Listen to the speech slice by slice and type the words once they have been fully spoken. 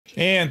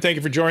And thank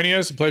you for joining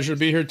us. A pleasure to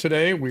be here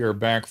today. We are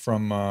back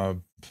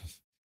from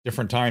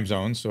different time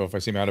zones, so if I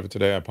seem out of it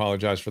today, I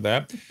apologize for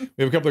that. We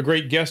have a couple of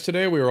great guests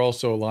today. We are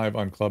also live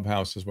on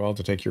Clubhouse as well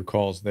to take your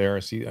calls there. I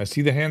see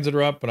the hands that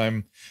are up, but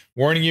I'm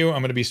warning you,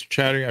 I'm going to be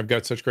chatting. I've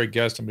got such great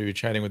guests. I'm going to be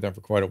chatting with them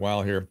for quite a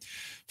while here.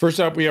 First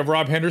up, we have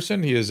Rob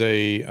Henderson. He is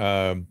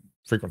a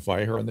frequent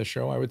flyer here on this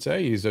show, I would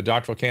say. He's a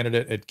doctoral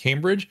candidate at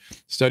Cambridge,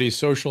 studies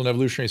social and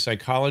evolutionary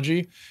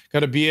psychology,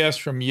 got a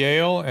BS from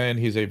Yale, and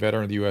he's a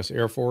veteran of the U.S.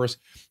 Air Force.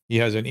 He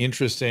has an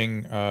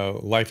interesting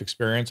life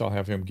experience. I'll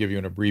have him give you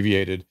an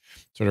abbreviated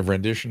sort of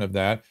rendition of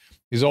that.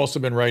 He's also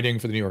been writing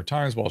for the New York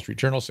Times, Wall Street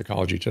Journal,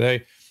 Psychology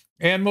Today,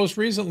 and most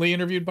recently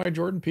interviewed by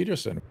Jordan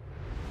Peterson.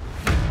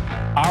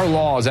 Our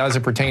laws as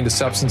it pertains to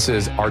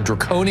substances are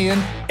draconian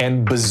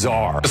and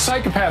bizarre. The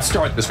psychopaths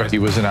start this way. He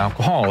was an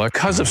alcoholic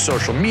because of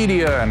social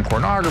media and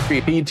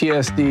pornography,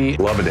 PTSD,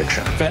 love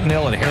addiction,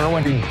 fentanyl and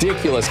heroin.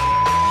 Ridiculous.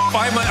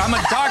 I'm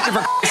a doctor, for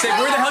Christ's sake.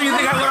 Where the hell do you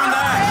think I learned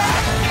that?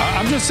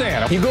 I'm just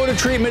saying, you go to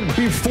treatment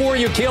before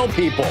you kill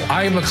people.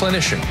 I am a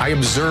clinician. I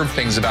observe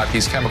things about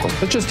these chemicals.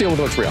 Let's just deal with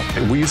what's real.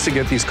 We used to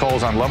get these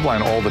calls on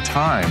Loveline all the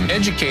time.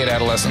 Educate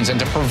adolescents and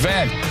to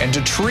prevent and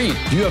to treat.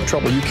 If you have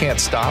trouble you can't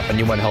stop and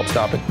you want to help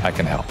stop it, I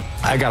can help.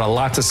 I got a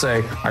lot to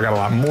say. I got a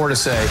lot more to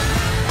say.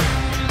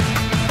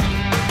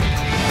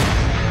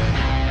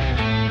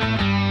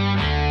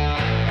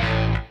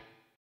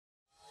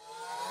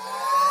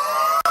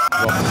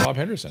 Welcome, Rob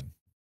Henderson.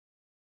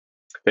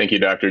 Thank you,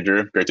 Dr.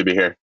 Drew. Great to be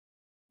here.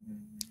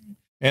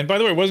 And by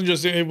the way, it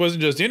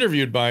wasn't just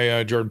interviewed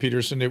by Jordan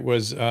Peterson. It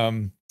was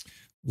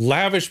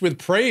lavished with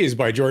praise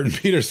by Jordan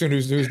Peterson,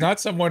 who's not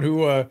someone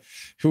who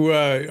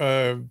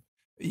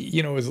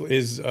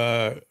is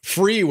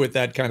free with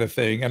that kind of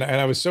thing. And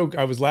I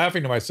was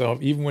laughing to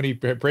myself even when he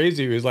praised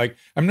you. He was like,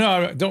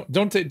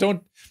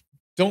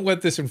 don't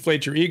let this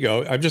inflate your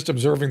ego. I'm just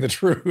observing the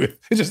truth.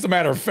 It's just a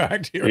matter of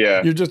fact here.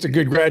 Yeah. You're just a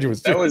good graduate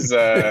student.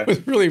 It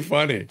was really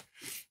funny.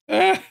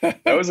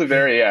 That was a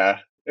very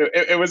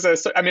It was a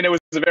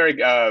very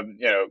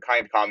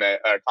kind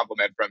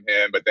compliment from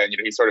him, but then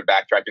he sort of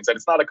backtracked and said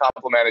it's not a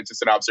compliment, it's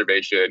just an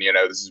observation.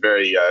 This is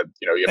very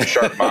you have a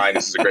sharp mind.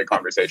 This is a great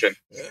conversation,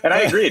 and I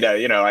agreed. I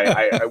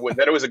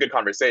that it was a good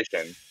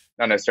conversation,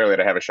 not necessarily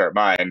that I have a sharp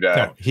mind.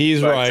 No,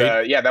 he's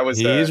right. That was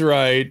he's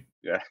right.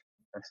 Yeah.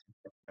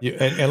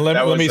 And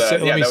let me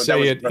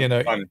say it in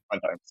a fun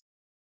times.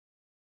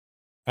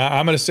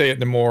 I'm going to say it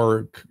in a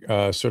more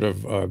sort of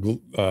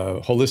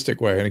holistic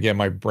way. And again,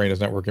 my brain is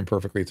not working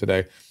perfectly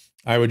today.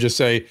 I would just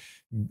say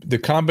the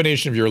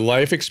combination of your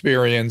life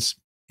experience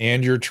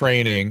and your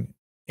training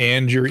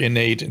and your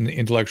innate and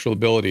intellectual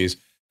abilities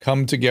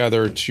come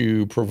together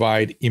to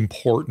provide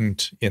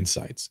important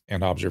insights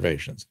and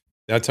observations.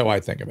 That's how I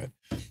think of it.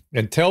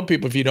 And tell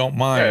people, if you don't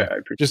mind,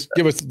 just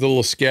give us a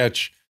little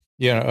sketch,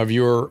 of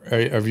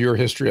your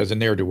history as a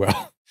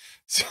ne'er-do-well.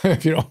 So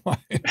if you don't mind.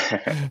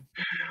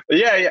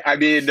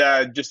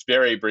 Just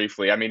very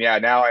briefly.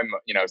 Now I'm,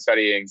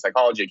 studying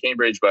psychology at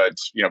Cambridge, but,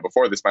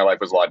 before this, my life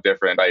was a lot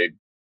different. I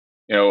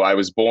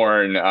was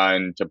born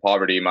into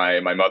poverty.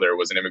 My mother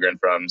was an immigrant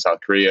from South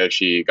Korea.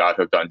 She got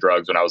hooked on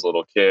drugs when I was a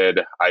little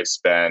kid. I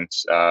spent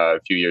a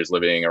few years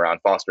living around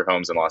foster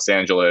homes in Los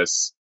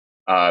Angeles.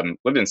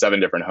 Lived in 7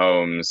 different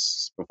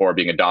homes before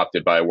being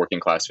adopted by a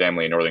working class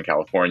family in Northern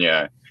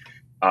California.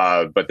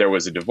 But there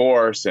was a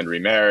divorce and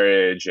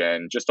remarriage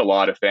and just a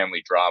lot of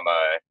family drama,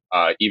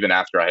 even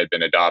after I had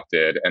been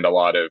adopted, and a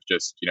lot of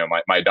just,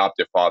 my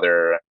adoptive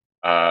father,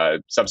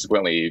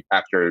 subsequently,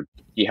 after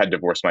he had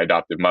divorced my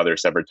adoptive mother,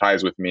 severed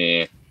ties with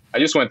me. I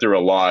just went through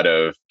a lot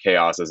of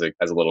chaos as a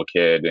little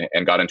kid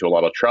and got into a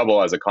lot of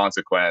trouble as a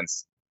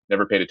consequence.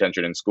 Never paid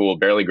attention in school,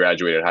 barely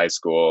graduated high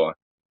school.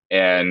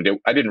 And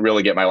I didn't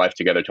really get my life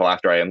together till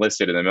after I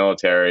enlisted in the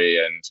military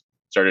and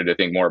started to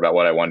think more about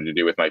what I wanted to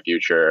do with my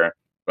future.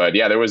 But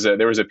there was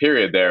a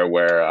period there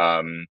where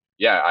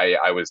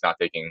I was not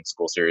taking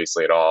school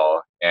seriously at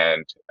all,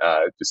 and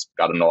just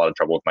got in a lot of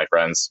trouble with my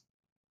friends.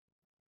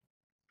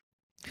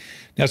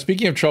 Now,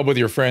 speaking of trouble with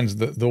your friends,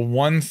 the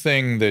one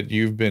thing that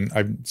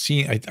I've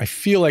seen, I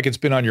feel like it's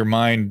been on your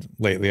mind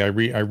lately. I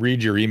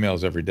read your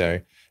emails every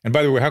day. And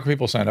by the way, how can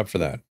people sign up for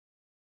that?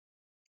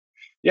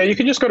 Yeah, you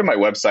can just go to my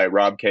website,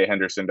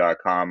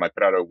 robkhenderson.com. I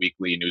put out a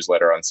weekly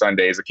newsletter on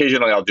Sundays.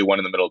 Occasionally, I'll do one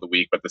in the middle of the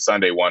week, but the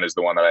Sunday one is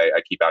the one that I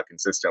keep out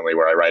consistently,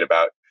 where I write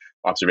about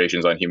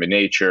observations on human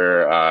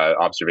nature,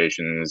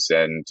 observations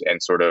and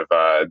sort of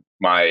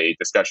my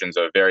discussions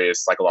of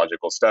various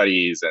psychological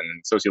studies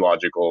and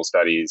sociological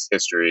studies,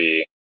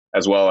 history,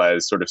 as well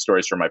as sort of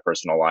stories from my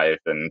personal life.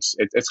 And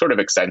it's sort of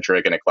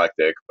eccentric and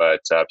eclectic,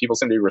 but people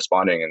seem to be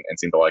responding and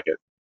seem to like it.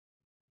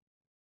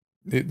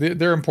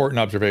 They're important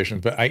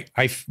observations, but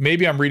I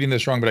maybe I'm reading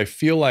this wrong, but I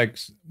feel like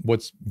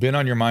what's been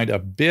on your mind a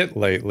bit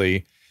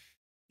lately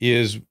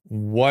is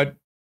what,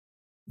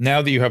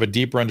 now that you have a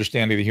deeper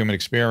understanding of the human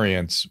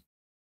experience,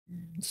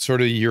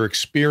 sort of your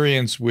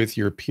experience with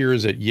your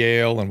peers at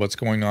Yale and what's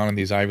going on in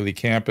these Ivy League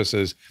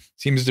campuses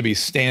seems to be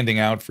standing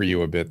out for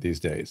you a bit these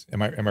days.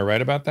 Am I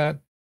right about that?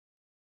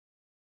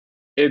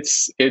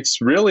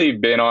 It's really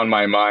been on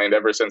my mind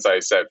ever since I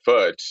set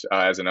foot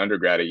as an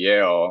undergrad at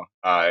Yale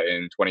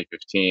in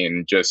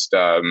 2015. Just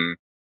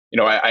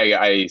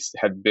I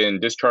had been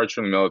discharged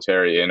from the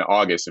military in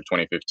August of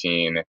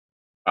 2015,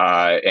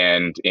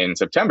 and in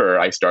September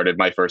I started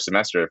my first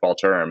semester, fall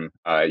term,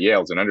 at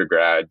Yale as an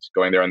undergrad,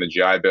 going there on the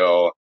GI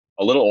Bill.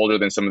 A little older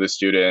than some of the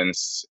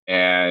students,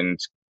 and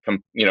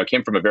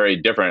came from a very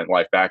different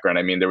life background.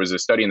 I mean, there was a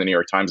study in the New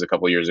York Times a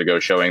couple of years ago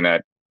showing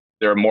that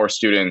there are more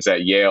students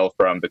at Yale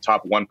from the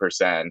top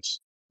 1%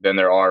 than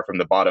there are from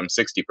the bottom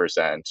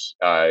 60%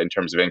 in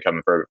terms of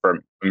income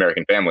for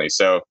American families.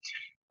 So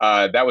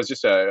that was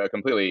just a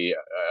completely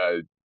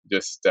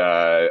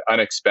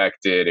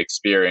unexpected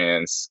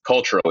experience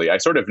culturally. I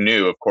sort of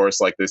knew, of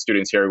course, like the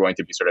students here are going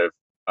to be sort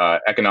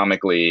of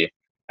economically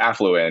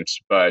affluent,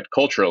 but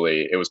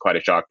culturally it was quite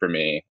a shock for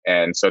me.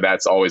 And so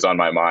that's always on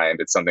my mind.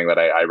 It's something that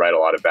I write a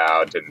lot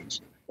about, and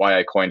why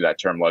I coined that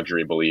term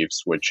luxury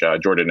beliefs, which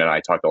Jordan and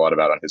I talked a lot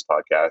about on his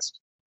podcast.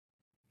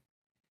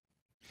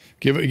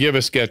 Give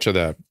a sketch of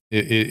that.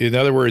 In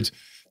other words,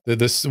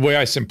 the way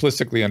I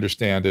simplistically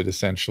understand it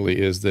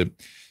essentially is that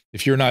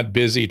if you're not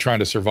busy trying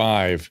to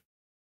survive,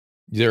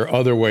 there are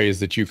other ways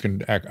that you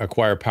can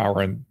acquire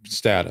power and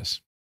status.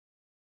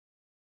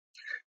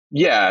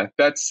 Yeah,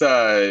 that's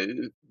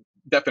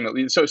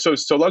definitely.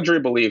 So luxury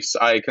beliefs,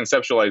 I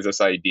conceptualized this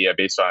idea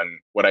based on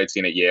what I'd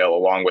seen at Yale,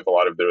 along with a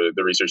lot of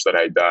the research that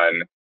I'd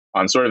done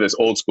on sort of this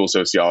old school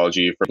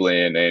sociology for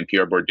Berlin and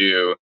Pierre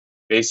Bourdieu,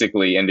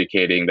 basically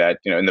indicating that,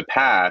 in the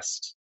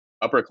past,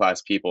 upper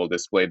class people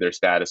displayed their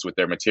status with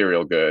their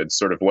material goods,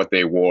 sort of what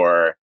they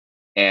wore.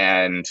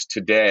 And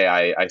today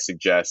I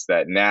suggest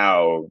that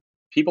now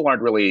people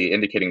aren't really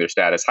indicating their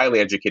status. Highly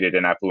educated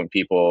and affluent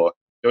people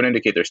don't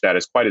indicate their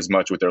status quite as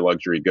much with their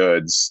luxury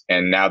goods.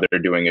 And now they're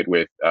doing it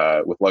with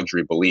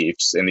luxury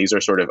beliefs. And these are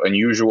sort of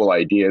unusual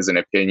ideas and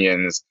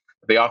opinions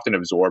they often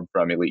absorb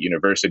from elite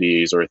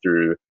universities or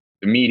through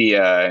the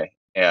media,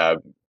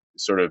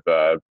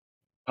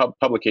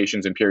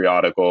 publications and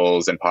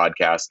periodicals and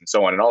podcasts and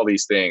so on, and all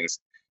these things.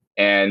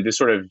 And this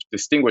sort of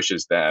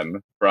distinguishes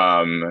them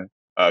from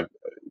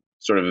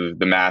sort of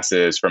the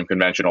masses, from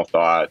conventional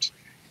thought.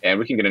 And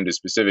we can get into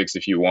specifics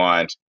if you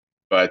want.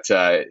 But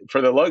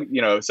for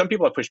the some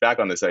people have pushed back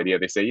on this idea.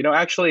 They say,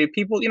 actually,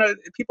 people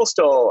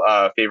still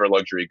favor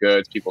luxury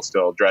goods. People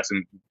still dress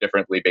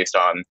differently based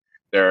on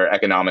their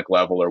economic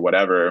level or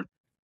whatever.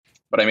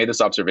 But I made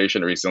this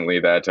observation recently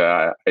that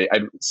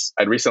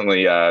I'd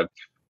recently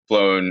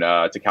flown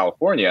to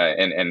California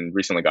and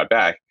recently got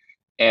back.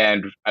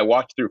 And I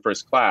walked through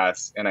first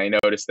class, and I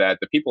noticed that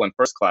the people in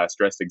first class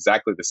dressed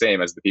exactly the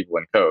same as the people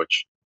in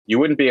coach. You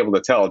wouldn't be able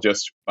to tell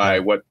just by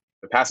what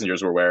the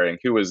passengers were wearing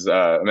who was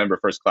a member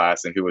of first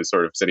class and who was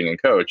sort of sitting in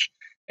coach.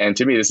 And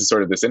to me, this is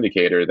sort of this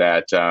indicator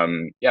that,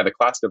 the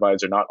class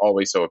divides are not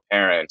always so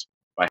apparent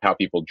by how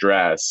people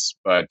dress,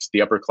 but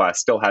the upper class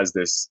still has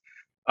this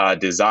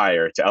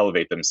desire to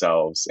elevate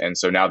themselves. And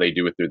so now they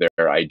do it through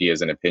their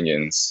ideas and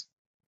opinions.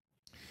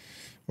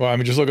 Well, I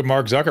mean, just look at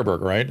Mark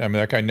Zuckerberg, right? I mean,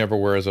 that guy never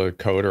wears a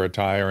coat or a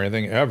tie or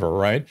anything ever,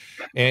 right?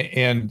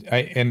 And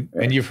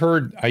you've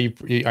heard, I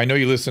know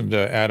you listen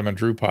to Adam and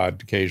Drew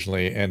pod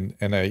occasionally, and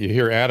you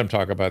hear Adam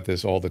talk about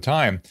this all the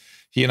time.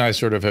 He and I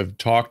sort of have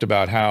talked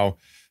about how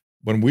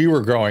when we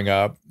were growing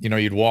up,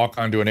 you'd walk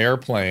onto an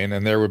airplane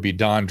and there would be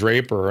Don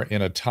Draper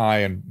in a tie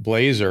and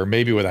blazer,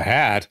 maybe with a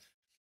hat,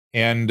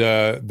 and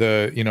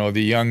the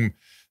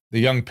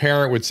young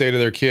parent would say to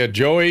their kid,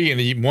 Joey,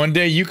 and one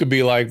day you could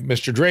be like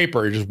Mr.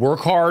 Draper. You just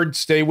work hard,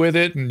 stay with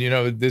it, and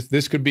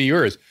this could be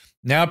yours.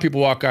 Now people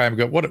walk by and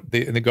go, and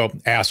they go,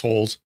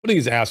 assholes. What are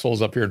these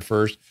assholes up here in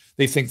first?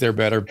 They think they're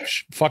better.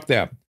 Fuck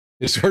them.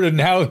 It's sort of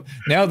now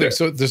they're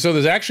so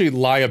there's actually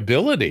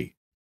liability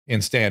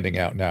in standing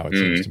out now, it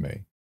seems to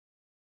me.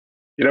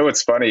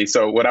 It's funny.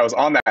 So when I was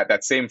on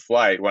that same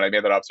flight, when I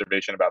made that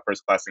observation about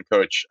first class and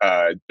coach,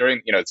 during,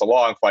 it's a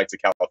long flight to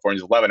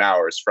California, it's 11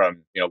 hours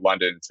from,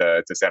 London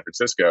to San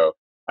Francisco.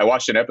 I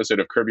watched an episode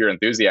of Curb Your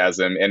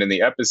Enthusiasm. And in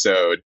the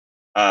episode,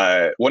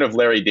 one of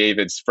Larry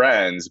David's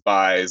friends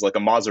buys like a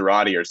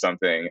Maserati or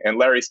something. And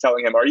Larry's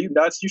telling him, are you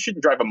nuts? You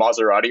shouldn't drive a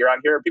Maserati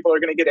around here. People are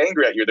going to get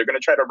angry at you. They're going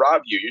to try to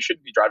rob you. You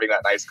shouldn't be driving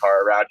that nice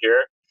car around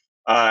here.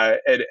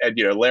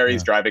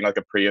 Larry's driving like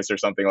a Prius or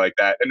something like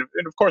that. And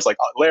of course, like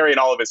Larry and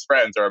all of his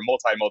friends are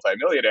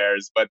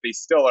multi-millionaires, but they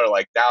still are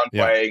like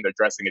downplaying, they're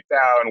dressing it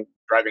down,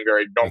 driving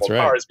very normal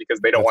cars because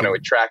they don't want to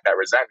attract that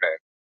resentment.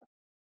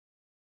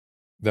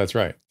 That's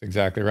right.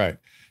 Exactly right.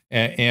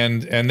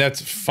 And that's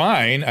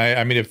fine.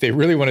 I mean, if they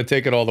really want to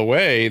take it all the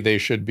way, they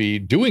should be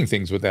doing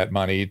things with that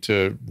money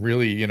to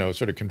really,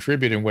 sort of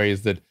contribute in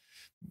ways that,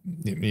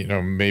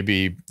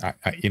 maybe,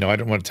 I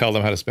don't want to tell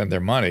them how to spend their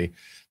money.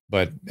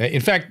 But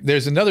in fact,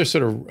 there's another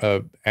sort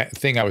of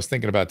thing I was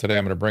thinking about today,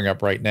 I'm going to bring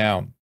up right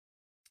now,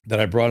 that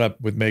I brought up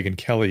with Megyn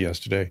Kelly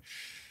yesterday,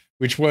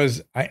 which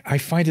was, I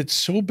find it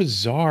so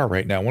bizarre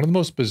right now. One of the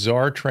most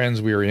bizarre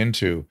trends we are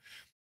into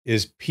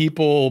is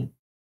people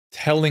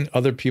telling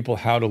other people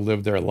how to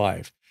live their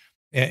life.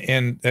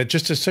 And that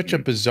just is such a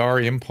bizarre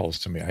impulse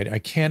to me. I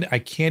can't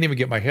even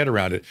get my head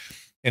around it.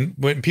 And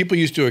when people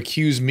used to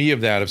accuse me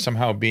of that, of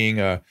somehow being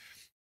a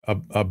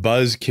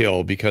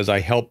buzzkill because I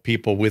help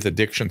people with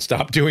addiction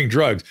stop doing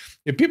drugs.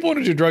 If people want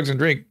to do drugs and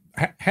drink,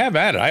 have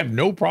at it. I have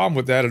no problem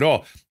with that at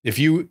all. If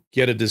you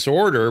get a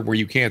disorder where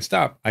you can't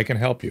stop, I can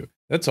help you.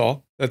 That's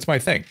all. That's my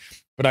thing.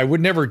 But I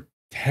would never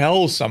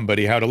tell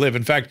somebody how to live.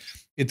 In fact,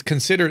 it's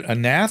considered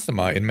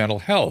anathema in mental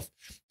health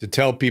to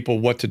tell people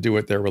what to do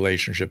with their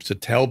relationships, to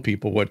tell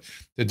people what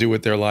to do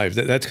with their lives.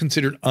 That's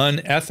considered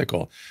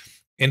unethical.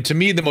 And to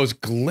me, the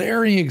most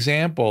glaring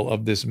example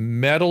of this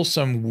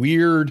meddlesome,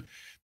 weird,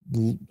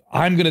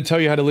 I'm going to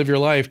tell you how to live your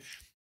life,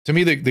 to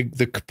me,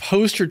 the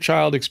poster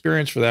child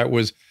experience for that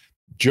was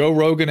Joe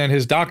Rogan and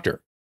his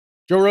doctor.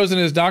 Joe Rogan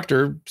and his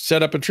doctor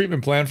set up a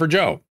treatment plan for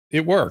Joe.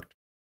 It worked.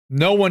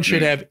 No one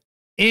should have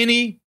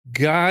any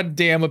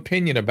goddamn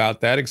opinion about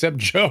that except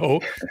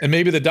Joe and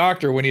maybe the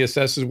doctor when he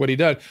assesses what he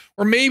does,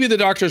 or maybe the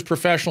doctor's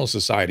professional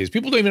societies.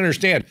 People don't even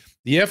understand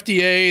the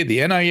FDA, the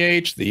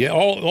NIH,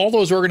 all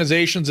those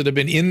organizations that have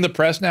been in the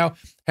press now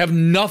have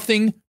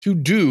nothing to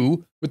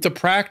do with the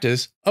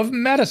practice of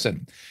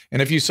medicine.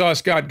 And if you saw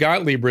Scott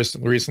Gottlieb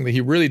recently,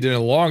 he really did a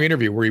long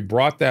interview where he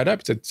brought that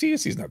up. He said,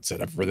 CDC's not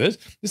set up for this.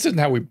 This isn't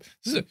how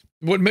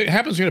what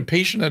happens between a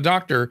patient and a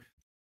doctor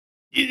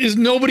is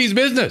nobody's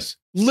business.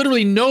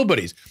 Literally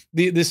nobody's.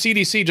 The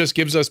CDC just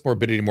gives us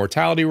morbidity and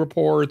mortality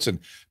reports and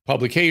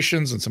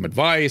publications and some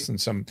advice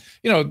and some,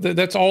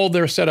 that's all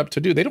they're set up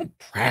to do. They don't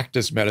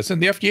practice medicine.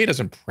 The FDA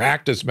doesn't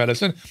practice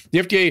medicine. The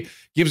FDA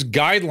gives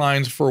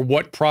guidelines for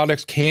what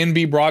products can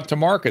be brought to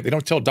market. They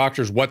don't tell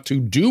doctors what to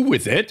do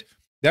with it.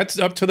 That's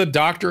up to the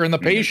doctor and the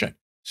patient,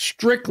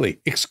 strictly,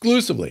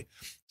 exclusively.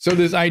 So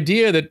this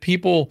idea that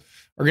people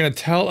are going to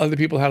tell other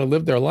people how to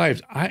live their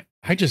lives,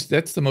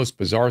 that's the most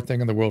bizarre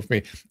thing in the world for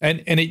me.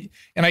 And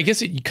I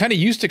guess it kind of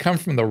used to come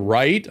from the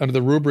right under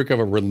the rubric of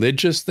a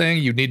religious thing.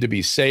 You need to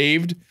be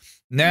saved.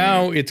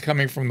 Now it's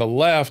coming from the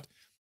left.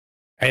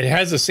 It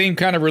has the same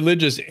kind of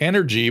religious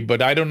energy,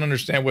 but I don't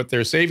understand what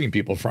they're saving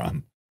people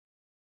from.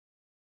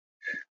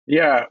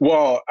 Yeah,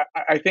 well,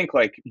 I think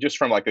like just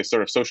from like this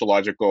sort of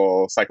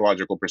sociological,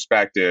 psychological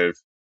perspective,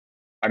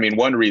 I mean,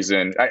 one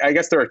reason, I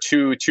guess there are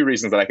two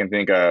reasons that I can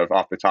think of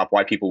off the top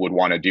why people would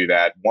want to do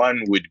that.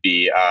 One would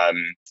be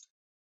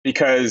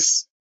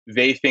because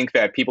they think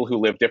that people who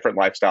live different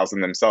lifestyles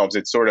than themselves,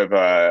 it's sort of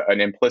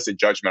an implicit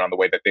judgment on the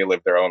way that they live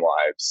their own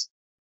lives.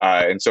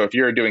 And so if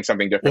you're doing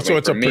something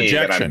differently from me,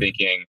 then I'm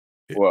thinking,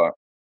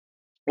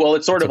 well,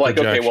 it's sort of like,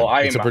 okay, well,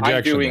 I'm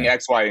doing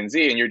X, Y, and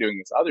Z, and you're doing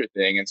this other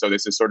thing. And so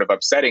this is sort of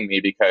upsetting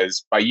me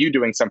because by you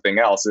doing something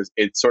else,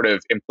 it sort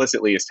of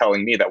implicitly is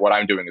telling me that what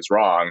I'm doing is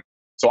wrong.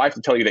 So I have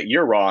to tell you that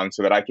you're wrong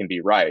so that I can be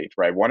right?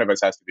 One of us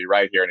has to be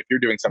right here. And if you're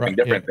doing something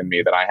different than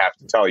me, then I have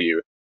to tell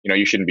you,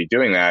 you shouldn't be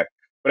doing that.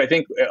 But I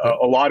think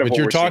a lot of what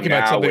you're we're talking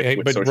about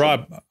something. But social,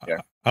 Rob,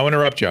 I'll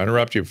interrupt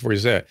you before you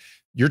say it.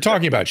 You're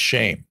talking about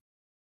shame.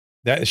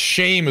 That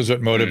shame is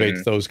what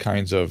motivates those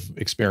kinds of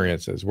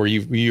experiences where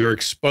you're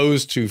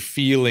exposed to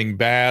feeling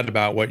bad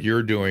about what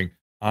you're doing.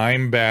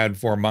 I'm bad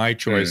for my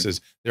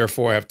choices.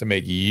 Therefore, I have to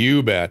make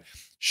you bad.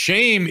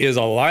 Shame is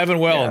alive and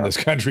well in this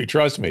country.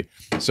 Trust me.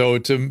 So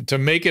to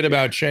make it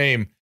about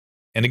shame,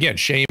 and again,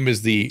 shame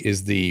is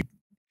the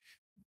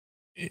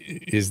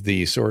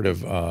sort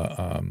of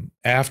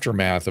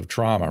aftermath of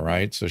trauma,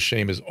 right? So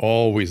shame is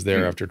always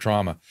there after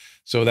trauma.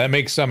 So that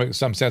makes some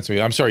sense to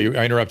me. I'm sorry,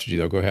 I interrupted you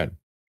though. Go ahead.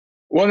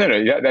 Well, no.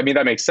 I mean,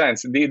 that makes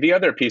sense. The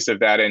other piece of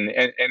that, and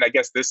I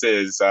guess this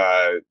is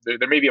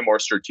there may be a more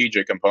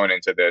strategic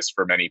component to this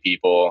for many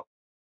people,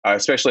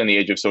 especially in the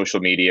age of social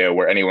media,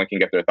 where anyone can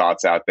get their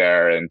thoughts out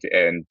there and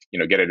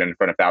get it in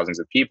front of thousands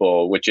of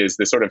people, which is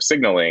this sort of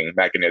signaling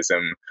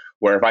mechanism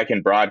where if I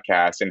can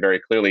broadcast and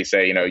very clearly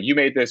say, you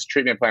made this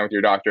treatment plan with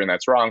your doctor and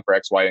that's wrong for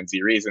X, Y, and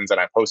Z reasons,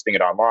 and I'm posting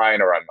it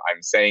online or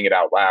I'm saying it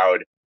out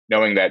loud,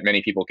 knowing that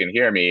many people can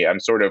hear me, I'm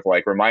sort of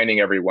like reminding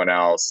everyone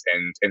else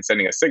and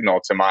sending a signal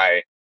to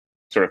my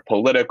sort of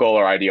political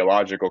or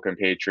ideological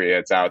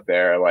compatriots out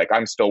there, like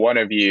I'm still one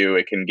of you.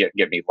 It can get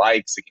me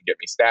likes, it can get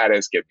me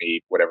status, get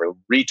me whatever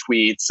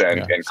retweets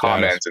and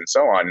comments and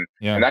so on.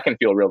 Yeah. And that can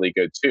feel really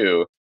good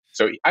too.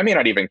 So I may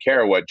not even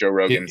care what Joe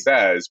Rogan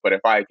says, but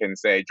if I can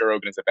say Joe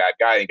Rogan is a bad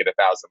guy and get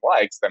 1,000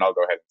 likes, then I'll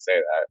go ahead and say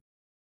that.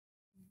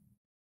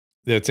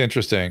 That's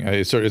interesting.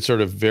 It's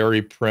sort of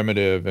very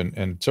primitive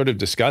and sort of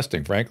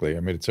disgusting, frankly. I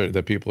mean, it's sort of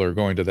that people are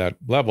going to that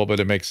level, but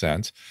it makes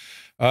sense.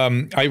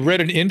 I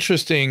read an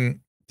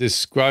interesting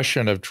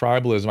discussion of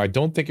tribalism. I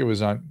don't think it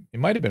was on. It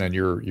might have been on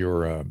your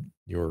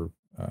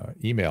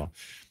email,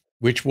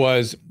 which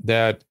was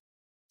that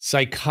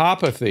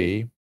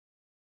psychopathy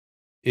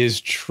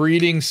is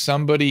treating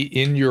somebody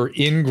in your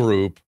in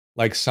group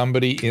like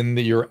somebody in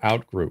your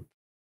out group.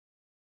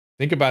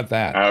 Think about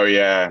that. Oh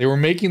yeah. They were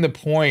making the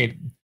point.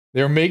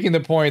 They're making the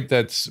point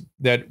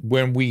that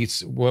when we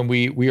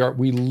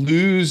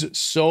lose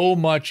so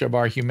much of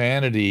our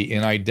humanity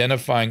in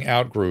identifying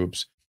out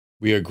groups,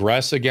 we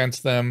aggress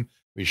against them,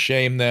 we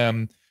shame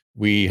them,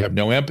 we have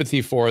no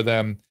empathy for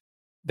them.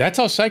 That's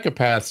how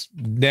psychopaths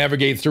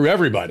navigate through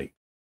everybody.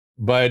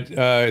 But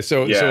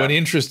so an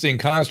interesting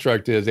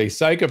construct is a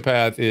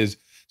psychopath is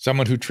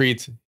someone who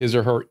treats his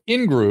or her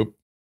in-group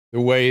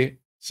the way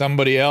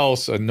somebody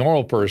else, a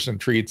normal person,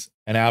 treats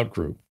an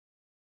out-group.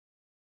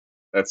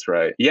 That's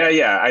right. Yeah,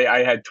 yeah.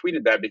 I had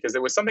tweeted that because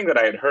it was something that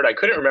I had heard. I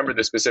couldn't remember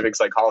the specific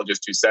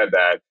psychologist who said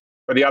that,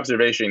 but the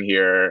observation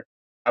here,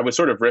 I was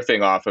sort of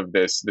riffing off of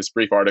this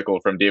brief article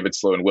from David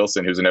Sloan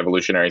Wilson, who's an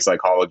evolutionary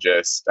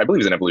psychologist. I believe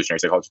he's an evolutionary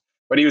psychologist,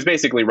 but he was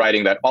basically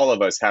writing that all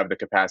of us have the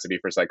capacity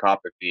for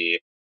psychopathy,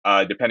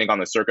 depending on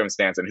the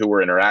circumstance and who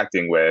we're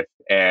interacting with.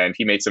 And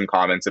he made some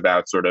comments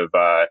about sort of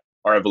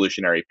our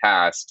evolutionary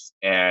past.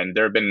 And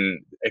there have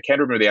been, I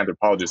can't remember the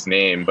anthropologist's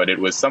name, but it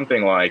was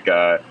something like,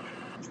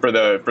 for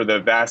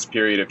the vast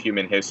period of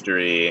human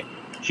history,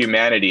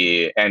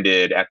 humanity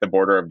ended at the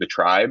border of the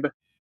tribe.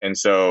 And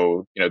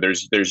so,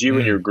 there's you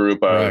and your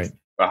group of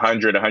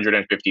 100,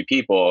 150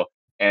 people.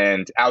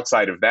 And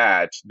outside of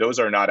that, those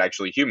are not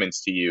actually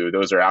humans to you.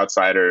 Those are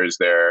outsiders.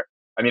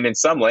 In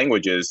some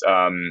languages,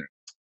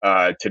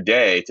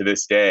 today, to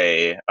this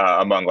day,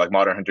 among like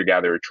modern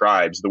hunter-gatherer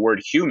tribes, the word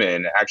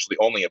human actually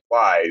only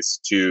applies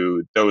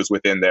to those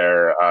within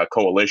their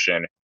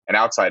coalition. And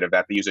outside of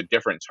that, they use a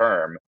different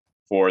term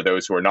for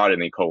those who are not in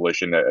the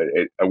coalition,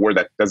 a word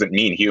that doesn't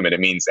mean human.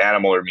 It means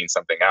animal or it means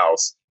something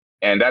else.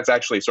 And that's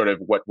actually sort of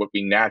what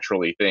we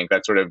naturally think.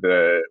 That's sort of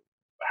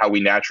how we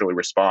naturally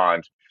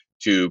respond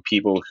to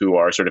people who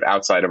are sort of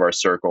outside of our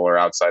circle or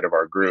outside of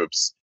our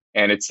groups.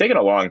 And it's taken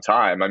a long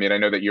time. I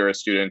know that you're a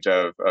student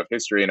of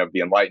history and of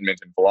the Enlightenment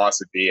and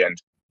philosophy. And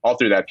all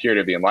through that period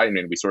of the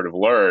Enlightenment, we sort of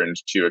learned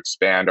to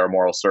expand our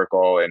moral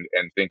circle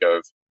and think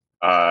of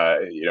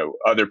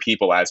other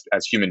people as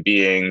human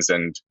beings.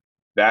 And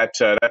that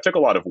took a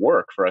lot of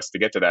work for us to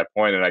get to that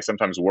point. And I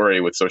sometimes worry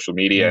with social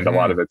media and a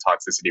lot of the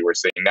toxicity we're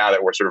seeing now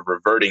that we're sort of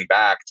reverting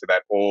back to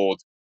that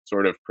old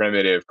sort of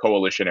primitive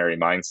coalitionary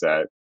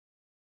mindset.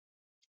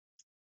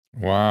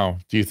 Wow.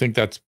 Do you think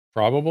that's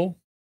probable?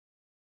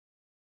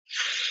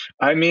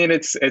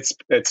 It's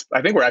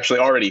I think we're actually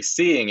already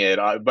seeing it,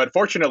 but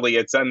fortunately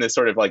it's in this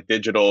sort of like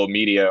digital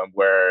medium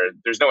where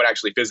there's no one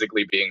actually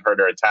physically being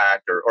hurt or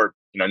attacked or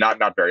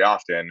not very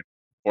often,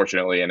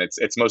 fortunately. And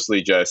it's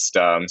mostly just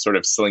sort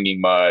of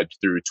slinging mud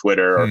through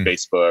Twitter or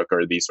Facebook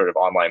or these sort of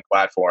online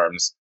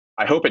platforms.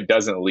 I hope it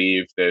doesn't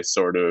leave this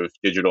sort of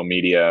digital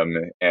medium.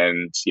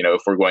 And,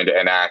 if we're going to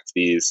enact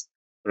these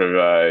sort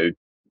of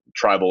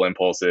tribal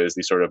impulses,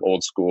 these sort of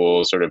old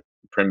school, sort of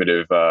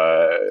primitive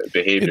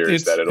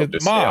behaviors, that it'll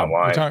just mob.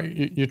 stay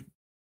online.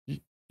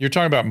 You're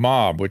talking about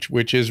mob,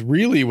 which is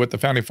really what the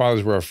founding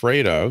fathers were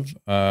afraid of.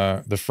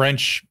 The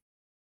French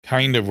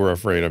kind of were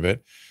afraid of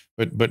it.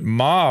 But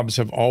mobs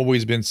have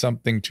always been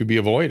something to be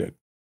avoided.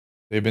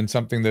 They've been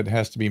something that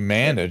has to be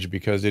managed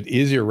because it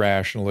is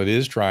irrational, it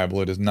is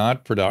tribal, it is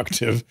not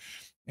productive,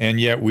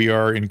 and yet we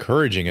are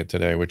encouraging it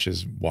today, which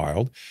is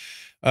wild.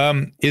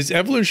 Is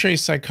evolutionary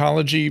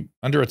psychology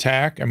under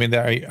attack?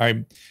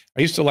 I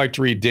used to like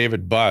to read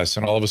David Buss,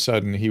 and all of a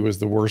sudden he was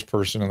the worst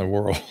person in the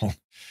world.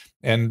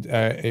 And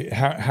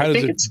how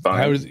does it?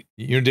 How does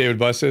David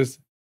Buss is?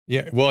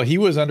 Yeah, well, he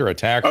was under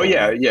attack. Oh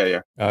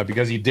yeah.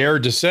 Because he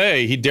dared to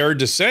say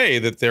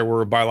that there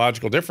were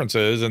biological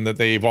differences and that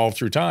they evolved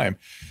through time,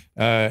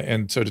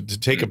 and so to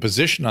take a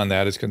position on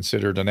that is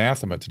considered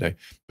anathema today.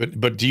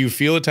 But do you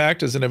feel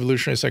attacked as an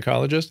evolutionary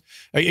psychologist?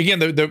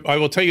 Again, I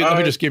will tell you. Let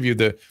me just give you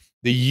the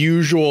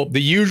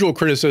usual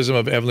criticism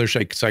of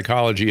evolutionary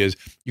psychology is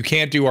you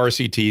can't do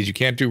RCTs, you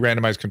can't do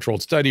randomized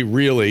controlled study.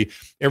 Really,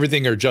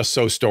 everything are just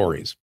so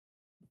stories.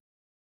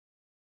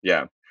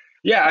 Yeah.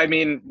 Yeah,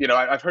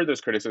 I've heard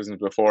those criticisms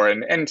before,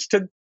 and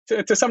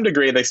to some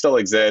degree they still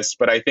exist.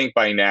 But I think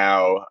by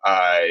now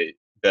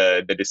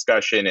the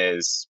discussion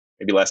is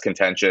maybe less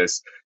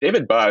contentious.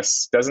 David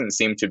Buss doesn't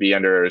seem to be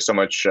under so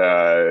much,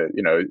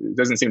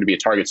 doesn't seem to be a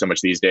target so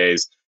much these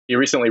days. He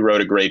recently wrote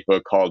a great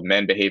book called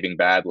Men Behaving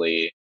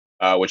Badly,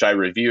 which I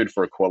reviewed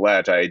for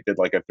Quillette. I did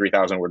like a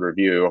 3,000-word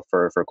review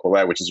for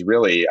Quillette, which is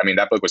really,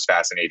 that book was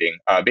fascinating.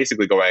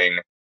 Basically going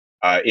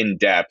in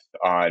depth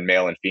on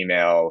male and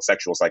female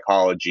sexual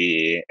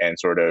psychology and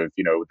sort of,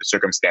 the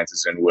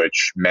circumstances in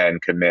which men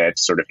commit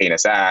sort of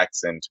heinous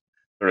acts, and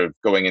sort of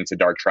going into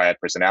dark triad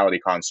personality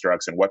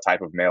constructs and what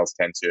type of males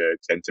tend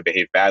to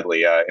behave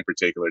badly, in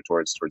particular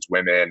towards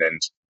women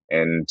and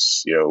in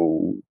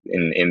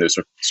those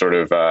sort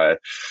of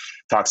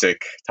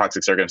toxic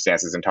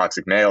circumstances and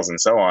toxic males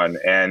and so on.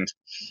 And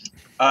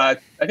I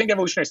think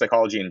evolutionary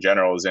psychology in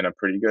general is in a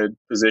pretty good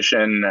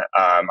position.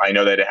 I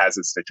know that it has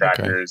its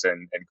detractors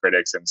and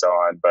critics and so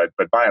on, but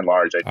by and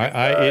large,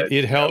 I think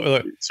it helped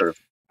sort of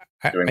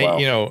doing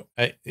well.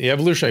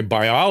 Evolutionary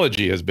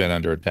biology has been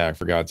under attack,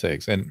 for God's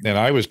sakes. And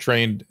I was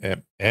trained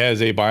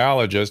as a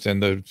biologist,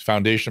 and the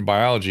foundation of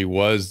biology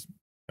was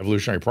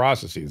evolutionary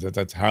processes.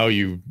 That's how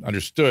you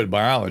understood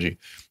biology.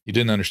 You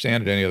didn't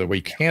understand it any other way.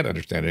 You can't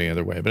understand it any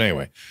other way. But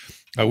anyway,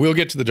 we'll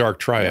get to the dark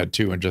triad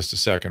too in just a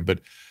second. But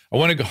I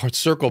want to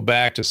circle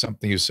back to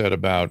something you said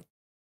about,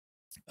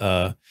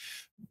 we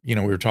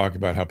were talking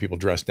about how people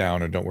dress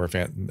down and don't wear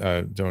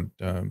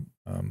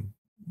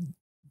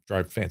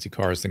drive fancy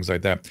cars, things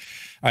like that.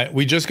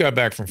 We just got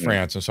back from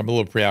France, and so I'm a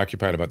little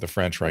preoccupied about the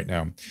French right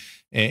now.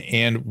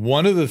 And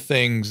one of the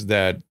things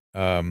that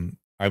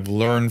I've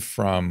learned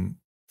from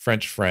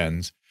French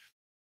friends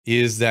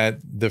is that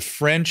the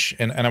French,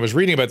 and I was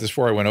reading about this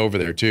before I went over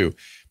there too,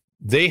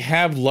 they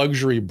have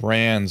luxury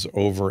brands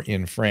over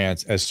in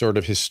France as sort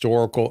of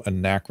historical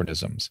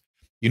anachronisms.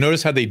 You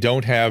notice how they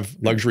don't have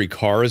luxury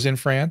cars in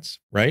France,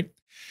 right?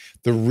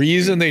 The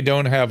reason they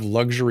don't have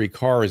luxury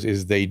cars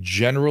is they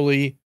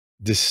generally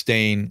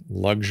disdain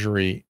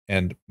luxury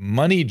and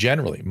money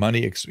generally.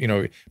 Money,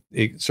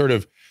 sort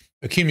of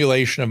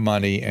accumulation of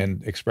money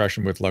and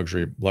expression with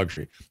luxury.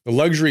 The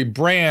luxury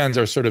brands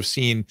are sort of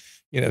seen,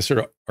 sort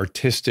of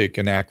artistic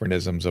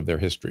anachronisms of their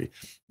history,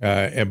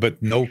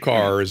 but no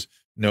cars,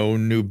 no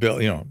new bill,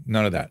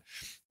 none of that.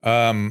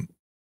 And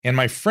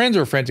my friends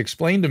or friends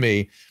explained to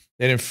me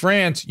that in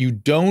France, you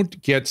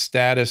don't get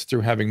status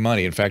through having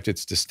money. In fact,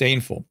 it's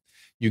disdainful.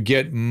 You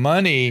get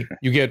money,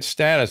 you get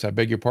status, I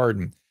beg your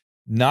pardon,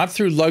 not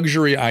through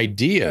luxury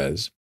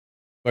ideas,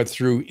 but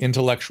through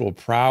intellectual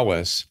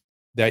prowess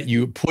that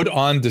you put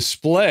on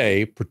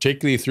display,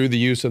 particularly through the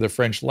use of the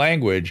French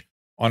language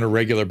on a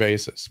regular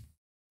basis.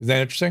 Is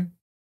that interesting?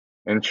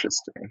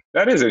 Interesting.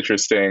 That is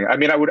interesting. I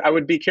mean, I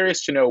would be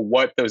curious to know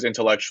what those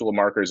intellectual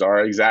markers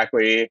are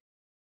exactly.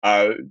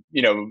 Of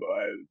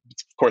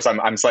course,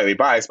 I'm slightly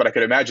biased, but I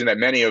could imagine that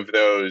many of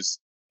those,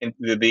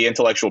 the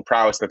intellectual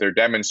prowess that they're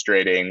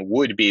demonstrating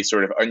would be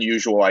sort of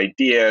unusual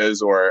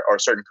ideas or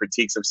certain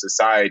critiques of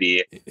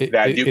society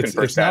that do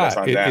confer status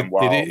on them.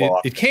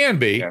 It can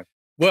be. Yeah.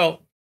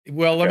 Well,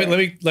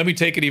 let me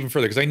take it even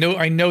further, because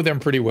I know them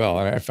pretty well.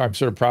 I'm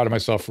sort of proud of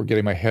myself for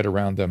getting my head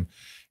around them.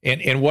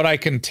 And what I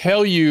can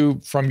tell you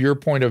from your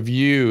point of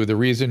view, the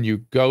reason you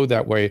go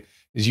that way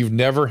is you've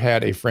never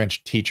had a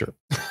French teacher.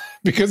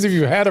 Because if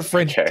you had a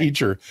French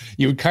teacher,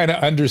 you would kind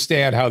of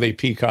understand how they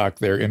peacock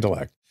their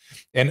intellect.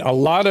 And a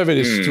lot of it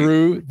is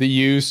through the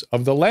use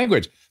of the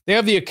language. They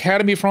have the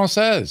Académie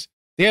Française.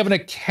 They have an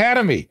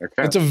academy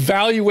that's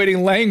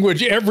evaluating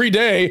language every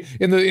day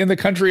in the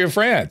country of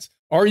France.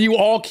 Are you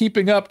all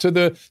keeping up to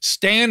the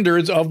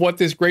standards of what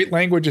this great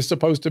language is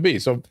supposed to be?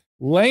 So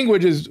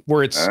language is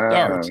where it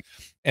starts.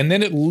 And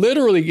then it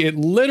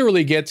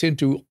literally gets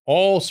into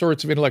all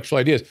sorts of intellectual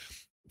ideas.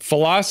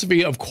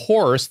 Philosophy, of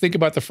course, think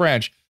about the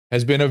French,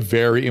 has been a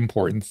very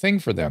important thing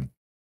for them.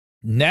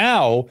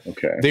 Now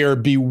they are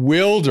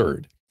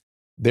bewildered.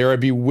 They are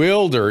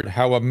bewildered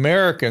how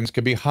Americans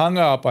could be hung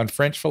up on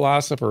French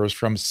philosophers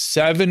from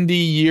 70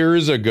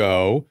 years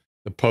ago,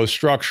 the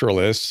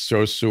post-structuralists,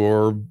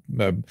 Saussure,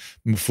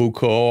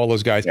 Foucault, all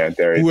those guys,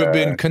 who have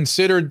been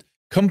considered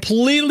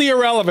completely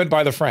irrelevant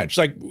by the French.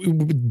 Like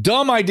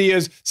dumb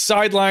ideas,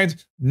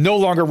 sidelines, no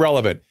longer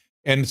relevant.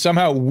 And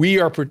somehow we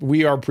are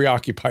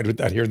preoccupied with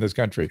that here in this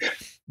country.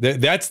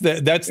 That's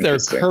their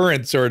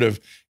current sort of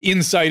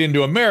insight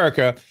into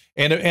America.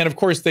 And of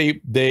course,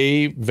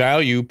 they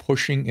value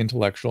pushing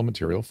intellectual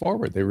material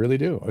forward. They really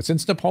do.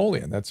 Since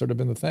Napoleon, that's sort of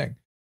been the thing.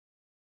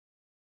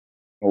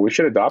 Well, we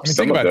should adopt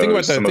some of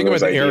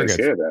those ideas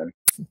here,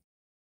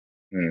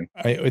 then.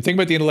 I think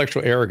about the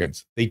intellectual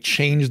arrogance. They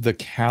changed the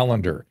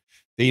calendar.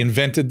 They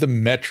invented the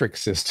metric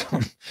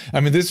system.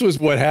 I mean, this was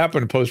what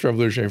happened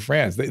post-revolutionary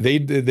France.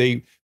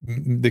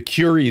 The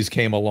Curies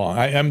came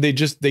along.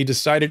 They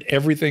decided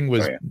everything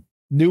was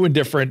new and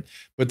different,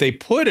 but they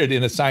put it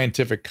in a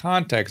scientific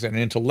context and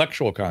an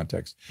intellectual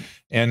context.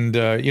 And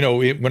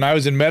when I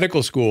was in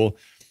medical school,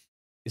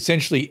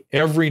 essentially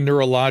every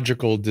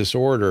neurological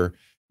disorder,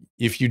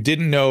 if you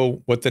didn't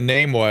know what the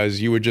name was,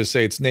 you would just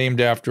say it's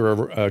named after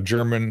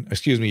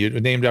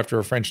named after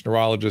a French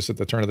neurologist at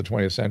the turn of the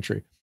 20th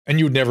century. And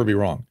you would never be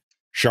wrong.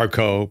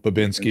 Charcot,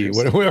 Babinski,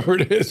 whatever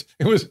it is.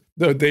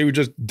 They were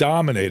just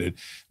dominated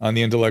on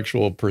the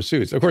intellectual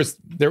pursuits. Of course,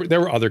 there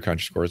were other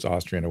countries, of course,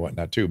 Austrian and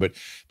whatnot too. But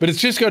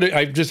it's just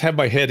I just have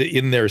my head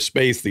in their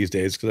space these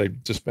days because I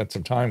just spent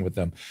some time with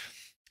them.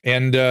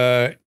 And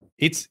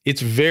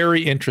it's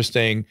very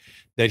interesting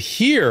that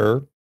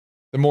here,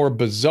 the more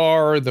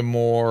bizarre, the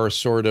more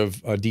sort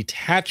of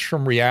detached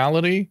from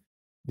reality,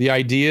 the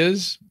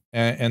ideas,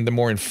 and the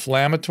more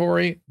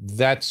inflammatory,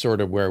 that's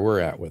sort of where we're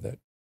at with it.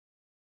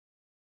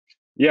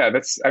 Yeah,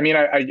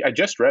 I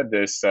just read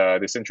this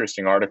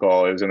interesting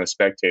article. It was in The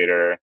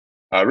Spectator,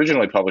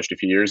 originally published a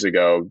few years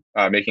ago,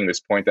 making this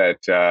point that,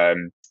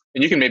 and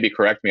you can maybe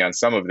correct me on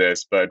some of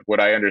this, but what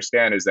I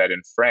understand is that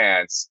in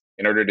France,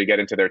 in order to get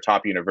into their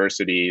top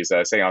universities,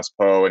 Sciences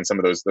Po and some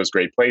of those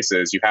great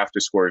places, you have to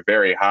score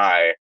very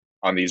high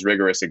on these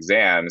rigorous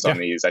exams, on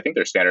these, I think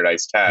they're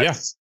standardized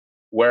tests.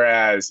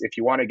 Whereas if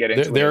you want to get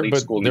into an elite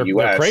school in the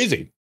U.S., they're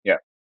crazy.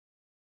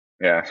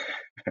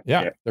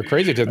 Yeah, they're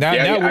crazy.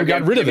 Now we've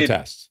gotten rid of the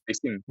tests.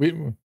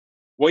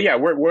 We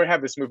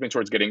have this movement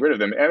towards getting rid of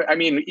them. I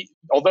mean,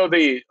 although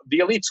the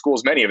elite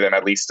schools, many of them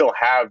at least, still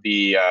have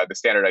the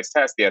standardized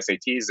tests, the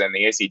SATs and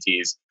the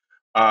ACTs,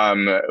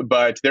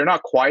 but they're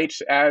not quite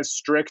as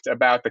strict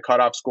about the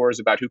cutoff scores,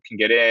 about who can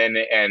get in,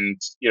 and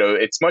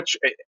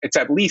it's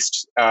at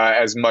least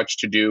as much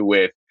to do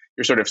with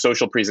your sort of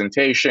social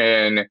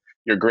presentation,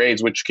 your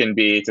grades, which can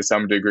be to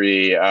some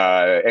degree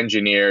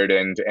engineered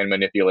and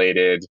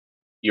manipulated.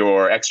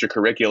 your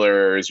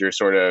extracurriculars, your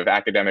sort of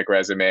academic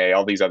resume,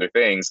 all these other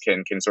things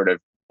can sort of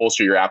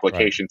bolster your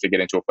application to get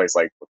into a place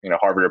like,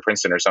 Harvard or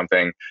Princeton or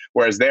something.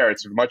 Whereas there,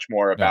 it's much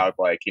more about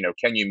like,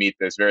 can you meet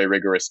this very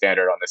rigorous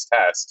standard on this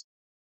test?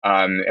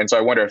 And so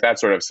I wonder if that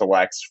sort of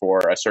selects for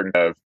a certain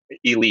of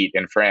elite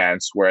in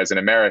France, whereas in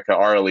America,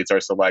 our elites are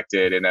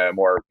selected in a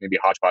more maybe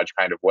hodgepodge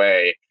kind of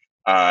way,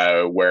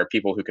 where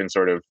people who can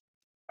sort of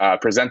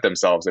present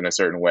themselves in a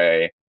certain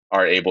way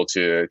are able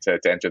to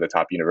enter the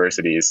top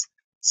universities.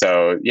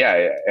 So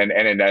yeah, and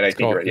I think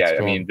you're right. Yeah,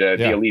 I mean the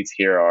elites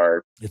here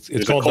are it's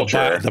called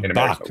the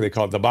Bac. They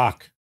call it the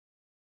Bac.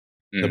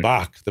 The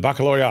Bac, the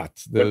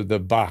baccalaureate, the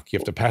Bac. You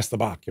have to pass the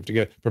Bac. You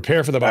have to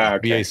prepare for the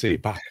Bac,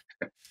 BAC, Bac.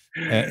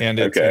 And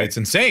it's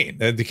insane.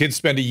 The kids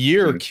spend a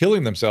year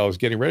killing themselves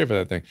getting ready for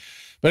that thing.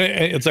 But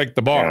it's like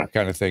the bar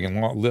kind of thing in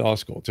law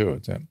school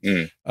too.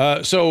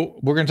 So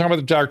we're going to talk about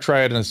the dark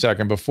triad in a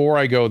second. Before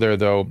I go there,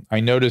 though, I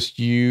noticed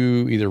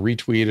you either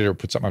retweeted or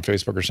put something on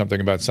Facebook or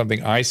something about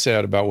something I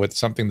said about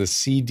something the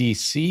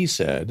CDC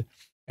said,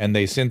 and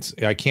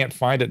I can't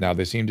find it now.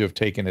 They seem to have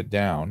taken it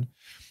down,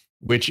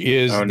 which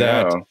is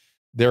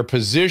their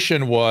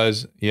position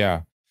was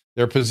that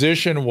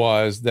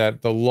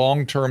the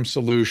long-term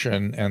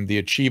solution and the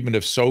achievement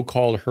of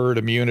so-called herd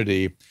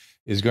immunity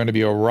is going to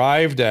be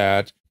arrived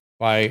at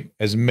by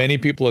as many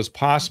people as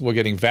possible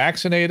getting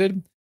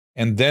vaccinated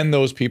and then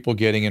those people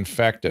getting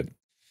infected.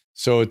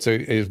 So it's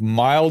a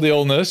mild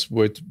illness,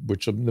 which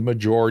the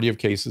majority of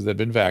cases have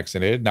been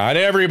vaccinated. Not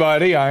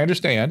everybody, I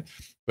understand,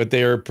 but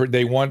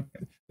they want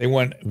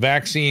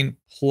vaccine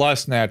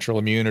plus natural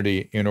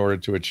immunity in order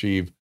to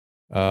achieve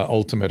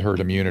ultimate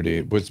herd immunity.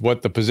 It was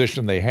what the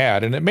position they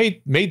had, and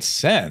it made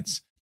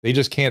sense. They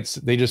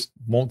just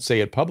won't say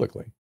it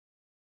publicly.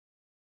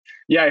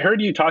 Yeah, I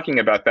heard you talking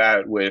about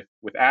that with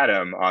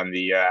Adam on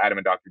the Adam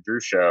and Dr.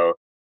 Drew show.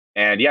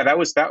 And yeah, that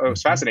was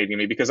fascinating to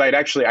me because I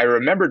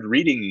remembered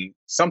reading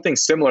something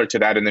similar to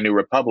that in the New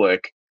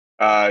Republic.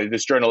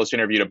 This journalist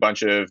interviewed a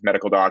bunch of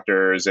medical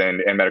doctors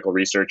and medical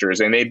researchers,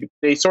 and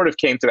they sort of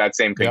came to that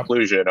same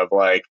conclusion of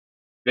like,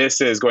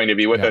 this is going to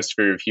be with us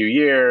for a few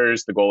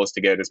years. The goal is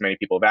to get as many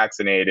people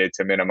vaccinated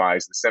to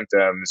minimize the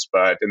symptoms.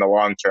 But in the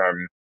long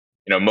term,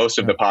 most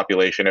of the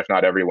population, if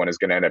not everyone, is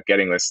going to end up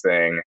getting this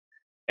thing.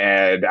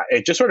 And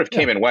it just sort of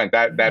came and went.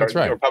 That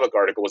Republic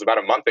article was about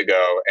a month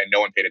ago, and no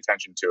one paid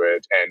attention to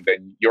it. And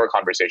then your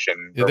conversation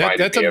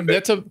reminded me of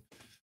it.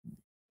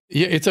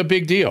 It's a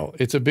big deal.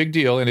 It's a big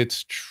deal, and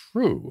it's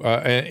true.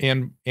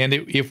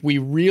 If we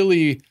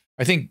really,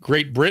 I think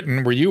Great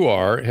Britain, where you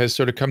are, has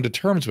sort of come to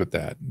terms with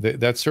that.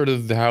 That's sort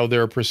of how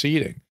they're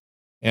proceeding,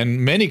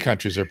 and many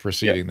countries are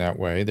proceeding that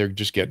way. They're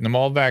just getting them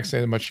all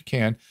vaccinated as much as you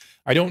can.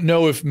 I don't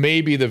know if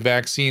maybe the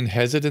vaccine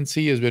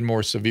hesitancy has been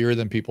more severe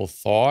than people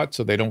thought,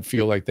 so they don't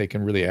feel like they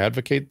can really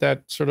advocate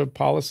that sort of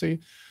policy.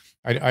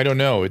 I don't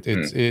know.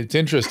 It's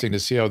interesting to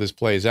see how this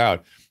plays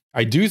out.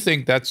 I do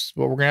think that's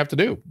what we're going to have to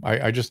do.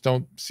 I just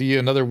don't see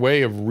another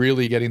way of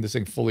really getting this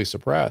thing fully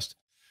suppressed.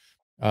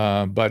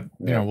 But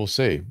we'll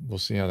see. We'll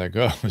see how that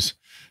goes.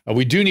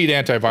 We do need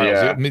antivirals.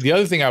 Yeah. I mean, the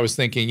other thing I was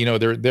thinking,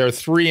 there are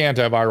 3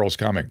 antivirals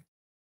coming.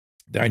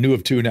 I knew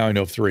of 2, now I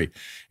know of 3,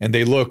 and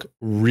they look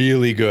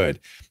really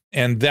good.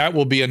 And that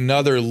will be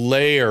another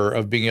layer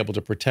of being able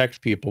to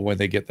protect people when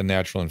they get the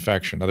natural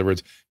infection. In other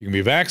words, you can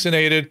be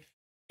vaccinated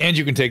and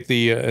you can take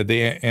the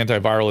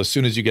antiviral as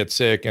soon as you get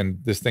sick,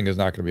 and this thing is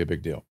not going to be a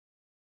big deal.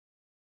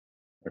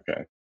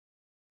 Okay.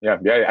 Yeah.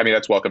 I mean,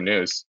 that's welcome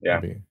news.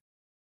 Yeah.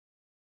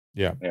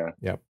 Yeah.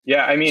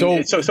 I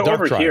mean, so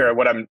over here,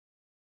 what I'm.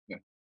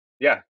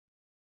 Yeah.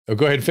 Oh,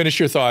 go ahead and finish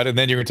your thought, and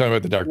then you're going to talk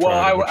about the dark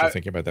triad. What you're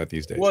thinking about that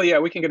these days? Well, yeah,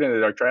 we can get into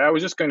the dark triad. I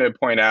was just going to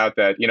point out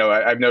that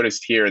I've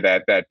noticed here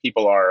that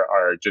people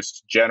are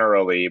just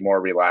generally more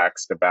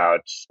relaxed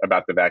about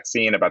the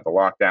vaccine, about the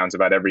lockdowns,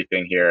 about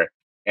everything here.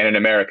 And in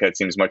America, it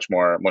seems much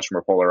more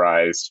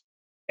polarized.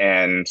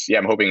 And yeah,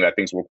 I'm hoping that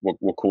things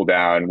will cool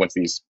down once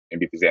these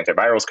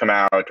antivirals come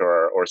out,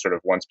 or sort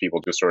of once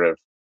people just sort of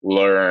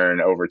learn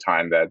over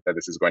time that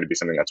this is going to be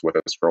something that's with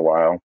us for a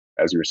while,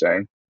 as you were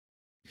saying.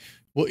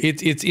 Well,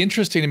 it's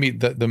interesting to me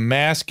that the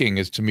masking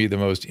is, to me, the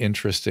most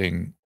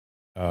interesting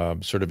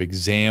sort of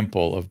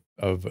example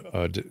of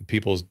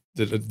people's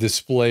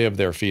display of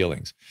their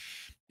feelings.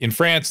 In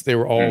France, they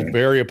were all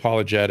very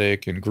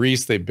apologetic. In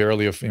Greece, they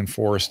barely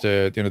enforced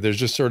it. There's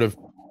just sort of,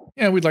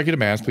 we'd like you to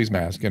mask, please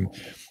mask. And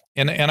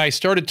I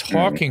started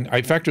talking.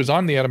 In fact, it was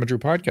on the Adam and Drew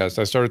podcast.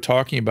 I started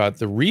talking about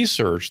the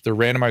research, the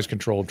randomized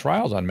controlled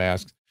trials on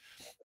masks.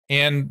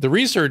 And the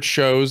research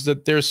shows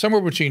that there's somewhere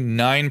between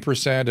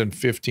 9% and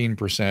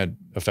 15%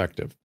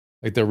 effective.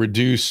 Like they'll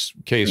reduce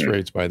case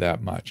rates by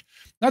that much.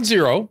 Not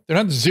zero. They're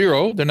not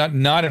zero. They're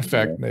not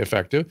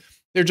effective.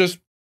 They're just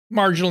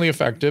marginally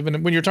effective.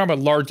 And when you're talking about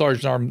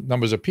large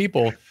numbers of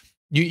people,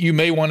 you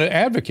may want to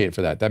advocate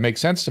for that. That makes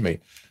sense to me.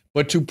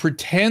 But to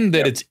pretend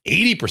that it's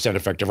 80%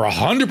 effective or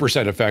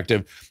 100%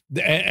 effective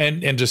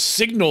and to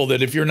signal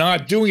that if you're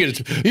not doing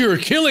it, you're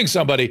killing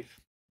somebody,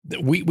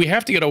 we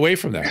have to get away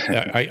from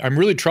that. I'm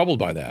really troubled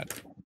by that.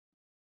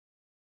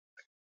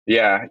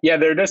 Yeah,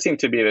 there does seem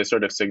to be this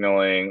sort of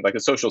signaling, like a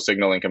social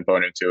signaling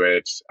component to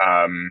it.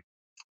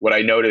 What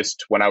I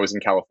noticed when I was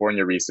in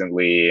California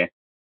recently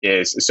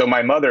is, so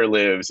my mother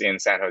lives in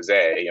San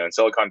Jose, in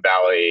Silicon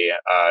Valley,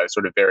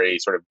 sort of very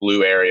sort of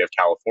blue area of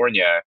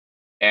California,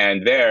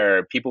 and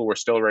there people were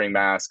still wearing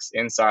masks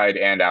inside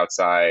and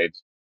outside.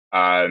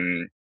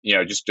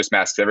 Just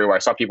masks everywhere. I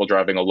saw people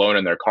driving alone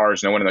in their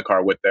cars, no one in the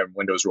car with them,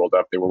 windows rolled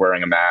up. They were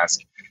wearing a mask.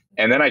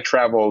 And then I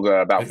traveled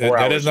about 4 That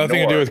hours has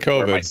nothing to do north, with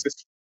where my COVID.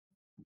 sister.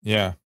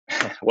 Yeah.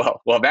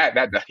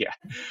 That yeah.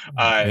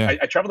 Yeah.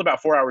 I traveled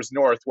about 4 hours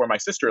north, where my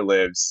sister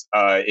lives,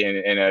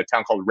 in a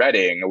town called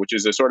Reading, which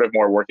is a sort of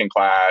more working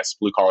class,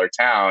 blue collar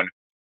town.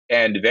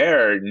 And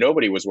there,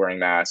 nobody was wearing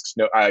masks.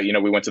 No,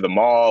 we went to the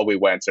mall, we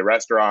went to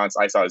restaurants.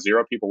 I saw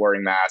zero people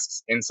wearing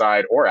masks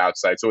inside or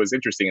outside. So it was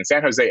interesting. In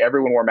San Jose,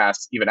 everyone wore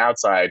masks even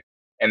outside.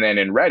 And then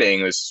in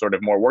Reading, this sort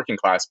of more working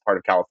class part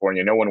of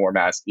California, no one wore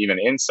masks even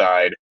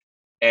inside.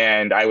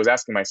 And I was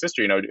asking my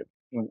sister,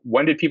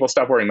 when did people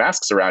stop wearing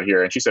masks around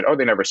here? And she said, oh,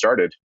 they never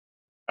started.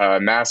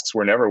 Masks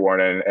were never worn.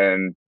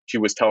 And she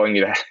was telling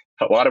me that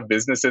a lot of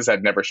businesses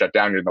had never shut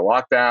down during the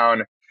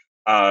lockdown.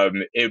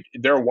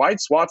 There are wide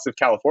swaths of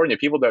California.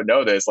 People don't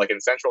know this, like in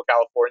Central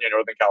California,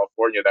 Northern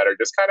California, that are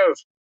just kind of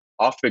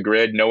off the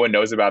grid. No one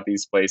knows about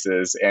these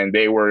places. And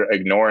they were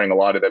ignoring a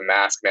lot of the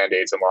mask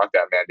mandates and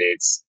lockdown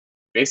mandates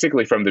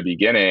basically from the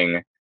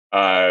beginning.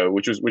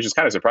 Which is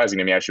kind of surprising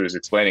to me as she was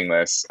explaining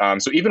this.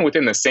 So even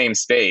within the same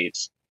state,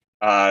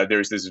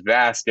 there's this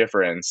vast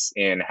difference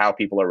in how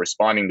people are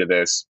responding to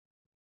this,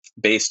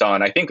 based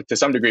on, I think, to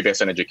some degree,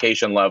 based on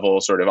education level,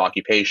 sort of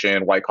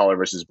occupation, white collar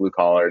versus blue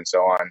collar, and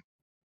so on,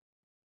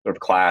 sort of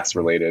class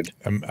related.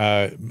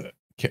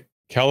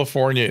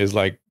 California is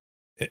like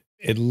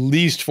at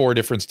least 4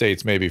 different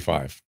states, maybe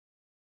 5.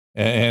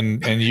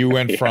 And you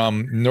went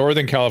from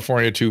Northern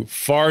California to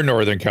far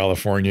Northern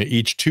California,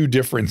 each 2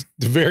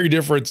 very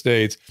different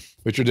states,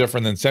 which are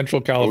different than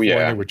Central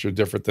California, which are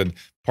different than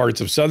parts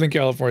of Southern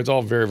California. It's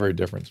all very, very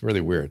different. It's really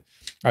weird.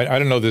 I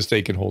don't know this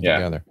state can hold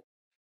together.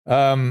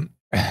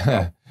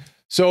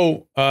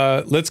 So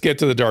let's get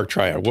to the dark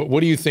triad.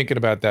 What are you thinking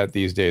about that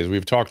these days?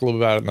 We've talked a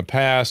little about it in the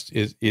past.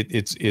 Is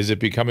it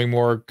becoming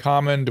more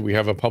common? Do we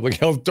have a public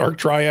health dark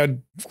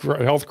triad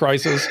health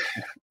crisis?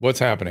 What's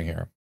happening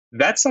here?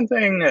 That's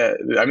something.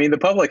 The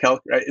public health.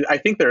 I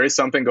think there is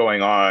something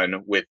going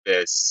on with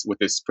this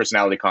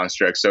personality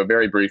construct. So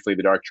very briefly,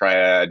 the dark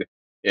triad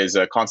is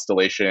a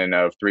constellation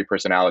of 3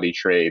 personality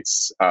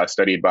traits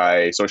studied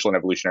by social and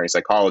evolutionary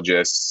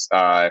psychologists,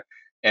 and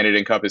it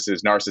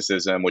encompasses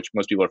narcissism, which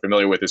most people are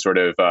familiar with, is sort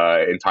of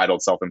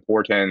entitled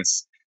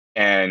self-importance,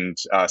 and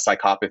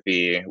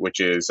psychopathy, which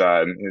is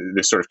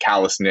this sort of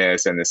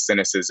callousness and this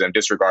cynicism,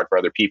 disregard for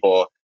other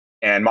people,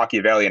 and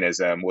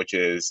Machiavellianism, which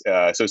is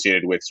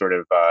associated with sort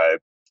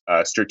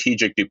of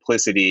strategic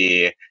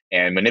duplicity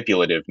and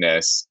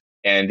manipulativeness.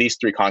 And these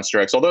 3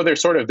 constructs, although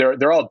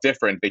they're all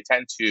different, they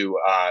tend to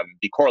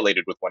be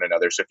correlated with one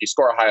another. So if you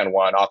score high on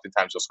one,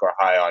 oftentimes you'll score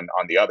high on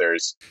the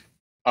others.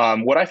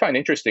 What I find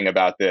interesting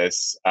about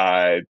this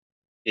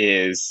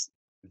is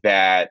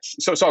that,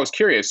 so I was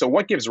curious. So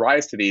what gives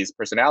rise to these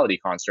personality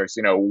constructs?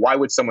 Why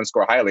would someone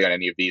score highly on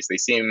any of these? They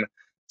seem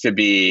to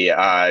be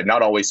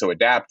not always so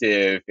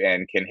adaptive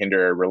and can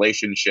hinder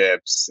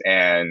relationships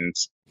and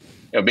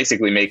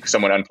basically make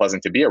someone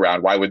unpleasant to be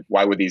around. Why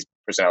would these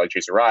personality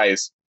traits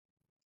arise?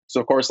 So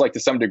of course, like to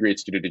some degree,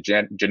 it's due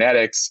to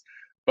genetics,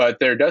 but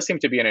there does seem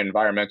to be an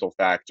environmental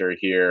factor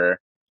here.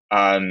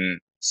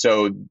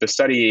 So the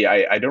study,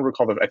 I don't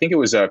recall, I think it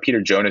was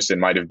Peter Jonassen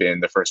might have been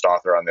the first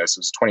author on this.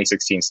 It was a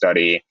 2016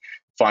 study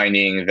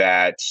finding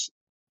that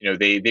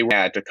they were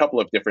at a couple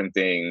of different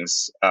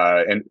things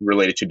and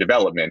related to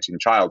development in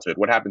childhood.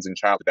 What happens in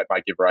childhood that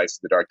might give rise to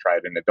the dark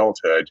triad in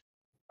adulthood?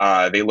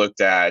 They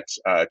looked at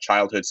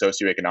childhood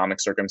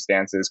socioeconomic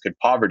circumstances. Could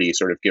poverty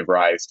sort of give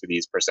rise to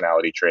these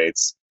personality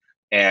traits?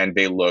 And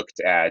they looked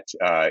at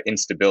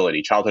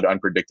instability, childhood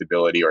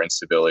unpredictability or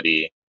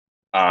instability,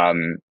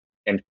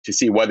 and to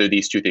see whether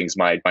these 2 things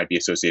might be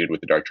associated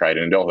with the dark triad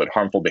in adulthood,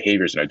 harmful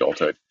behaviors in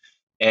adulthood.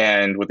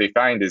 And what they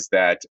find is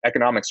that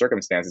economic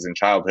circumstances in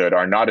childhood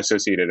are not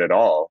associated at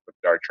all with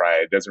the dark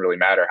triad. It doesn't really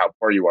matter how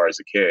poor you are as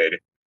a kid.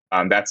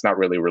 That's not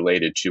really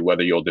related to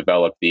whether you'll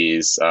develop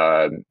these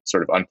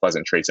sort of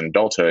unpleasant traits in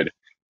adulthood.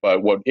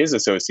 But what is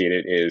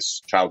associated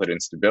is childhood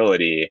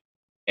instability.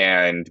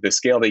 And the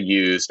scale they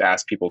used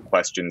asked people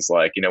questions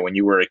like, when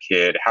you were a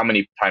kid, how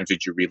many times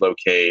did you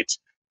relocate?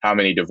 How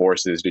many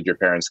divorces did your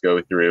parents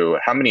go through?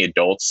 How many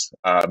adults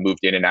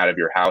moved in and out of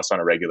your house on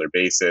a regular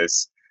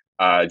basis?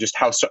 Just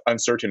how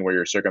uncertain were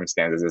your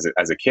circumstances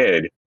as a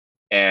kid?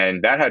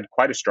 And that had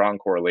quite a strong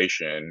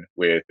correlation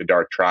with the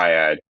dark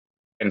triad.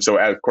 And so,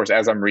 of course,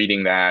 as I'm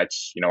reading that,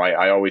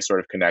 I always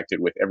sort of connected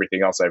with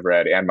everything else I've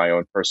read and my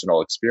own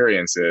personal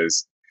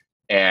experiences.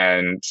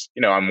 And,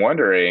 I'm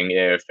wondering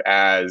if,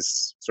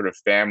 as sort of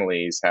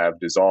families have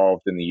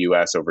dissolved in the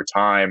US over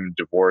time,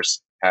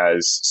 divorce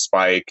has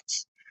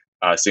spiked,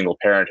 single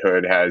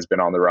parenthood has been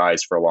on the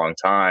rise for a long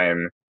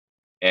time.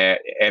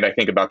 And I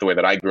think about the way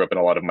that I grew up and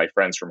a lot of my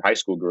friends from high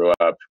school grew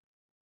up.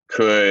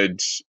 could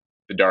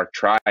the dark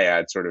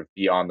triad sort of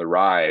be on the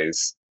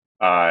rise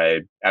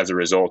as a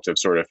result of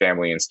sort of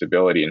family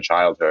instability in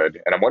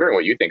childhood? And I'm wondering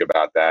what you think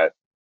about that,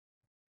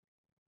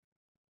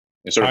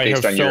 sort of I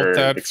have based on felt your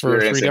that for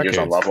experience three and years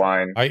on decades.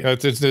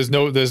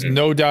 Loveline. There's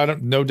no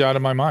doubt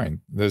in my mind.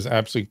 There's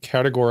absolutely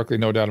categorically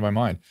no doubt in my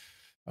mind.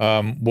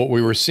 What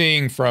we were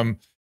seeing from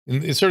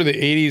in sort of the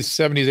 80s,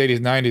 70s, 80s,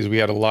 90s, we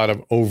had a lot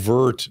of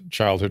overt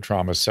childhood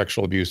trauma,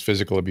 sexual abuse,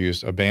 physical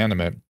abuse,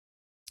 abandonment.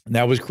 And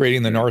that was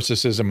creating the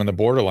narcissism and the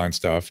borderline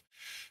stuff.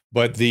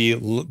 But the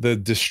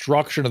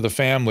destruction of the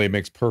family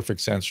makes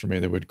perfect sense for me.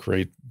 That would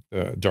create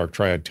the dark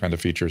triad kind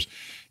of features.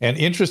 And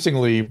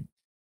interestingly,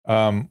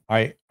 I'm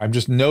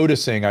just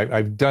noticing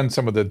I've done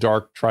some of the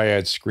dark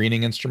triad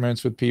screening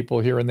instruments with people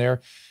here and there,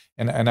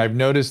 and I've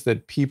noticed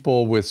that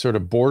people with sort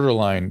of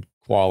borderline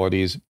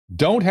qualities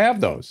don't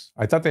have those.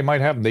 I thought they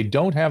might have them. They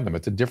don't have them.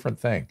 It's a different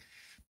thing,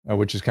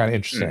 which is kind of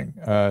interesting.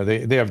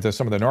 They have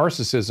some of the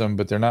narcissism,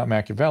 but they're not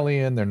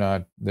Machiavellian.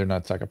 They're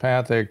not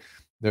psychopathic.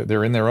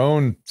 They're in their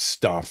own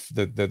stuff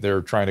that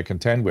they're trying to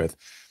contend with.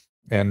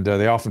 And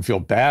they often feel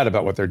bad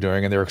about what they're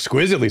doing, and they're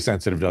exquisitely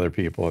sensitive to other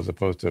people as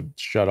opposed to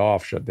shut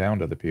down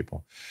to other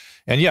people.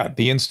 And yeah,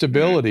 the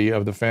instability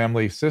of the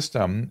family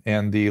system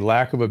and the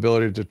lack of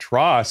ability to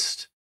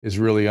trust is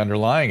really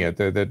underlying it.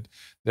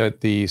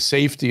 That the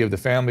safety of the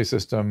family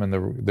system and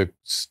the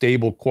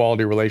stable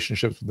quality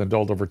relationships with the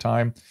adult over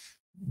time,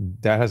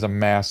 that has a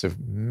massive,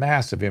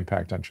 massive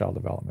impact on child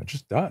development. It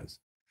just does.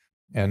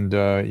 And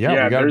we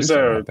got to do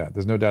something about that.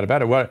 There's no doubt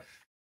about it.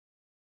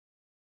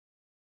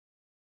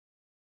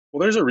 Well,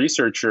 there's a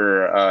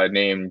researcher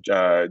named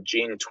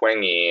Jean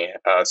Twenge,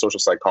 a social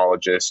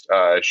psychologist.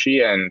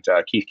 She and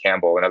Keith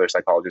Campbell, another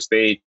psychologist,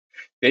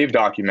 they've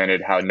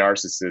documented how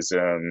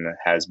narcissism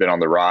has been on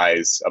the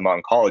rise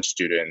among college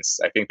students.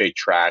 I think they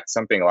tracked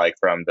something like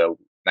from the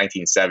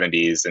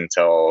 1970s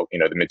until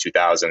the mid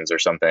 2000s or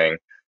something,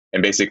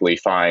 and basically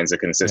finds a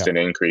consistent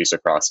increase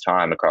across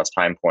time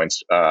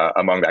points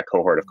among that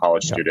cohort of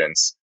college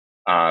students.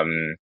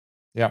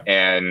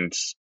 And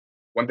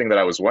one thing that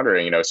I was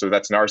wondering, so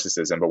that's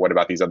narcissism, but what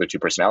about these other two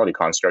personality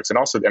constructs? And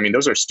also, I mean,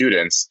 those are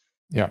students.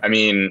 Yeah. I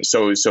mean,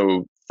 so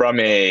from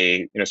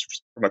a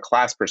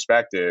class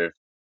perspective,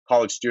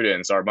 college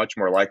students are much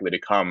more likely to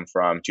come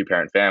from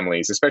two-parent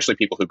families, especially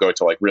people who go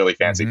to like really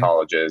fancy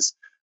colleges.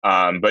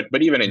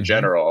 But even in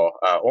general,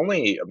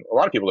 only a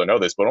lot of people don't know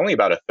this, but only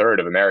about a third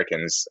of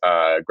Americans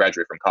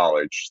graduate from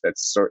college.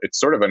 It's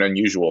sort of an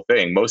unusual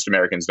thing. Most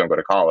Americans don't go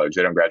to college;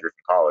 they don't graduate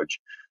from college.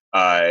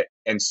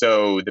 And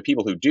so the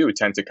people who do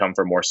tend to come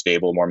from more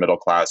stable, more middle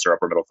class or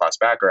upper middle class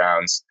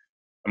backgrounds.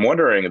 I'm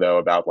wondering though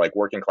about like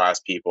working class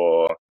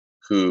people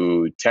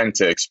who tend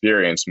to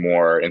experience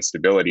more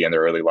instability in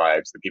their early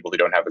lives, the people who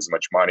don't have as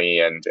much money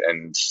and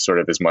sort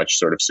of as much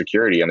sort of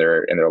security in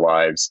their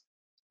lives,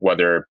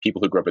 whether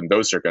people who grew up in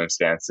those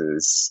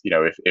circumstances,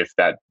 if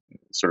that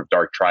sort of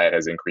dark triad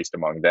has increased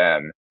among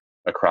them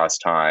across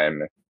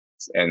time,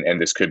 and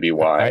this could be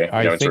why,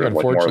 I in think sort of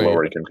like more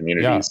lower income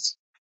communities.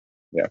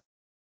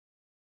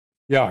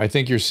 Yeah, I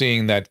think you're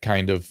seeing that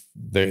kind of.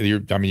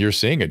 You're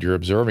seeing it. You're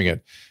observing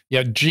it.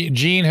 Yeah,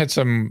 Gene had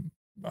some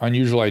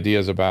unusual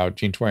ideas about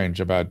Gene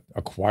Twenge about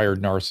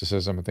acquired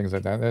narcissism and things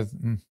like that.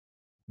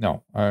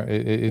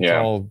 It's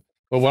all.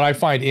 But what I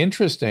find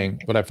interesting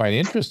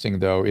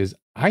though is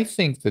I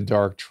think the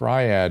dark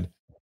triad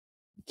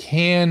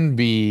can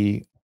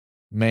be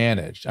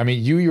managed. I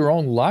mean, your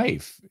own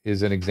life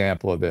is an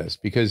example of this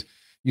because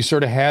you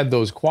sort of had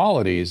those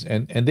qualities,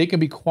 and they can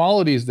be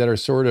qualities that are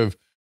sort of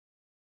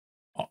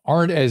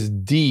aren't as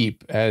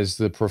deep as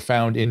the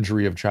profound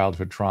injury of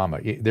childhood trauma.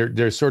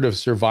 They're sort of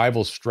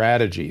survival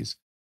strategies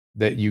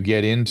that you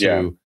get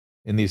into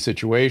in these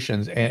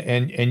situations,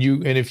 and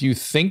if you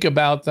think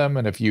about them,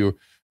 and if you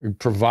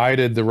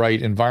provided the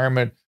right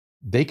environment,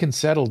 they can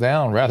settle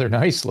down rather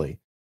nicely.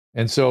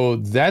 And so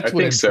that's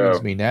what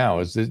intrigues me now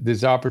is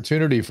this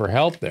opportunity for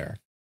help there.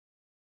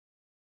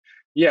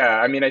 Yeah,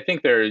 I mean, I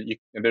think there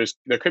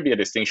could be a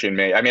distinction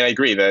made. I mean, I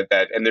agree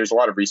that and there's a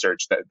lot of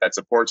research that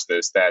supports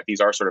this, that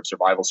these are sort of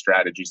survival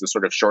strategies, the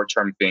sort of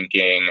short-term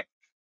thinking.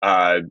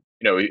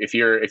 If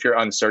you're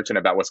uncertain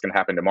about what's going to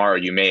happen tomorrow,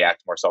 you may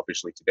act more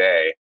selfishly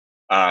today,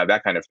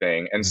 that kind of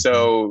thing. And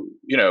so,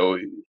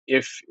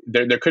 if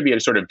there could be a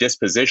sort of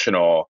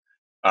dispositional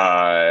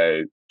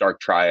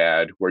dark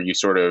triad where you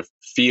sort of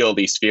feel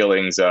these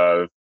feelings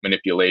of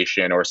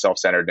manipulation or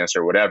self-centeredness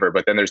or whatever,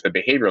 but then there's the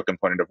behavioral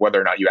component of whether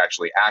or not you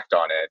actually act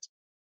on it.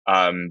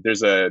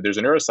 There's a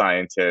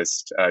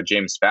neuroscientist,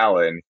 James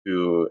Fallon,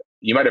 who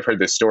you might have heard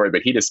this story,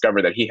 but he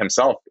discovered that he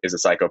himself is a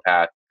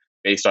psychopath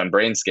based on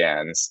brain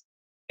scans.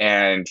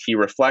 And he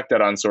reflected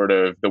on sort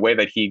of the way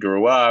that he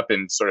grew up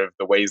and sort of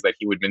the ways that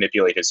he would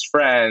manipulate his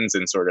friends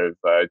and sort of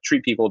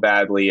treat people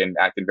badly and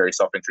act in very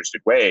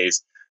self-interested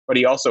ways. But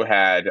he also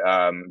had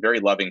very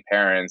loving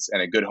parents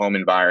and a good home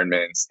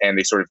environment, and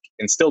they sort of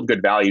instilled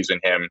good values in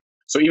him.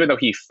 So even though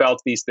he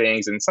felt these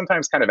things and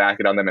sometimes kind of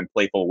acted on them in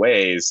playful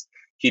ways,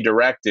 he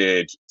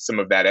directed some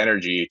of that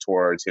energy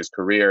towards his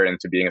career and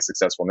to being a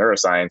successful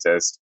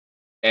neuroscientist.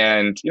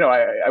 And,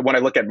 when I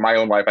look at my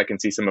own life, I can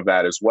see some of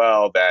that as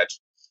well, that,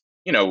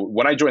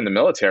 when I joined the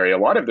military, a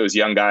lot of those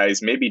young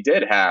guys maybe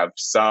did have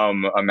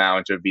some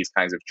amount of these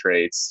kinds of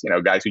traits.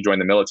 Guys who join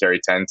the military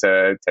tend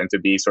to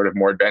be sort of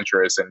more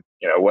adventurous and,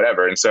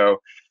 whatever. And so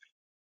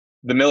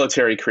the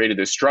military created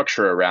this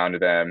structure around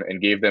them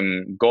and gave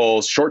them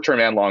goals, short-term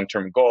and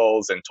long-term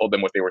goals, and told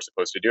them what they were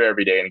supposed to do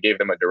every day and gave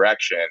them a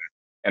direction.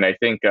 And I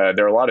think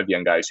there are a lot of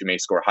young guys who may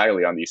score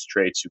highly on these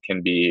traits who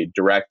can be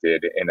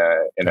directed in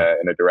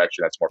a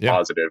direction that's more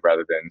positive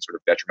rather than sort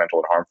of detrimental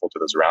and harmful to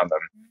those around them.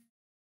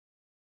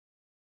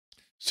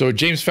 So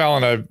James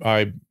Fallon,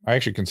 I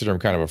actually consider him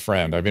kind of a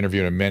friend. I've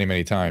interviewed him many,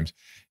 many times.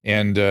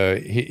 And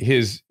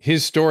his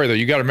story, though,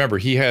 you got to remember,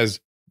 he has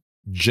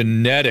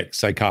genetic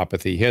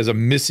psychopathy. He has a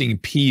missing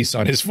piece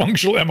on his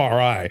functional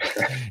MRI.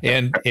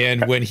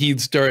 And when he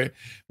started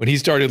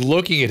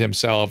looking at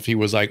himself, he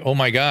was like, oh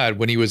my God,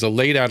 when he was a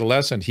late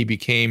adolescent, he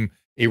became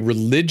a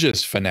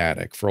religious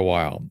fanatic for a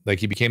while. Like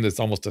he became this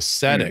almost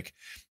ascetic.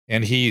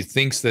 And he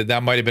thinks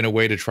that might have been a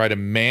way to try to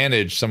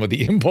manage some of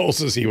the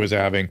impulses he was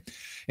having.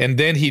 And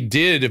then he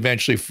did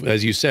eventually,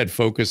 as you said,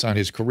 focus on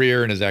his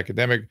career and his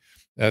academic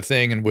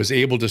thing, and was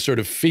able to sort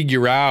of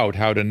figure out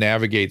how to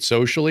navigate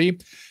socially.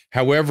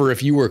 However,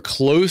 if you were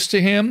close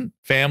to him,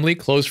 family,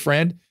 close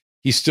friend,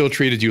 he still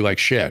treated you like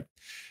shit.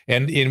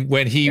 And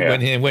when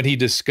he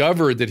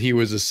discovered that he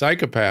was a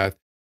psychopath,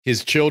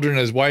 his children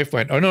and his wife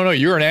went, oh, no,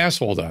 you're an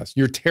asshole to us.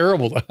 You're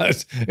terrible to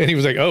us. And he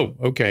was like, oh,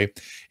 okay.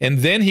 And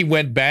then he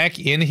went back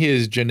in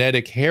his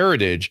genetic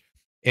heritage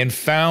and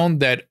found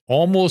that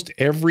almost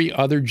every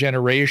other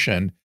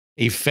generation,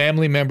 a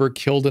family member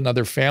killed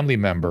another family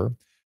member,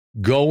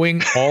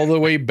 going all the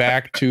way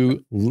back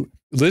to,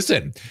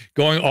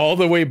 going all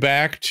the way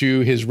back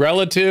to his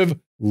relative,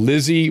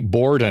 Lizzie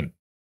Borden.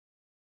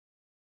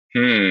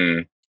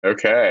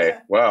 Okay.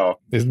 Well,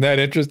 isn't that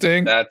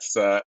interesting? That's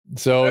so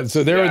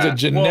there was a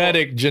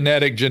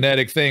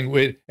genetic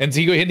thing and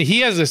he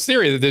has this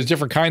theory that there's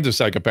different kinds of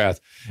psychopaths,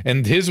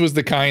 and his was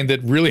the kind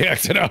that really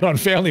acted out on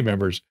family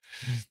members.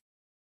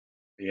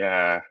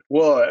 Yeah.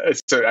 Well,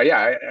 so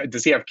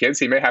does he have kids?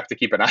 He may have to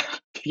keep an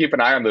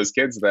eye on those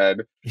kids then.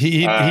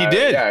 He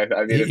did. Yeah.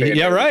 I mean,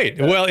 right.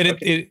 Well,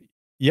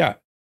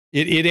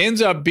 it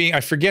ends up being,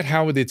 I forget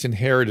how it's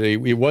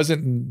inherited. It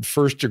wasn't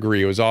first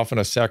degree. It was often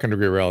a second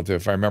degree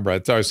relative. If I remember, I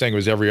thought I was saying it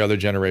was every other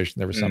generation.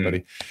 There was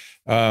somebody.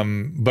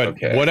 But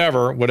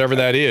whatever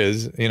that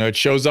is, it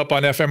shows up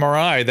on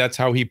fMRI. That's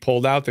how he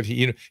pulled out that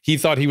he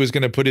thought he was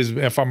going to put his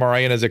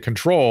fMRI in as a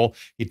control.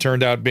 He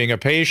turned out being a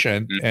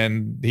patient,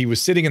 and he was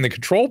sitting in the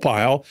control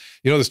pile.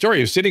 The story,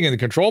 he was sitting in the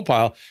control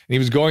pile, and he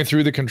was going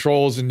through the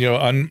controls and,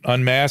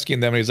 unmasking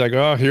them. And he's like,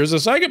 oh, here's a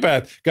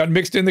psychopath, got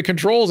mixed in the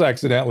controls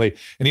accidentally.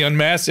 And he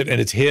unmasked it,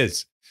 and it's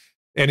his.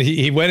 And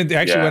he went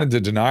into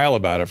denial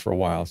about it for a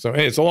while. So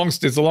hey, it's a long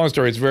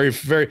story. It's very,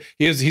 very.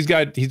 He's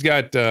got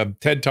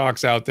TED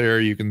Talks out there.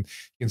 You can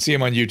see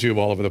him on YouTube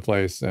all over the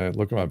place.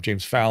 Look him up,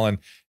 James Fallon,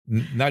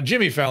 not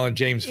Jimmy Fallon,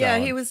 James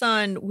Fallon. Yeah, he was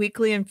on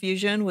Weekly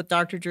Infusion with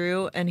Dr.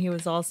 Drew, and he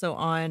was also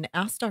on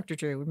Ask Dr.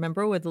 Drew.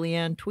 Remember, with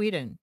Leanne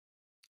Tweeden.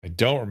 I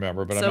don't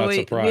remember, but I'm not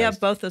surprised. We have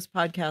both those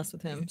podcasts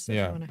with him. So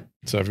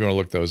so if you want to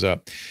look those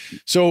up.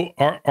 So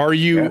are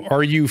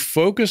you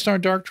focused on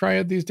dark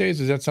triad these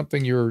days? Is that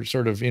something you're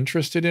sort of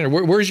interested in?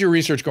 Or where's your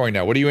research going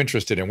now? What are you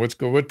interested in?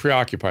 What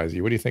preoccupies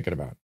you? What are you thinking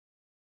about?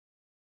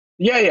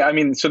 Yeah. I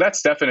mean, so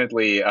that's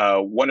definitely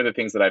one of the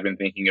things that I've been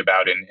thinking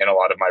about in a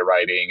lot of my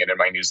writing and in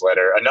my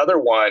newsletter. Another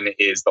one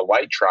is the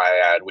light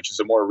triad, which is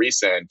a more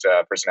recent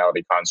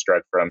personality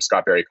construct from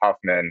Scott Barry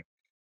Kaufman.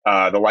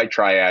 The light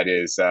triad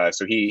is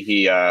so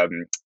he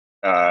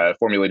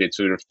formulated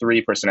sort of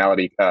three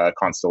personality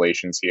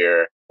constellations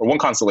here, or one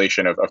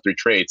constellation of three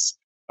traits: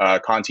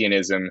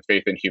 Kantianism,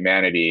 faith in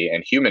humanity,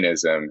 and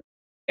humanism.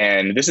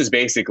 And this is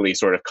basically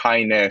sort of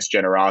kindness,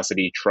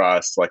 generosity,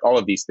 trust, like all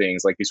of these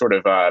things, like these sort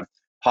of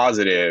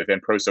positive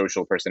and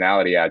pro-social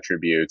personality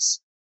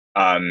attributes.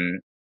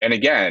 And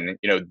again,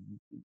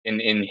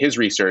 in his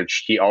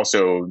research, he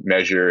also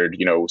measured,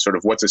 sort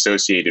of what's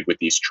associated with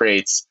these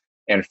traits,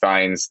 and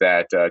finds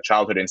that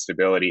childhood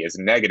instability is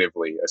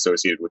negatively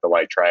associated with the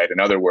light triad. In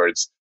other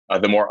words,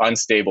 the more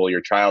unstable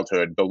your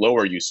childhood, the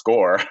lower you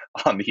score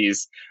on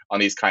these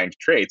kind of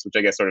traits, which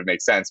I guess sort of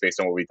makes sense based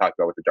on what we talked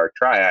about with the dark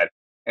triad.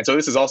 And so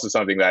this is also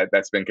something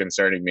that's been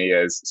concerning me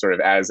as sort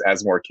of as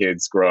more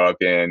kids grow up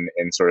in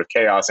sort of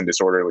chaos and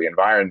disorderly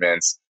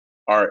environments.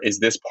 Is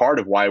this part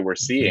of why we're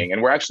seeing,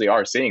 and we actually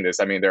are seeing this.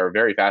 I mean, there are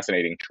very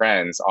fascinating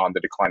trends on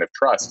the decline of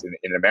trust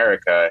in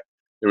America.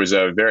 There was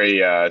a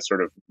very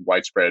sort of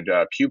widespread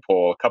Pew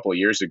poll a couple of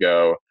years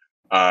ago,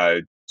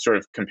 sort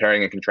of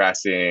comparing and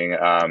contrasting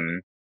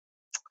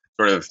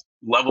sort of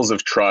levels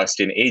of trust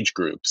in age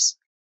groups.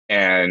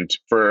 And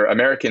for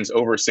Americans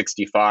over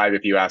 65,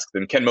 if you ask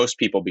them, can most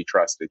people be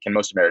trusted? Can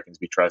most Americans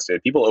be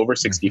trusted? People over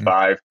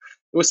 65,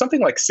 it was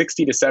something like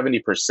 60 to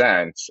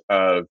 70%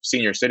 of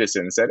senior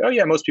citizens said, oh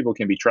yeah, most people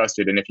can be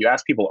trusted. And if you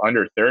ask people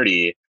under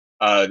 30,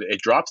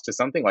 it drops to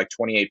something like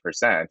 28%.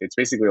 It's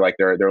basically like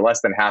they're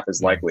less than half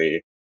as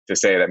likely to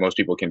say that most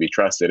people can be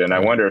trusted. And I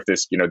wonder if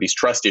this, these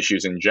trust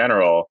issues in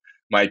general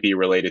might be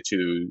related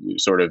to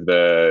sort of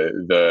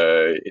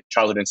the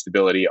childhood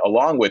instability,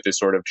 along with this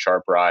sort of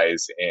sharp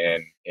rise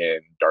in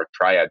dark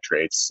triad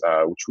traits,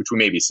 which we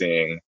may be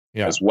seeing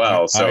as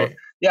well.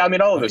 I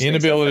mean, all of those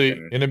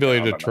inability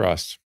to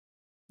trust.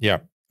 Yeah,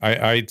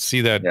 I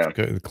see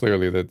that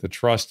clearly, that the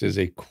trust is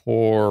a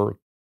core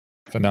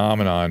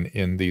phenomenon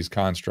in these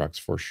constructs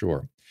for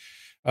sure.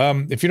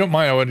 If you don't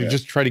mind, I want to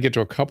just try to get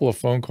to a couple of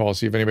phone calls,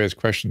 see if anybody has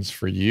questions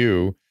for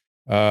you.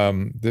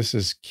 This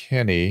is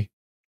Kenny.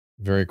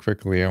 Very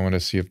quickly, I want to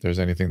see if there's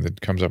anything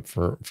that comes up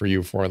for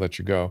you before I let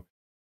you go.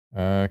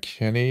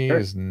 Kenny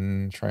is,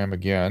 try him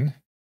again.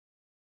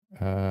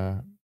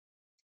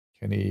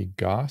 Kenny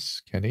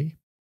Goss, Kenny.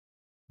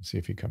 Let's see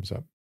if he comes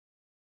up.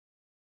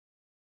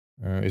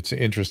 It's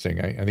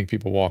interesting. I think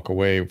people walk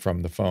away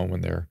from the phone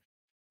when they're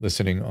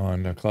listening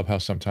on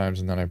Clubhouse sometimes,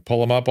 and then I pull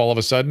them up all of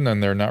a sudden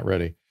and they're not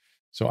ready.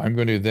 So I'm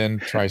going to then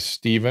try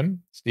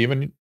Stephen.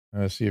 Stephen,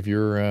 see if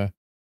you're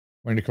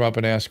wanting to come up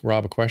and ask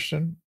Rob a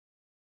question.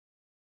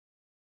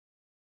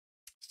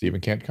 Stephen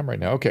can't come right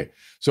now. Okay.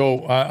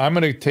 So I'm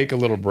going to take a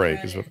little break.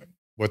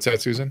 What's that,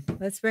 Susan?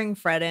 Let's bring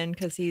Fred in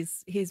because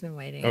he's been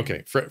waiting.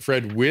 Okay.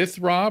 Fred with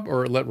Rob,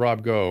 or let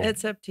Rob go?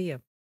 It's up to you.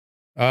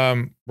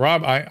 Rob,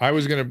 I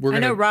was going to, I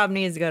know Rob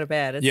needs to go to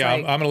bed. It's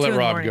I'm going to let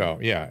Rob go.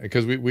 Yeah.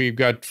 Because we've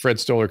got Fred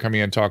Stoller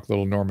coming in, talk a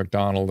little Norm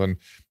Macdonald, and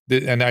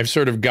I've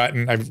sort of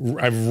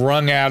I've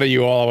wrung out of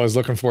you all I was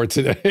looking for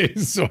today.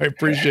 So I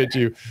appreciate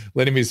you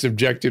letting me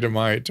subject you to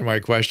my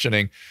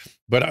questioning.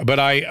 But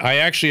I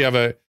actually have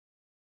a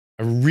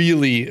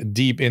really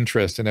deep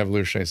interest in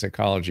evolutionary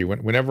psychology.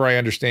 Whenever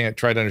I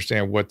try to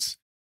understand what's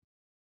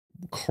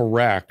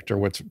correct or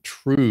what's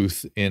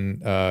truth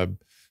in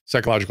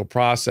psychological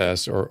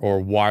process, or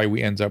why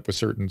we end up with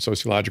certain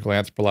sociological,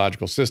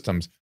 anthropological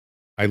systems,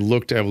 I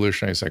look to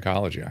evolutionary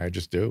psychology. I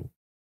just do.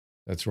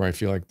 That's where I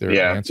feel like there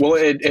are answers. Well,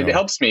 it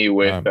helps me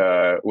with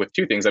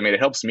two things. I mean,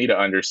 it helps me to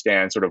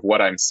understand sort of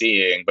what I'm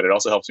seeing, but it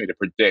also helps me to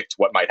predict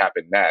what might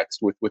happen next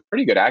with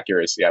pretty good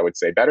accuracy, I would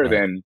say, better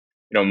than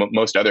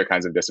most other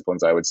kinds of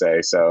disciplines, I would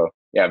say. So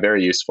yeah,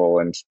 very useful.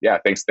 And yeah,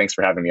 thanks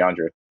for having me on,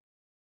 Drew.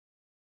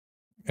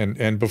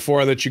 And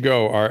before I let you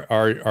go,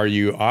 are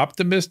you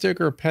optimistic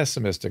or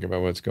pessimistic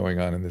about what's going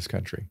on in this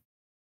country?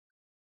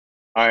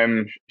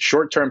 I'm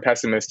short-term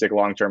pessimistic,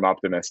 long-term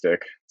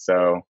optimistic.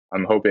 So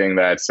I'm hoping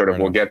that sort of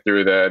we'll get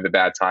through the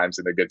bad times,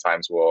 and the good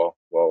times will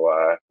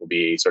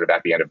be sort of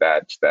at the end of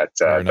that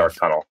dark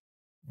tunnel.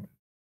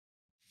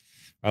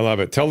 I love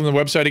it. Tell them the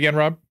website again,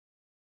 Rob.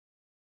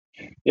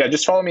 Yeah,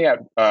 just follow me at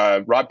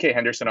Rob K.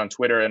 Henderson on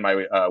Twitter, and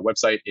my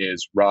website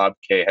is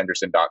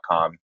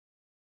robkhenderson.com.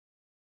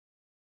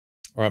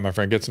 All right, my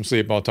friend, get some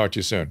sleep. I'll talk to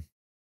you soon.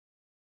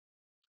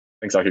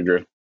 Thanks, Dr.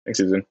 Drew. Thanks,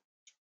 Susan.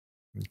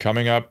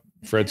 Coming up,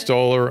 Fred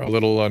Stoller, a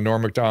little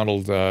Norm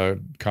Macdonald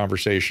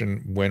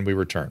conversation when we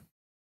return.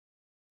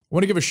 I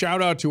want to give a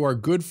shout out to our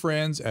good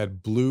friends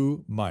at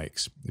Blue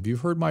Mics. If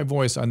you've heard my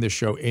voice on this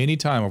show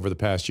anytime over the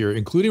past year,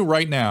 including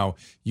right now,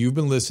 you've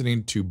been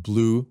listening to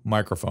Blue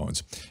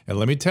microphones. And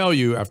let me tell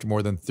you, after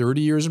more than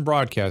 30 years in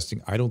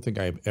broadcasting, I don't think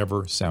I have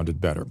ever sounded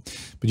better.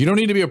 But you don't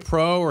need to be a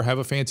pro or have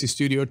a fancy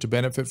studio to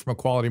benefit from a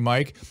quality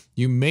mic.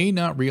 You may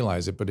not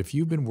realize it, but if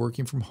you've been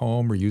working from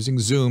home or using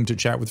Zoom to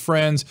chat with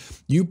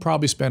friends, you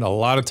probably spend a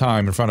lot of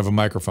time in front of a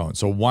microphone.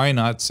 So why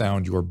not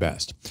sound your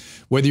best?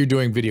 Whether you're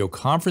doing video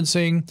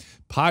conferencing,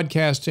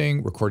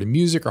 podcasting, recording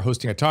music, or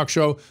hosting a talk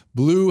show,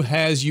 Blue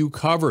has you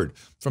covered.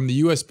 From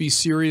the USB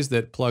series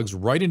that plugs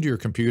right into your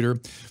computer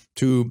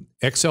to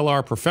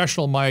XLR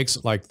professional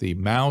mics like the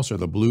Mouse or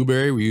the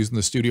Blueberry we use in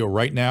the studio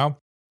right now.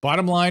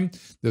 Bottom line,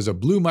 there's a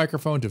Blue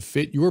microphone to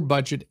fit your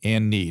budget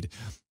and need.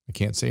 I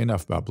can't say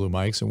enough about Blue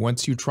mics, and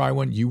once you try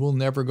one, you will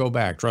never go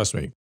back, trust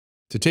me.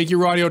 To take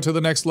your audio to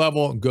the next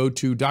level, go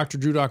to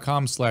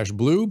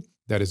drdrew.com/blue.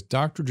 That is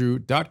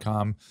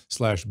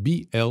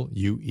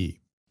drdrew.com/BLUE.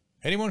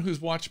 Anyone who's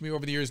watched me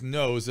over the years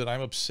knows that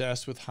I'm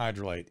obsessed with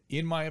Hydrolyte.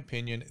 In my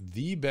opinion,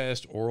 the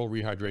best oral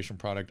rehydration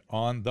product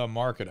on the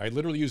market. I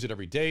literally use it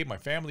every day. My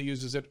family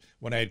uses it.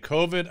 When I had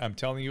COVID, I'm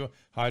telling you,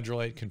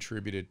 Hydrolyte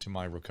contributed to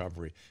my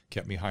recovery,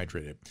 kept me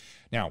hydrated.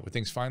 Now, with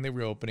things finally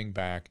reopening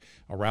back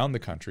around the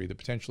country, the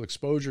potential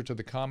exposure to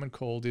the common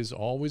cold is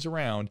always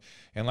around.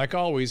 And like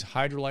always,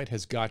 Hydrolyte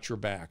has got your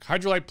back.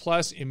 Hydrolyte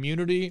Plus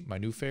Immunity, my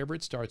new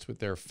favorite, starts with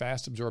their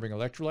fast-absorbing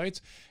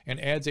electrolytes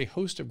and adds a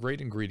host of great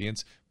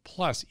ingredients.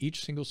 Plus,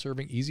 each single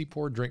serving easy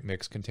pour drink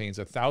mix contains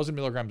 1,000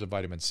 milligrams of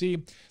vitamin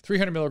C,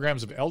 300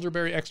 milligrams of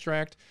elderberry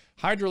extract.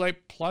 Hydrolyte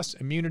Plus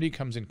Immunity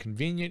comes in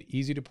convenient,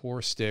 easy to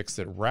pour sticks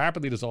that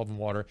rapidly dissolve in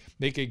water,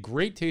 make a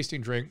great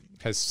tasting drink,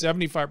 has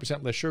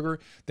 75% less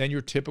sugar than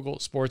your typical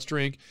sports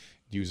drink.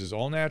 Uses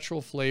all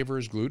natural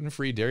flavors,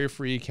 gluten-free,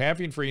 dairy-free,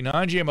 caffeine-free,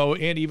 non-GMO,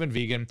 and even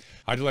vegan.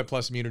 Hydrolyte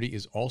Plus Immunity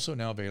is also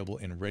now available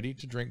in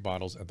ready-to-drink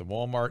bottles at the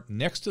Walmart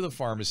next to the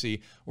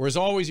pharmacy. Or as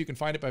always, you can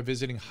find it by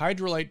visiting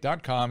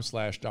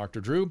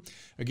hydrolyte.com/Dr. Drew.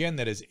 Again,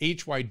 that is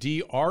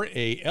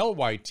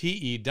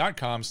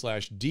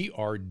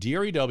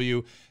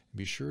HYDRALYTE.com/DRDREW.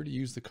 Be sure to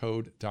use the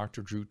code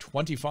Dr. Drew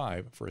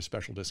 25 for a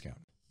special discount.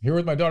 Here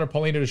with my daughter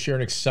Paulina to share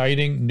an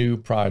exciting new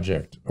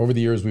project. Over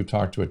the years, we've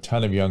talked to a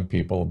ton of young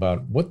people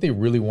about what they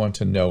really want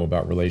to know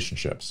about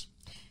relationships.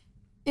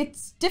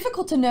 It's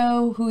difficult to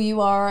know who you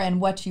are and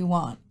what you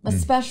want,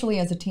 especially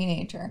as a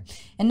teenager.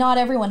 And not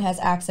everyone has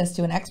access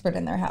to an expert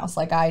in their house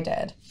like I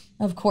did.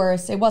 Of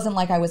course, it wasn't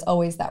like I was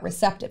always that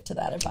receptive to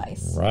that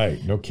advice.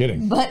 Right, no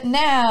kidding. But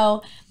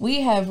now we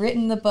have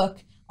written the book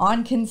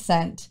On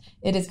Consent.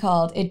 It is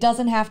called It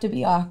Doesn't Have to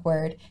Be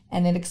Awkward,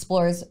 and it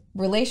explores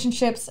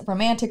relationships,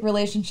 romantic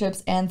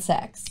relationships, and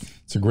sex.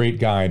 It's a great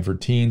guide for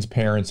teens,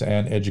 parents,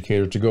 and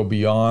educators to go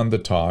beyond the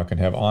talk and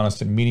have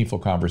honest and meaningful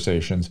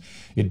conversations.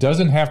 It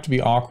Doesn't Have to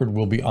Be Awkward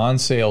will be on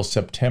sale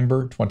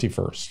September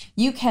 21st.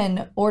 You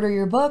can order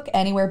your book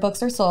anywhere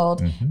books are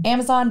sold.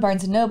 Amazon,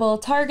 Barnes & Noble,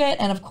 Target,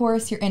 and of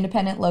course, your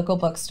independent local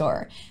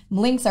bookstore.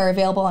 Links are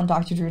available on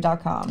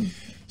drdrew.com.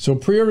 So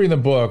pre-ordering the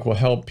book will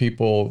help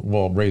people,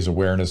 well, raise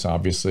awareness,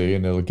 obviously,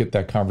 and it'll get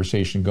that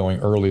conversation going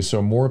early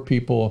so more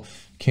people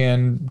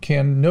can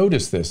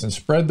notice this and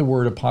spread the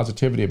word of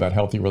positivity about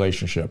healthy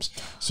relationships.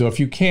 So if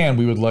you can,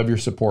 we would love your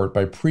support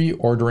by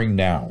pre-ordering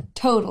now.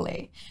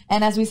 Totally.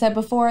 And as we said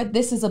before,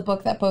 this is a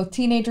book that both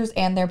teenagers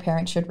and their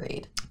parents should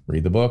read.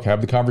 Read the book,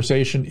 have the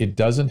conversation. It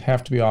Doesn't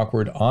Have to Be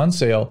Awkward, on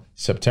sale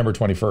September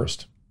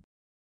 21st.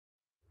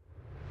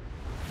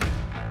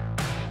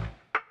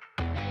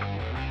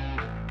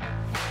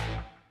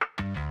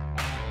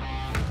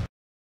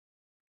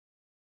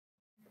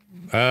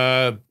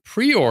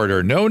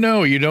 Pre-order.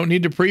 No, you don't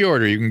need to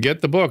pre-order. You can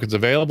get the book. It's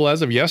available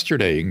as of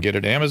yesterday. You can get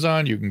it at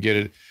Amazon. You can get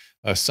it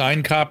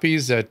signed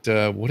copies at,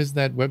 what is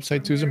that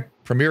website, Susan?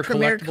 Premier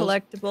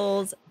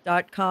Collectibles?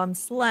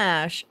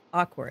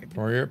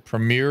 PremierCollectibles.com/awkward.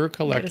 Premier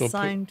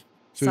Collectibles.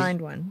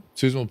 Signed one.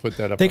 Susan will put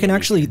that up. They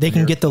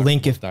can get the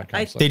link if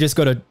they just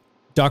go to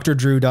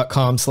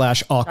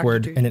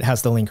drdrew.com/awkward and it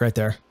has the link right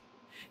there.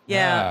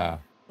 Yeah.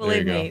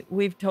 Believe me,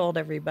 we've told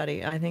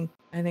everybody. I think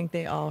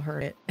they all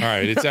heard it. All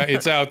right,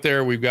 it's out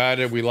there. We've got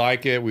it. We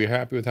like it. We're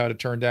happy with how it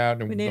turned out.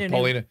 And we need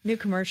a new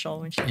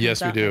commercial when she comes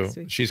Yes, we out do. next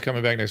week. She's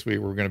coming back next week.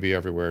 We're going to be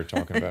everywhere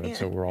talking about it,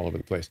 so we're all over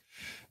the place.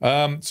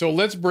 So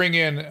let's bring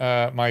in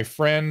my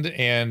friend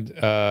and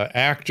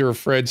actor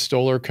Fred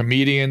Stoller,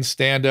 comedian,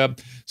 stand-up.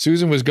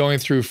 Susan was going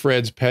through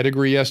Fred's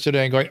pedigree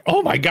yesterday and going,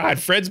 "Oh my God,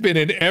 Fred's been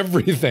in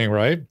everything,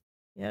 right?"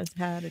 He has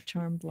had a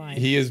charmed life.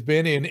 He has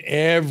been in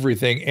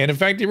everything, and in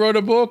fact, he wrote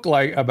a book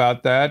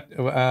about that.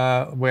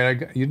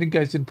 You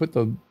guys didn't put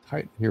the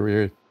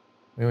here.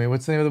 Wait,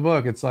 what's the name of the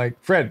book? It's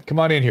like, Fred, come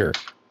on in here.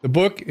 The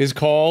book is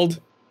called.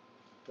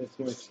 That's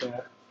my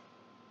cat.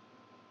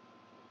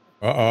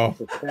 Uh-oh.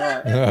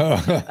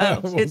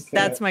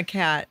 That's my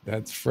cat.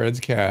 That's Fred's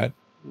cat.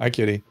 Hi,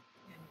 kitty.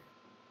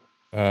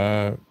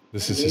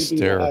 This is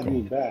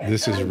hysterical.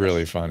 This is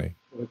really funny.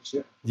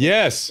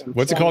 Yes.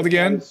 What's it called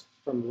again?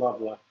 From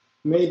Lovelock.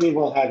 Maybe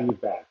we'll have you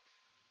back.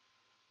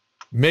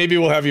 Maybe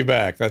we'll have you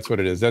back. That's what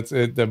it is. That's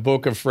it, the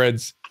book of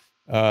Fred's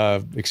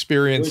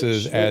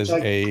experiences as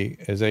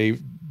a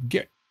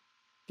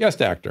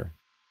guest actor.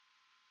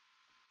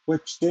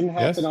 Which didn't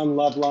happen on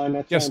Loveline.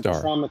 That's guest why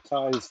I'm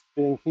star. traumatized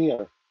being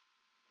here.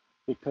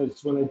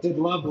 Because when I did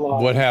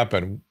Loveline, what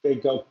happened?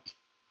 They said,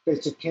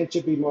 "Can't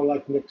you be more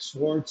like Nick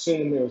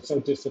Swartzen?" They were so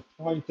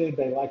disappointed.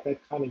 They like that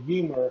kind of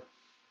humor.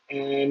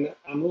 And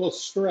I'm a little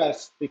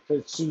stressed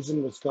because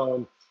Susan was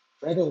going,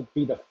 "Fred'll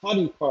be the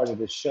funny part of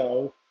the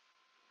show."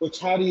 Which,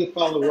 how do you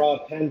follow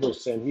Rob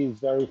Henderson? He's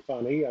very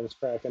funny. I was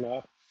cracking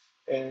up.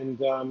 And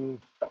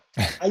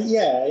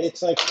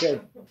it's like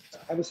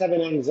I was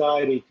having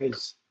anxiety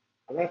because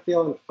I'm not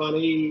feeling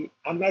funny.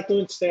 I'm not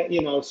doing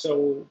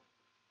so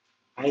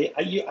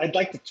I'd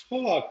like to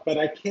talk, but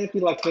I can't be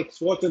like Nick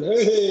Swartzen,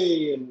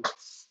 hey, and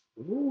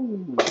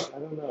ooh, I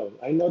don't know.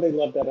 I know they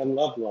love that on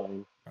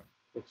Loveline.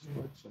 Nick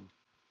Swartzen.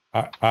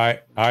 I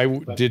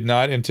did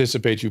not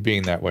anticipate you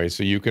being that way,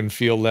 so you can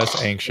feel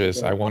less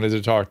anxious. I wanted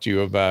to talk to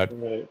you about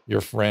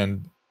your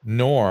friend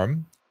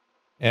Norm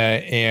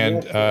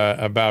and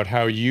about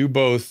how you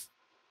both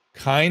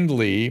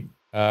kindly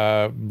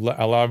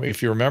allow me,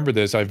 if you remember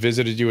this, I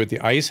visited you at the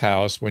Ice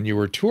House when you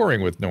were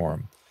touring with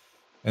Norm.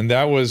 And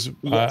that was,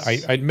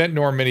 I'd met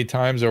Norm many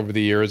times over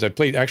the years. I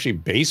played actually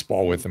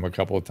baseball with him a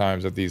couple of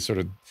times at these sort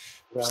of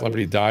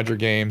celebrity Dodger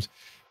games.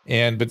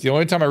 But the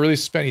only time I really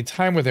spent any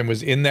time with him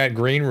was in that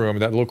green room,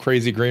 that little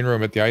crazy green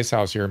room at the Ice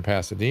House here in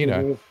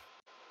Pasadena.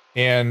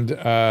 And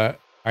I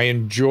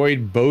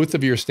enjoyed both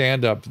of your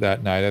stand-up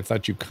that night. I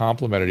thought you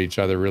complimented each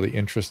other really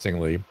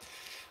interestingly.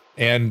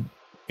 And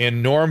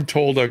Norm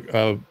told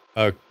a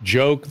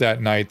joke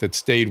that night that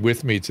stayed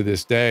with me to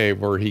this day,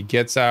 where he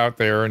gets out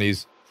there and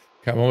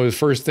one of the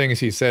first things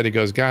he said, he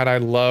goes, "God, I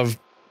love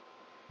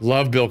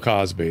Bill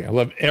Cosby. I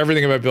love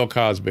everything about Bill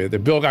Cosby.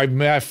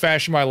 I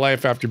fashioned my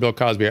life after Bill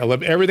Cosby. I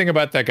love everything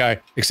about that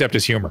guy except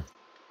his humor."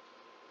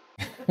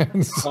 I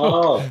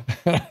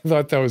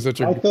thought that was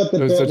such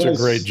a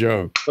great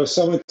joke. Or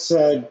someone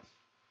said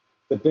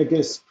the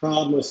biggest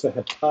problem was the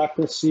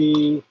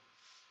hypocrisy.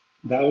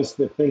 That was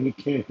the thing he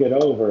can't get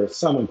over.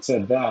 Someone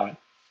said that.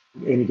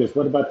 And he goes,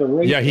 what about the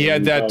rape? Yeah, he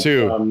had that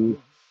too.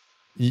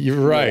 You're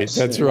right. Yes,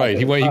 That's right.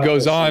 He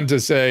goes on to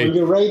say, when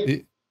you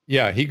rape,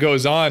 he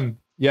goes on.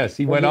 Yes,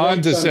 he went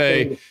on to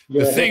say,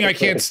 the thing I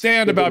can't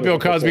stand about Bill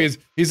Cosby is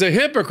he's a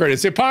hypocrite.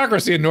 It's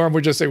hypocrisy. And Norm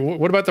would just say,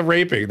 what about the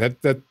raping?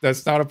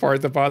 That's not a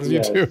part that bothers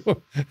you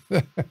too.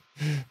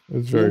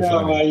 It's very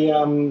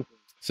funny.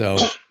 So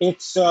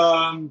it's,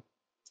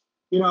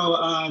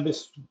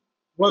 this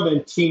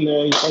woman,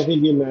 Tina, I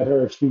think you met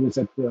her. She was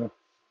at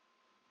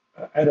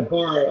a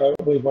bar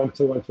we went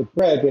to with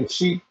Greg, and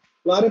a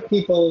lot of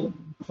people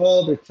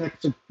called or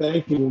texted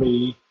thanking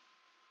me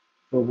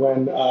for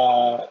when,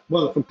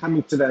 for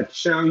coming to that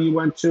show you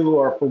went to,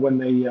 or for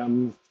when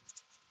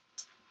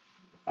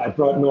I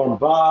brought Norm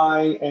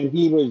by, and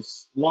he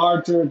was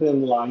larger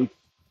than life.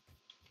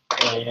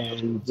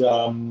 And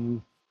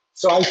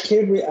so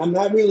I'm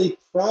not really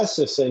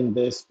processing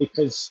this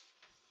because,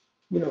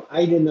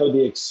 I didn't know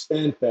the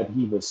extent that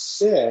he was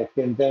sick.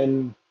 And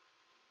I'm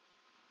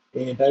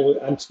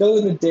still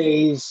in the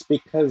daze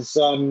because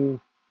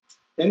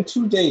then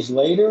 2 days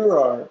later,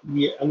 on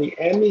the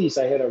Emmys,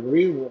 I had to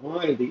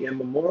rewind the in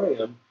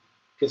memoriam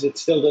because it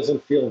still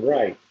doesn't feel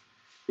right.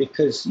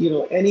 Because,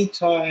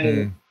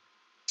 anytime,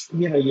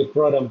 you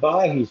brought him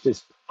by, he's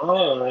just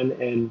on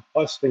and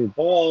busting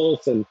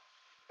balls. And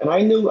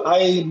I knew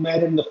I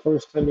met him the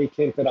first time he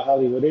came to the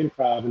Hollywood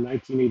Improv in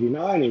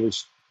 1989. He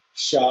was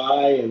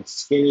shy and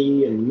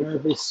skinny and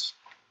nervous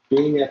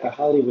being at the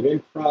Hollywood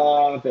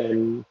Improv.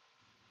 And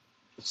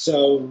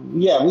so,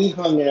 we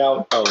hung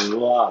out a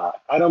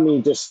lot. I don't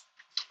mean just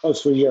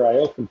close to a year I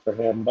opened for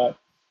him, but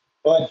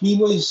he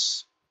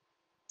was,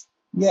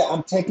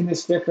 I'm taking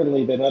this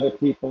differently than other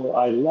people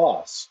I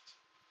lost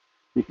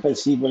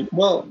because he would,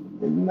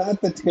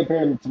 not to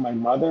compare him to my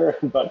mother,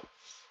 but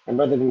my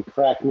mother didn't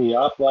crack me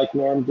up like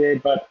Norm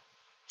did, but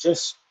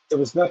just there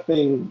was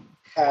nothing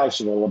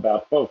casual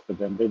about both of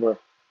them. They were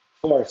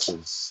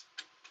forces.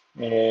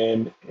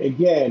 And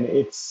again,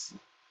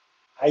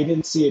 I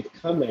didn't see it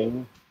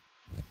coming.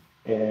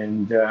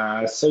 And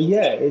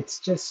it's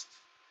just,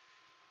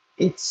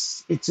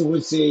 it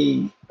was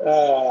a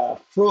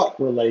fraught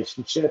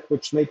relationship,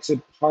 which makes it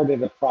part of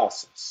the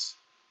process.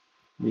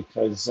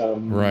 Because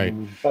right.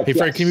 Hey,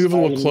 Fred, can you move a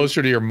little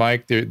closer to your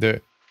mic?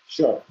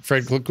 Sure.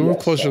 Fred, move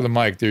closer to the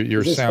mic.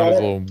 Your sound is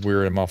a little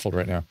weird and muffled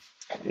right now.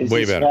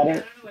 Way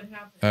better.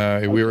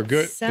 We were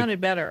good.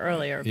 Sounded better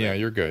earlier. Yeah,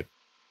 you're good.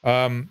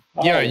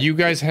 You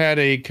guys had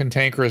a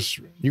cantankerous.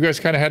 You guys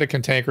kind of had a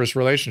cantankerous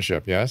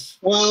relationship, yes?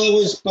 Well, it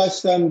was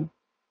a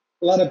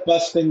lot of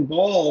busting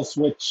balls,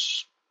 but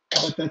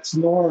that's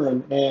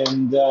Norm.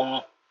 And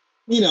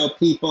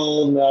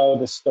people know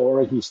the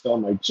story. He stole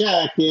my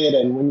jacket,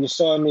 and when you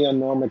saw me on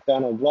Norm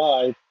Macdonald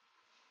Live,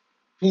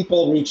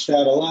 people reached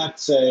out a lot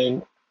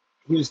saying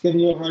he was giving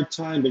you a hard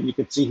time, but you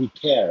could see he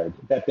cared,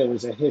 that there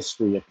was a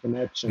history, a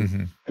connection.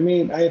 Mm-hmm. I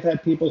mean, I have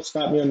had people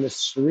stop me on the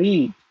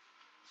street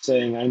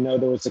saying, I know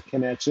there was a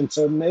connection.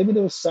 So maybe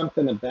there was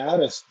something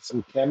about us,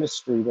 some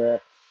chemistry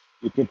where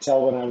you could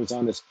tell when I was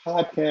on this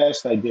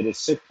podcast, I did a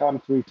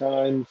sitcom 3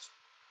 times,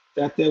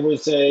 that there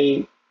was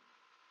it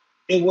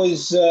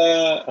was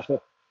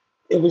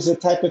a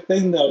type of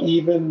thing though,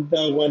 even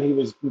though when he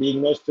was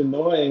being most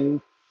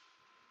annoying,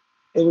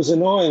 it was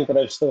annoying, but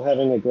I was still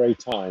having a great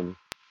time.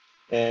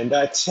 And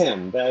that's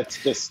him.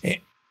 That's just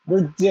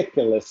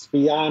ridiculous,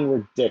 beyond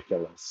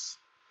ridiculous.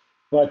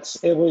 But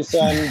it was,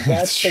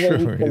 that's the way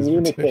he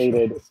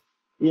communicated.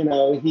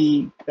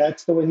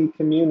 That's the way he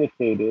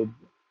communicated.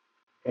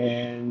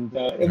 And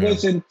it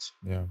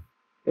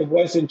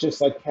wasn't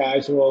just like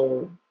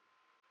casual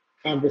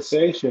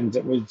conversations.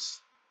 It was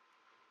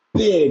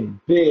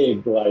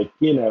big, like,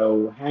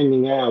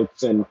 hanging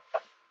out. And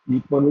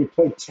when we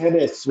played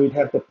tennis, we'd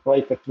have to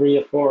play for 3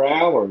 or 4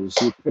 hours.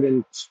 You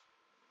couldn't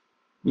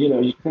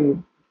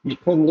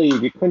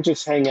leave. You couldn't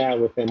just hang out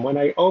with him. When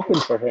I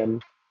opened for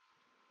him,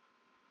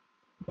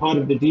 part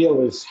of the deal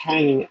was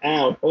hanging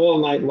out all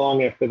night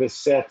long after the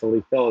set till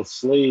he fell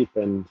asleep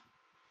and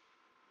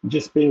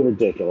just being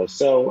ridiculous.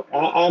 So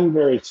I'm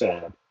very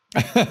sad.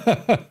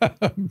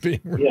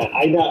 Being ridiculous. Yeah,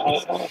 I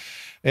know.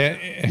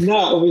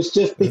 No, it was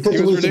just because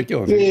he was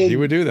ridiculous. He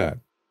would do that.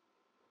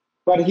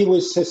 But he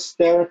was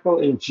hysterical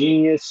and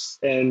genius,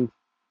 and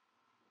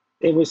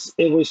it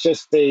was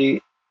just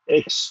the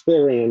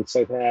experience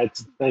I've had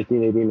since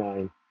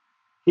 1989.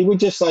 He would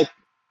just like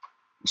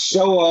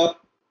show up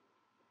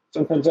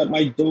sometimes at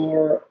my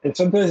door, and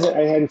sometimes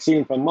I hadn't seen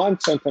him for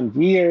months, sometimes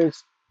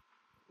years,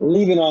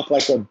 leaving off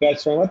like a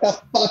best friend. What the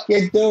fuck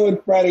you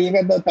doing, Freddie?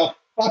 What the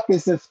fuck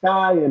is this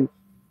guy?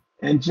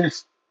 And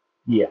just,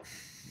 yeah.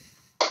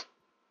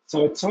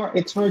 So it's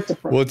hard to.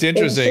 Well, it's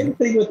interesting. Same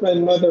thing with my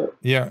mother.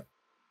 Yeah.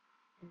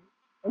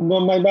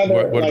 Well, my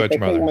mother, what about your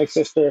mother? My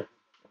sister,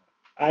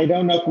 I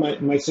don't know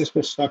if my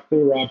sister stuck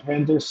through Rob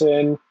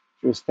Henderson.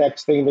 She was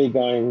texting me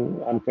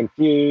going, I'm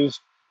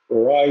confused.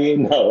 Where are you?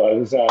 No, I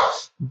was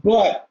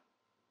but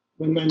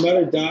when my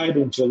mother died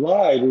in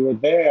July, we were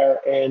there,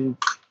 and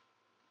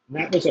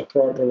that was a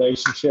fraught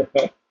relationship,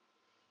 but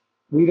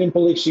we didn't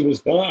believe she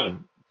was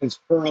gone because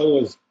Pearl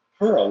was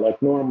Pearl,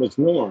 like Norm was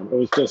Norm. It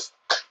was just,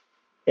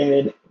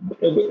 And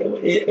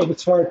it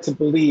was hard to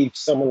believe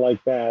someone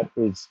like that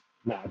was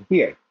not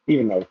here,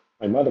 even though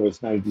my mother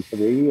was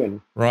 93 and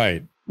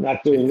right,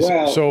 not doing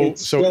well. So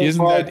it's still isn't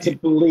hard that to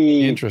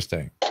believe?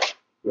 Interesting?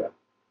 Yeah.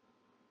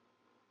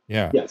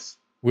 Yeah. Yes.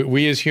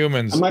 We as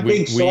humans, am I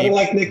being sort of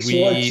like Nick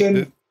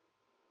Swardson?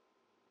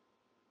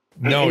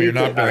 No, you're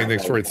not being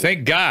Nick Swardson.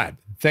 Thank God.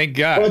 Thank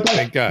God.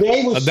 Thank God.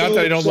 Not so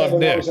that I don't love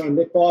Nick.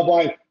 Nick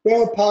Baldwin. They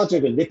were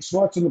apologizing. Nick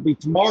Swardson would be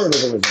tomorrow, and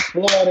there was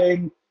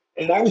applauding.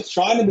 And I was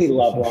trying to be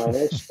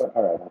Lovelinish, but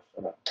all right,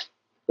 shut up.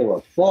 They were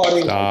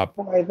applauding,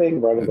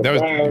 driving, running that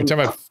was, around. you're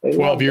talking about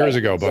 12 years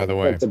ago, by the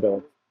way.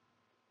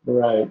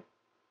 Right.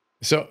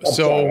 So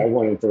sorry, I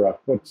won't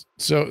interrupt.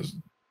 So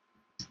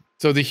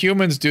the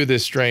humans do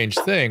this strange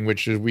thing,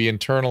 which is we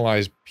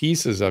internalize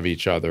pieces of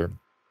each other.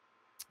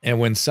 And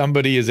when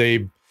somebody is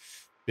a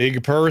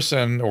big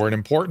person or an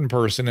important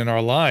person in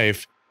our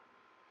life,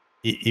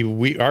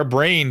 our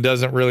brain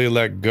doesn't really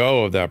let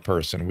go of that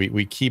person.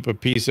 We keep a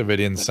piece of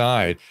it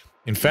inside.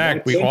 In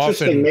fact, we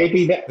often,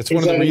 maybe that's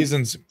one of the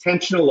reasons.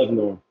 Intentional of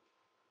Norm.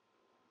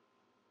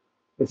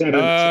 Is that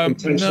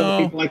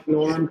intentional people like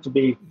Norm to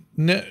be?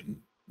 No.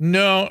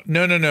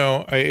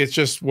 It's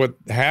just what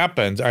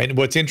happens.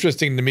 What's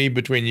interesting to me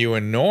between you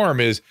and Norm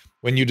is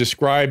when you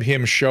describe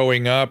him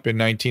showing up in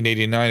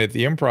 1989 at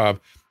the Improv,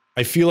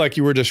 I feel like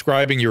you were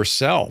describing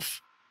yourself.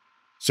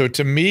 So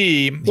to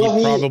me,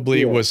 he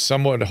probably was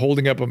somewhat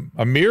holding up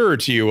a mirror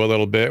to you a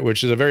little bit,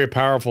 which is a very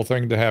powerful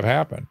thing to have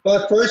happen.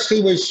 Well, at first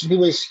he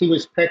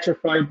was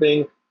petrified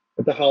being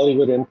at the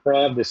Hollywood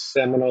Improv, this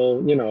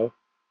seminal,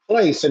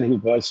 place, and he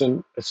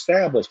wasn't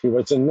established. He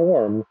was a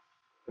Norm.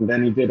 And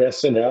then he did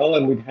SNL,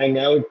 and we'd hang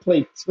out.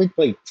 We'd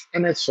play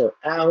tennis for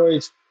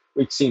hours.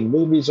 We'd see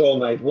movies all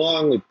night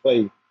long. We'd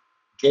play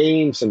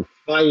games and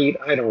fight.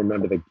 I don't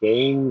remember the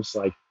games.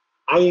 Like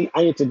I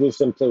introduced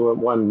him to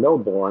one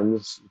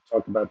Milborn's,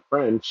 talk about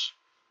French,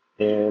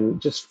 and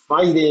just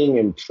fighting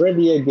and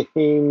trivia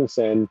games.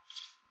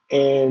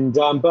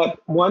 But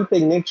one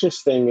thing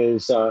interesting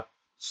is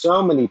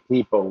so many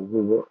people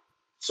who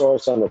saw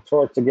us on the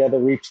tour together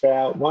reached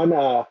out. One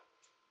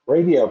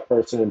radio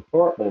person in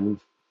Portland,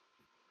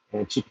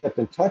 and she kept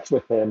in touch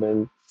with him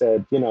and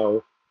said,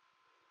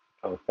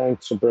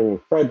 thanks for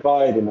bringing Fred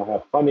by. I didn't know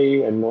how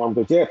funny. And Norm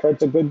goes, yeah,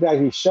 Fred's a good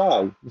guy. He's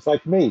shy. He's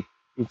like me.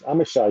 I'm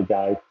a shy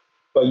guy.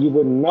 But you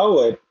wouldn't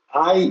know it.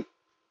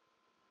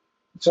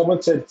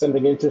 Someone said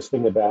something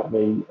interesting about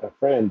me, a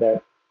friend,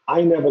 that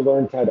I never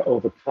learned how to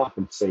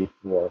overcompensate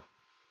for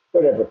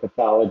whatever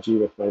pathology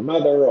with my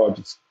mother or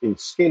just being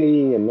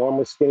skinny, and Norm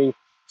was skinny.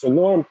 So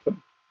Norm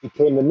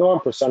became the Norm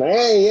persona.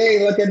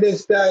 Hey, look at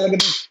this guy. Look at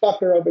this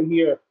fucker over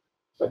here.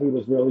 But he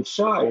was really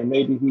shy, and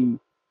maybe he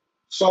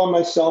saw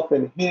myself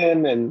in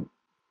him and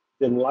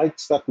didn't like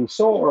stuff he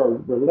saw or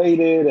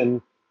related.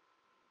 And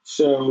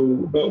so,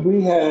 but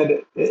we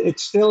had, it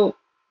was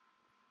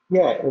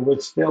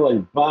still a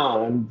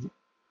bond.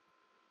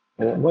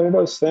 And one of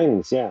those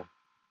things, yeah.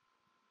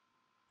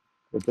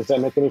 Does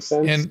that make any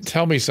sense? And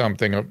tell me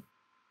something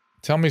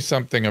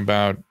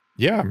about,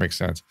 yeah, it makes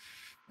sense.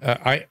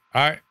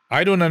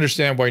 I don't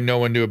understand why no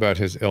one knew about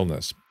his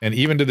illness. And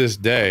even to this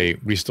day,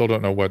 we still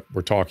don't know what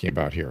we're talking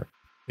about here,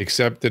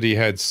 except that he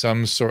had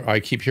some sort, I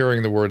keep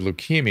hearing the word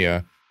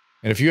leukemia.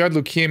 And if you had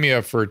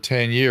leukemia for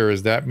 10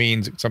 years, that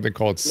means something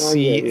called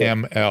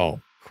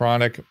CML,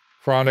 chronic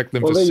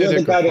lymphocytic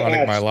or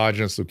chronic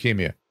myelogenous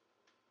leukemia.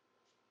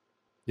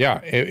 Yeah.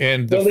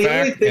 And the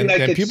fact,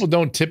 and people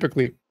don't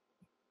typically,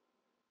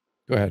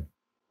 go ahead.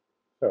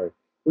 Sorry.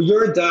 Well,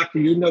 you're a doctor,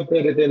 you know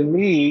better than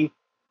me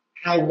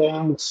how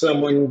long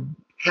someone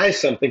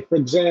has something. For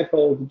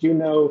example, did you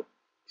know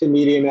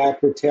comedian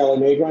actor Taylor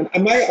Negron?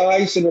 Are my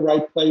eyes in the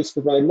right place?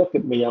 Because when I look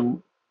at me,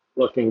 I'm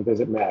looking,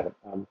 does it matter?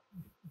 I'm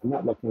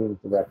not looking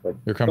directly.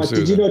 Here comes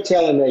Susan. Did you know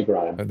Taylor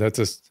Negron?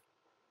 That's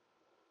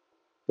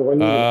the one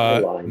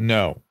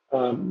no.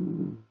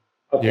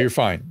 Okay. Yeah, you're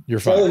fine. You're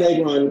fine. Taylor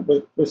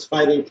Negron was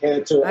fighting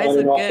cancer on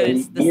and off for 8 years.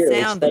 It's the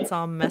sound that's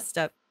all messed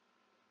up.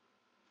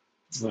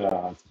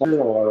 Did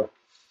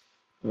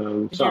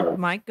your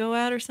mic go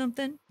out or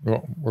something?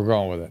 Well, we're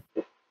going with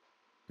it.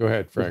 Go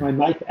ahead, Frank. Is my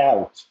mic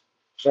out?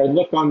 Should I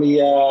look on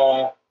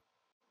the?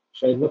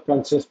 Should I look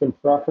on system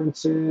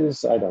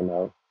preferences? I don't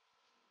know.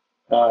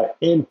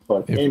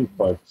 Input.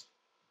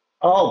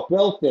 Oh,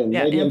 built-in.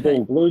 Yeah, maybe input.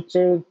 I'm doing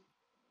Bluetooth.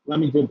 Let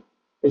me do.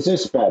 Is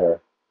this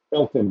better?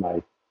 Built-in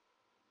mic.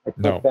 I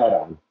click that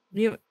on.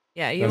 You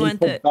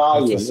want the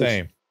volume. It's the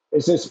same.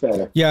 Is this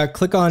better? Yeah,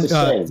 click on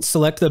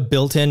select the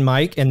built-in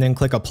mic and then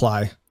click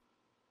apply.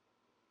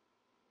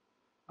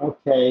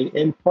 Okay,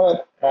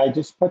 input. I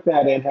just put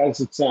that in.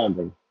 How's it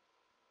sounding?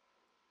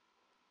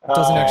 It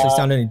doesn't actually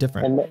sound any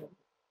different.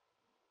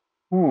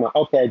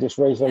 Okay, I just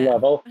raised the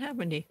level. What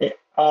happened to you?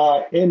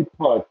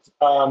 Input.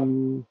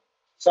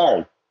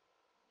 Sorry.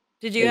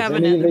 Did you have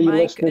another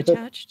mic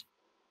attached?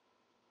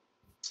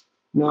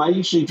 No, I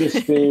usually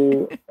just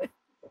do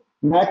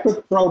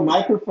MacBook Pro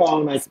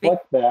microphone. I put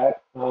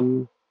that.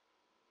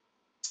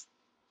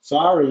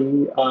 Sorry,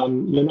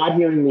 you're not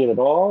hearing me at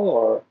all,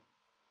 or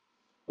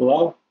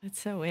hello?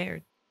 That's so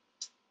weird.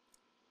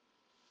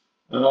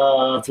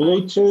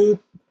 Bluetooth,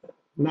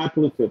 not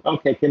Bluetooth.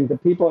 Okay, can the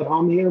people at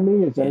home hear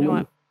me? Is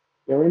anyone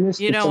hearing this?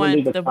 You don't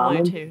want the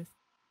Bluetooth.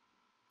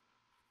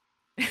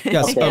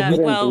 Yes. Yeah,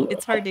 well,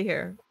 it's hard to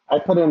hear. I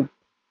put in,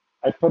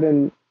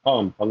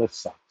 oh, well, this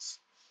sucks.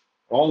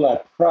 All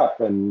that prep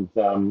and,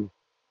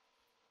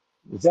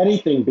 is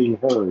anything being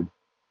heard?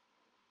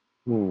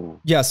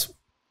 Yes.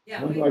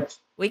 Yeah,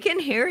 we can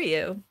hear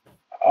you.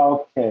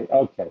 Okay.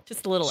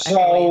 Just a little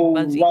echoey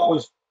and buzzy.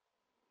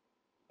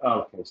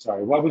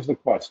 What was the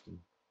question?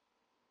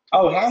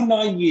 Oh, how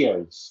 9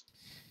 years?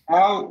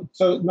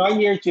 So 9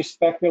 years you're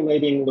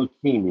speculating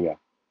leukemia.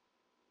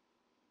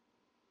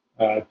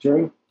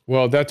 Drew?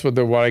 Well, that's what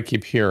I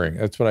keep hearing.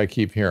 That's what I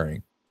keep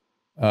hearing.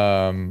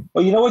 Well,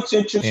 you know what's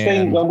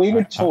interesting? When we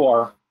would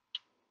tour,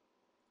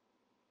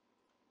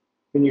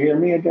 can you hear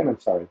me again? I'm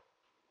sorry.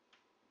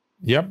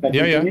 Yep.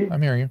 Yeah.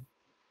 I'm hearing you.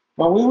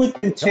 When we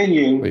would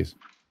continue, please.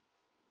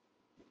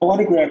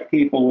 Autograph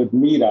people would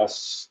meet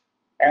us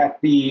at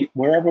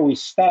wherever we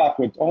stopped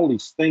with all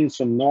these things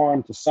from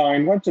Norm to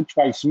sign, once or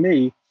twice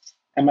me.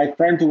 And my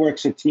friend who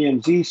works at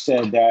TMZ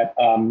said that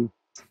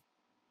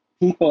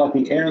people at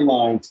the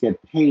airlines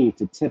get paid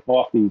to tip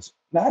off these,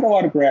 not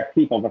autograph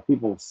people, but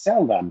people who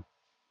sell them.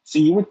 So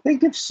you would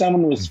think if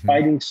someone was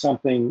fighting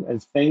something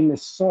as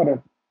famous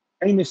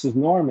as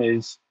Norm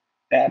is,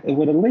 that it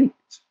would have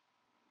leaked.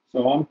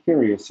 So I'm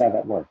curious how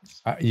that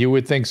works. You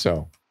would think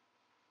so.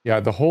 Yeah,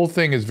 the whole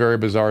thing is very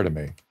bizarre to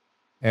me.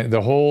 And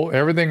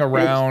everything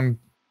around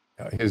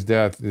his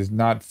death is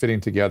not fitting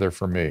together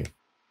for me.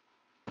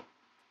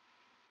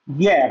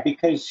 Yeah,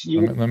 because he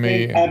was,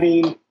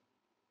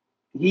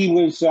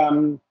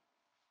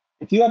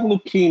 if you have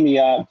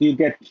leukemia, do you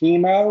get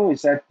chemo?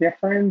 Is that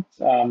different?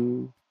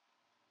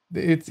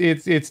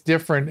 It's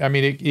different. I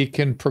mean, it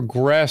can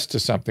progress to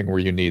something where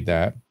you need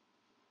that.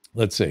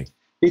 Let's see.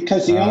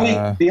 Because the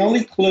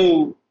only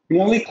clue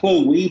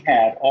we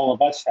had, all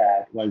of us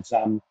had, was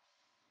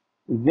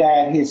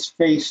that his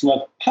face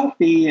looked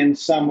puffy, and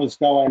some was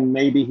going,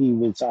 maybe he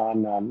was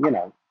on,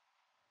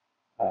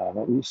 what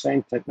were you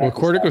saying? Well,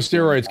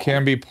 corticosteroids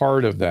can be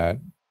part of that.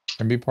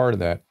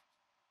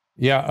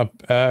 Yeah.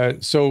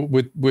 So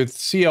with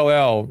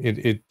CLL,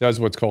 it does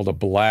what's called a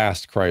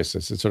blast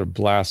crisis. It sort of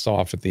blasts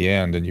off at the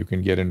end, and you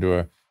can get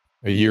into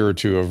a year or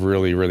two of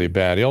really, really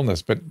bad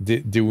illness. But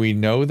do we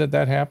know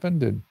that happened?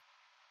 Did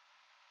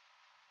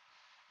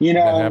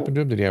that happen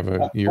to him? Did he have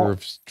a year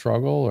of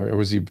struggle, or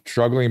was he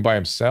struggling by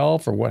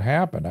himself, or what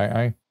happened?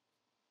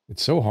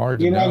 It's so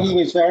hard to know. He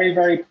was very,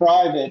 very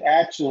private.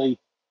 Actually,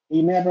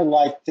 he never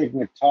liked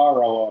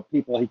Tignataro or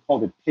people. He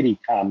called it pity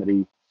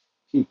comedy.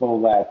 People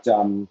that,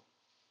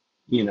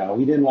 he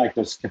didn't like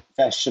those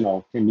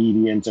confessional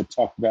comedians that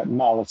talked about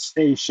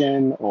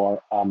molestation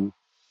or,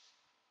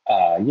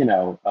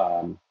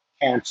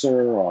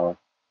 cancer or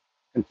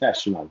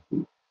confessional.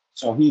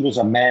 So he was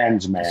a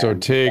man's man. So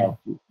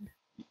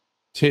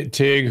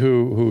Tig,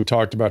 who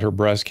talked about her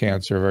breast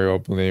cancer very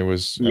openly,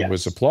 was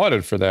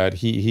applauded for that.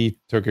 He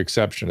took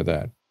exception to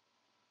that.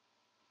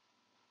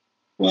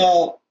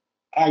 Well,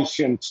 I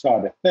shouldn't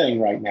start a thing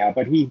right now,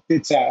 but he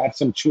did have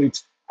some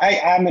tweets.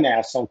 I'm an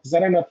asshole because I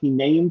don't know if he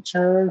named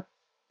her,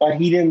 but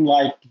he didn't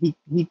like. He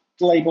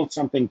labeled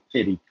something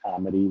pity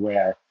comedy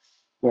where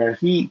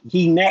he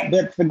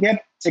but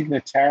forget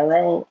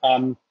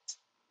Tignataro,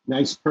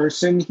 nice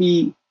person.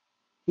 He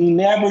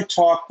never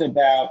talked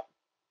about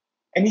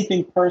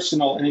anything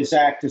personal in his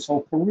his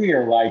whole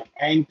career, like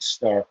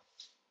angst or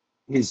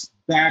his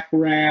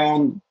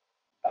background,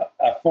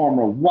 a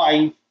former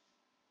wife,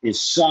 his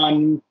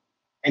son,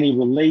 any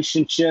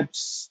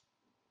relationships,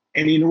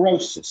 any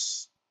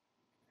neurosis.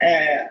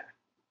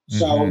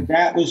 So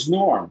that was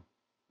Norm.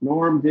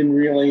 Norm didn't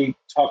really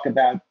talk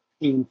about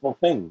painful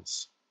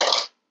things.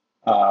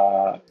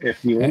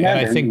 If you remember, and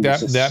I think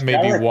that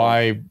may be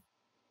why.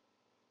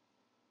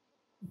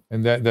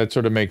 And that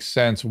sort of makes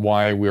sense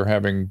why we're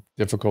having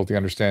difficulty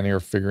understanding or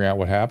figuring out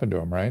what happened to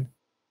him, right?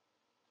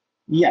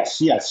 Yes.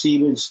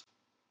 He was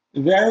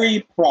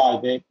very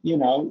private.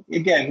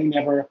 Again, he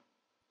never,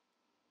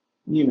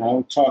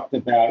 talked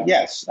about,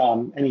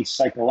 any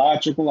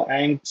psychological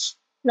angst.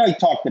 He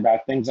talked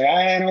about things like,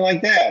 I don't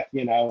like that,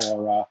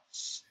 or,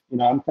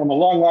 I'm from a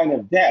long line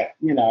of debt,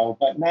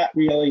 but not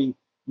really,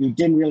 you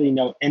didn't really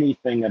know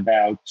anything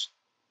about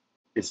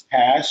his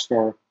past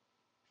or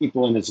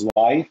people in his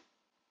life.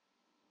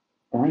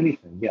 Or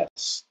anything,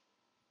 yes.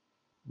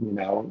 He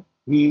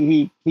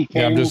came.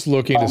 Yeah, I'm just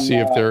looking to see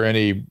if there are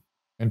any,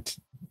 and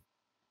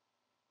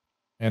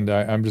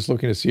I'm just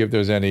looking to see if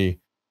there's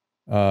any,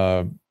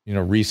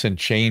 recent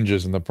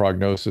changes in the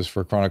prognosis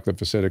for chronic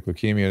lymphocytic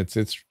leukemia.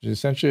 It's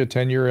essentially a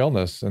 10-year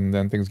illness, and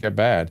then things get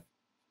bad.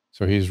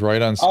 So he's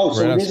right on. Oh,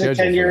 so it is a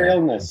 10-year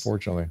illness,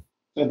 unfortunately.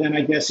 So then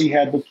I guess he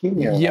had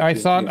leukemia. Yeah,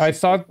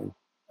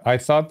 I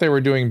thought they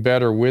were doing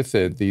better with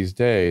it these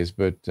days,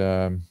 but.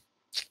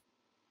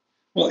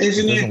 Well,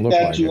 isn't it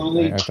that you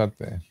only?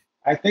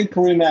 I think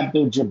Kareem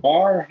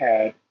Abdul-Jabbar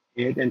had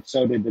it, and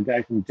so did the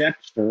guy from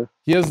Dexter.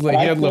 He had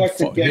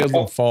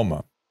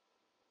lymphoma.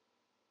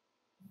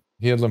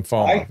 He had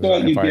lymphoma. I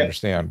thought if I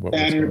understand what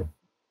was going on.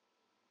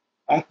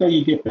 I thought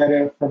you get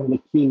better from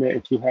leukemia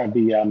if you have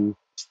the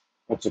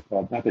what's it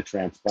called? Not the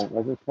transplant.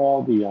 What's it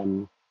called?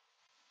 The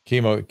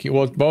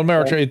well, bone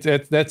marrow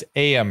that's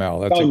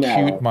AML. That's bone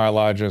acute marrow.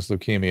 myelogenous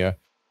leukemia.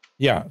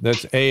 Yeah,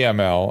 that's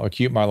AML,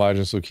 acute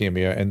myelogenous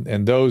leukemia,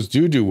 and those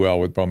do well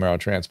with bone marrow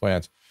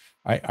transplants.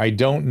 I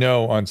don't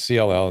know on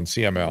CLL and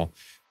CML.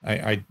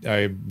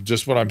 I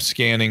just what I'm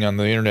scanning on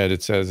the internet,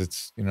 it says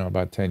it's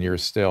about 10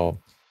 years still.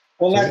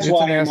 Well, So that's it's a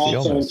why I'm nasty also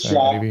in illness.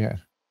 shock.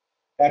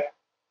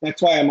 That's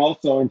why I'm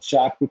also in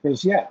shock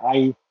because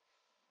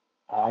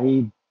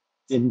I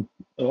didn't.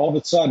 All of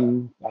a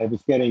sudden, I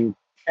was getting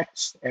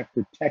text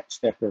after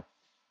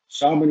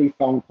so many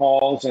phone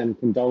calls and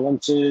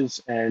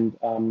condolences, and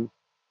so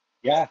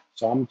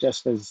I'm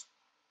just as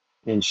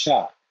in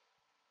shock.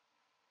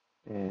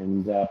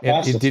 And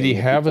did he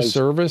have a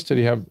service? Did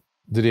he have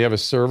a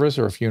service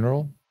or a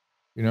funeral?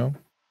 Not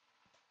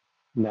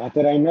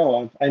that I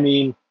know of. I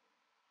mean,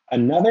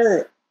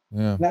 another.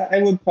 Yeah.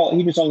 I would call.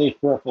 He was only a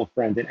peripheral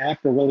friend. An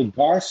actor, Willie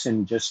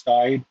Garson, just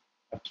died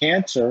of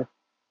cancer,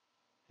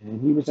 and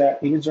he was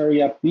very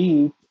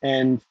upbeat,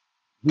 and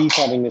he's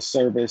having a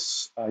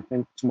service, I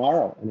think,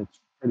 tomorrow, and it's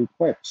pretty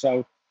quick.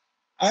 So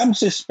I'm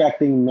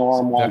suspecting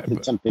Norm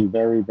wanted something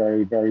very,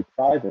 very, very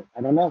private.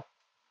 I don't know.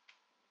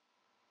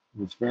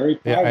 It's very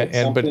private.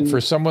 Yeah, but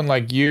for someone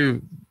like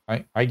you,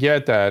 I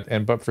get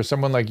that, but for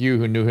someone like you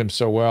who knew him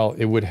so well,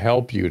 it would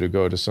help you to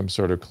go to some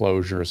sort of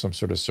closure, some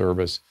sort of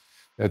service.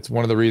 That's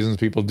one of the reasons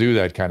people do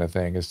that kind of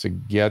thing, is to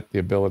get the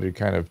ability to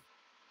kind of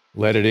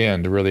let it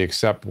in, to really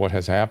accept what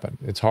has happened.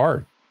 It's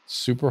hard,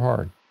 super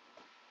hard.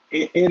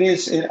 It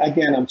is.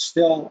 Again, I'm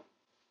still,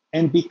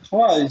 and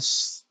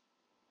because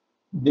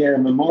they're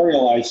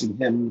memorializing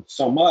him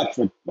so much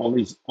with all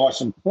these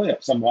awesome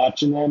clips, I'm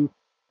watching them,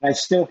 and I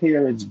still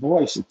hear his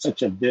voice. It's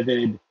such a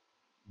vivid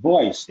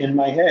voice in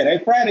my head.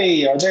 Hey,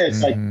 Freddie, or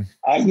this.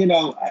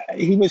 Mm-hmm.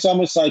 He was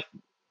almost like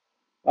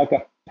a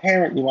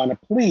parent you want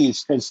to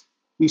please, because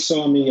he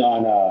saw me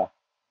on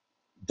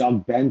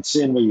Doug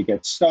Benson, where you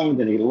get stoned,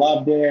 and he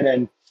loved it.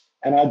 And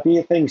I'd be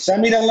a thing,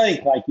 send me the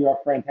link, like your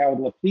friend Howard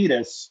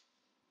Lapidus.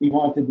 He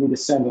wanted me to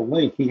send a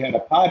link. He had a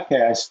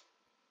podcast,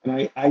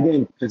 and I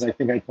didn't, because I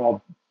think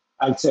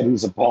I said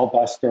he's a ball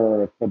buster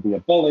or it could be a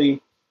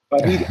bully.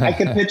 But I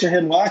could picture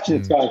him watching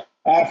it going,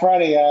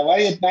 Freddie, why are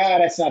you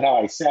mad? That's not how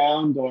I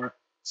sound.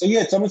 So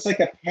yeah, it's almost like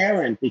a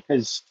parent,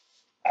 because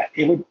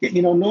it would,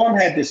 Norm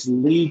had this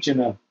legion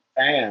of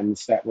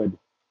fans that would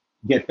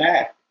get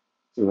back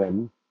to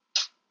him.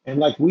 And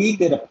like we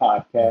did a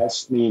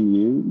podcast, me and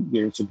you,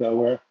 years ago,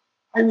 where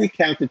I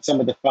recounted some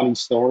of the funny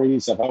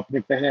stories of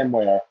opening for him,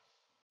 where,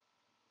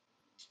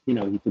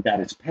 he forgot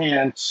his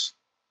pants,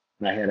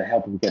 and I had to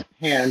help him get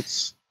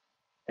pants.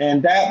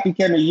 And that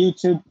became a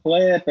YouTube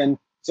clip. And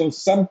so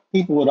some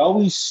people would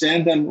always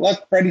send them,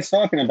 look, Freddie's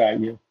talking about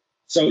you.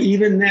 So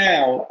even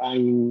now,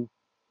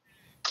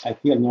 I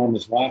feel Norm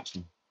is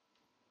watching.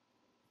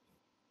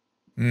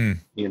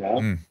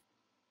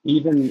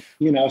 Even,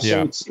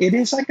 so it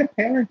is like a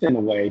parent in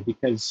a way,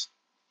 because,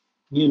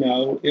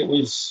 it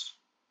was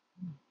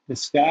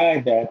this guy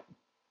that,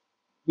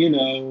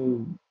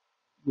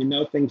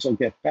 things will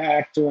get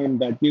back to him,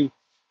 but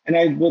and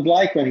I would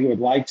like when he would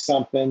like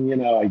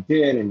something, I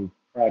did, and he'd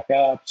crack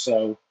up.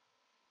 So,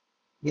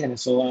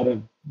 there's a lot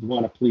of, you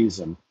want to please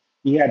him.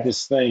 He had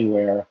this thing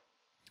where,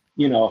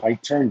 if I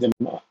turned him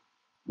up,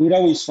 we'd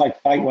always fight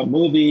what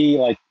movie,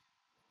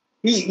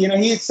 he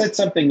had said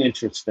something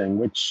interesting,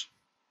 which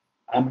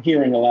I'm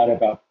hearing a lot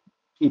about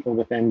people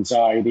with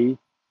anxiety,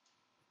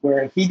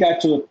 where he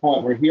got to a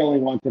point where he only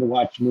wanted to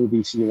watch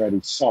movies he already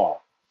saw.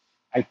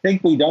 I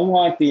think we don't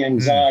want the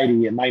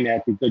anxiety. It might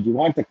not be good. You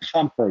want the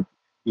comfort.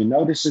 You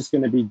know this is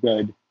going to be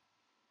good,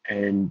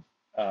 and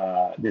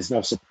there's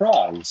no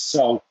surprise.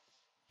 So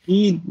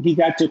he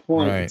got to a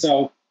point. Right.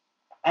 So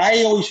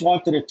I always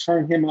wanted to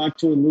turn him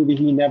onto a movie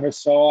he never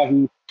saw.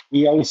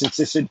 He always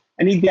insisted,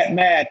 and he'd get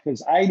mad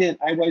because I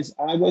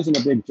wasn't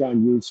a big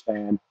John Hughes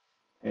fan.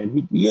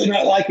 And you're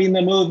not liking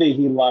the movie.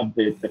 He loved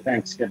it, the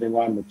Thanksgiving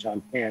one with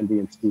John Candy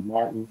and Steve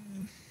Martin.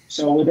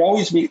 So it would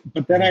always be,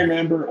 but then I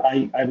remember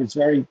I was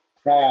very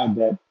proud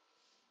that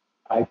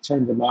I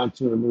turned him on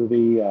to a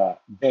movie.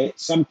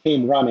 Some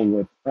Came Running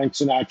with Frank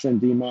Sinatra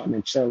and Dean Martin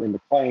and Shirley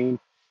MacLaine.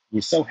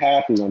 You're so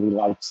happy when he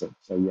likes it.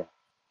 So yeah.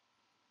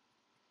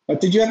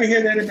 But did you ever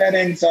hear that about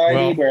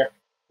anxiety, where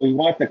we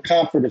want the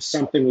comfort of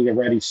something we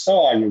already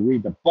saw? You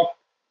read the book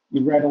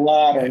you read a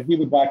lot, or he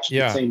would watch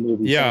the same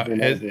movie.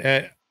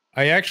 Yeah.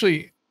 I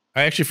actually,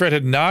 Fred,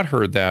 had not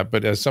heard that,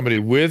 but as somebody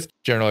with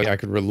generally, I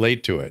could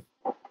relate to it.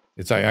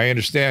 I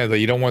understand that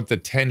you don't want the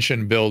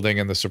tension building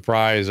and the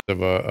surprise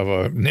of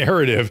a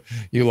narrative.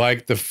 You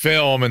like the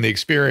film and the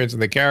experience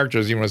and the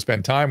characters. You want to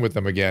spend time with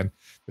them again,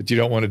 but you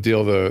don't want to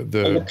deal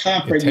the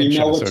comfort. You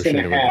know what's going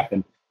to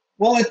happen.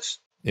 Well, it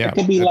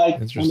could be like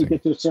when you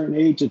get to a certain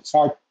age, it's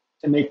hard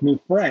to make new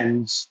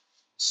friends.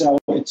 So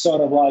it's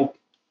sort of like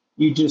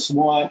you just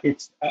want,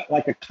 it's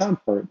like a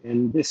comfort,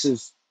 and this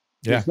is.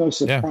 There's no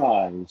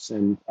surprise.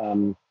 And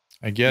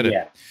I get it.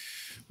 Yeah.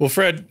 Well,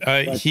 Fred,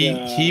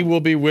 he will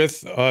be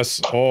with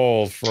us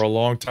all for a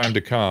long time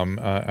to come,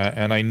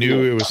 and I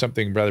knew it was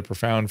something rather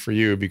profound for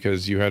you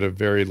because you had a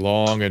very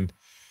long and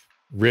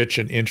rich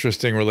and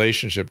interesting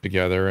relationship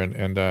together,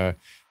 and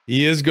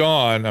he is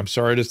gone. I'm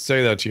sorry to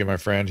say that to you, my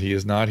friend. He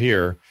is not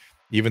here,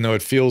 even though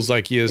it feels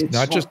like he is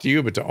not just to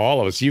you, but to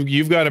all of us.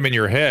 You've got him in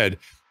your head.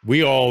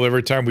 We all,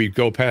 every time we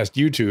go past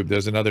YouTube,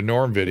 there's another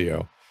Norm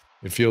video.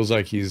 It feels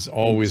like he's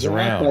always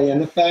around.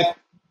 And the fact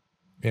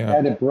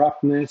that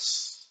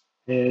abruptness.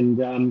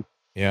 And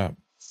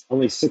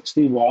only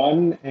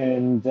 61,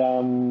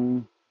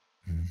 and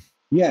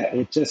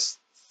it just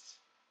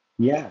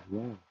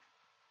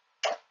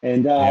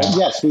and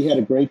yes, we had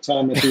a great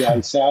time at the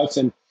ice house,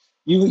 and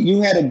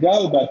you had to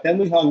go, but then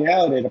we hung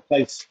out at a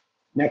place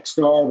next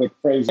door with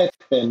Fraser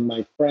and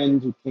my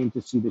friend who came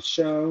to see the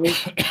show,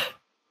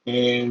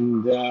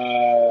 and we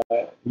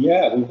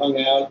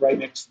hung out right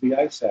next to the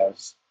ice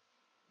house,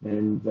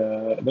 and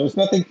there was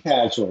nothing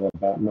casual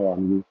about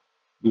Norm.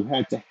 You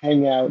had to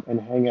hang out and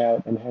hang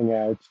out and hang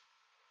out,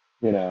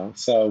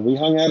 so we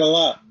hung out a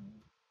lot.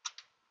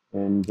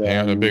 And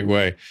in a big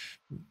way.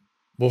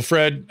 Well,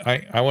 Fred,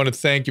 I want to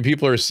thank you.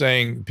 People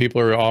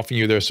are offering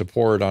you their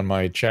support on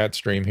my chat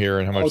stream here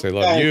and how much they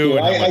love you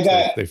and how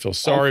much they feel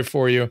sorry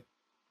for you.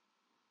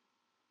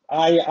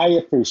 I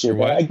appreciate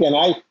that. Again,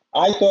 I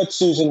thought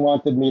Susan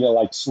wanted me to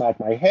like smack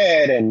my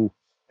head and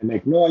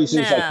make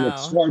noises like Nick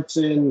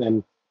Swartzen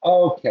and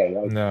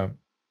No.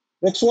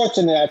 Nick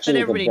Swartzen actually. But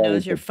everybody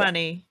knows you're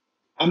funny.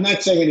 I'm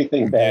not saying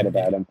anything bad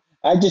about him.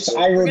 I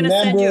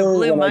remember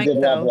when I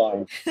did Rob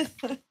Line.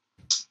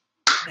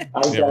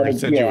 We're going to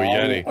send you a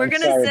Yeti. We're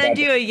going to send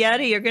you a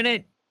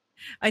Yeti.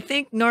 I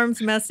think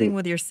Norm's messing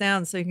with your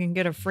sound so you can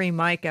get a free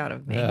mic out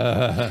of me.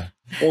 The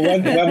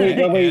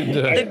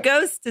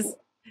ghost is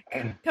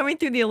coming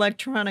through the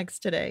electronics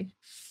today.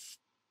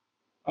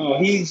 Oh,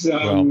 he's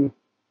no.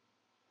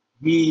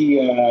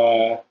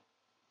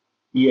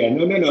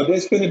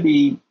 There's going to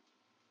be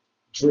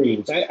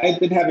dreams. I've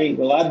been having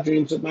a lot of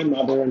dreams with my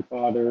mother and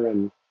father,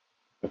 and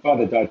my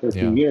father died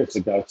 13 years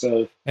ago.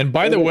 So, and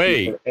by the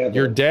way,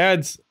 your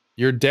dad's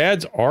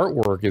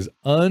artwork is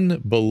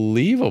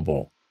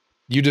unbelievable.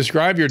 You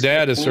describe your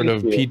dad as sort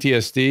of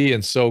PTSD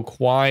and so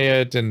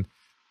quiet, and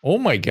oh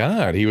my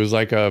God, he was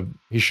like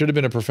he should have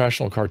been a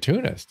professional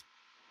cartoonist.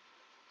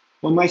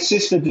 Well, my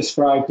sister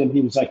described him.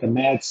 He was like a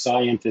mad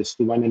scientist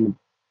who went in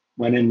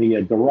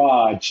the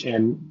garage,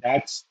 and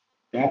that's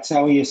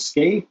how he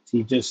escaped.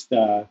 He just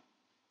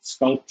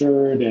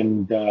sculptured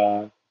and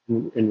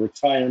in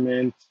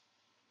retirement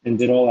and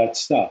did all that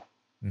stuff.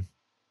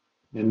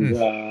 And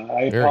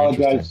I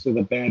apologize for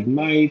the bad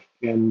mic.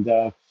 And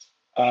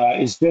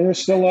is dinner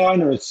still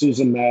on, or is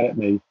Susan mad at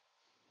me?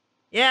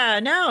 Yeah,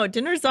 no,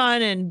 dinner's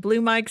on and blue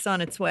mic's on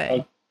its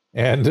way.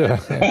 And all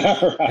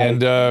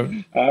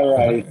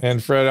right.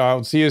 And Fred,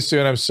 I'll see you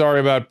soon. I'm sorry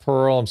about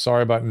Pearl. I'm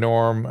sorry about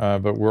Norm,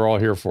 but we're all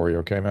here for you.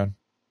 Okay, man.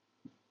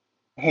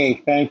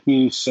 Hey, thank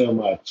you so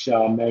much.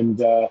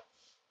 And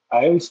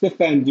I always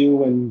defend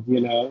you, and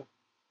I'm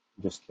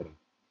just kidding.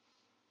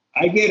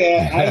 I get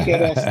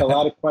asked a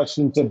lot of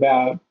questions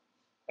about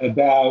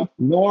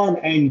Norm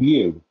and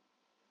you.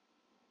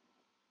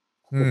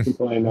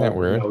 People I know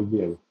know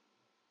you.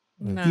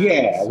 No.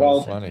 Yeah, so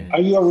well, funny.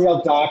 Are you a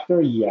real doctor?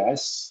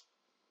 Yes.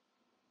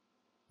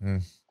 Oh,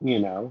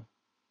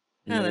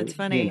 that's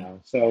funny.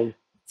 So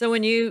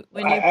when you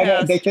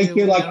they think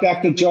you're like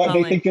Dr. Joy.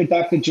 They think you're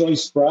Dr.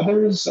 Joyce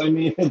Brothers. I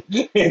mean,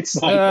 it's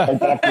like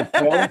Dr.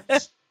 Phil.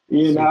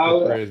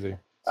 Super crazy.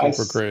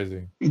 Super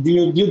crazy. Do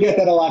you get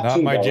that a lot Not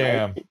too? my though,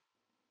 jam.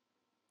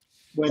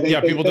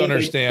 Right? People don't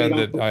understand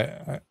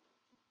that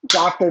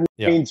doctor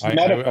means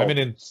medical. I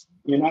mean,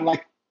 you're not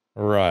like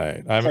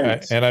right.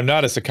 I'm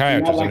not a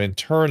psychiatrist. I'm an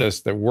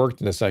internist that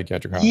worked in a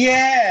psychiatric hospital.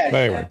 Yeah. But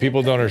anyway,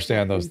 people don't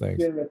understand those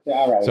things.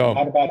 All right. So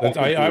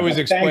I always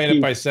explain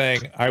it by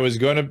saying I was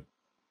going to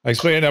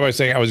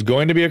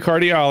be a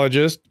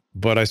cardiologist,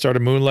 but I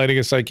started moonlighting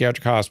a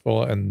psychiatric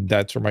hospital, and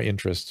that's where my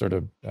interest sort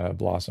of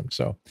blossomed.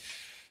 So,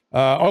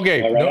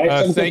 okay.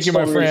 Right. Thank you,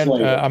 my friend. I'm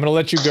going to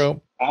let you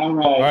go. All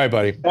right. All right,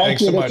 buddy.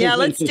 Thanks so much. Yeah,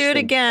 let's do it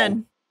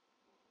again.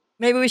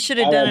 Maybe we should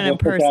have done it in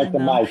person.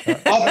 I'll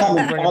come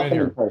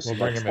in person. We'll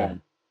bring him in.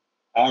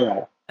 All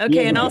right.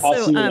 Okay, and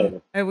also,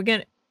 we're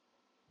gonna.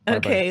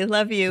 Okay,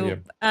 love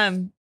you.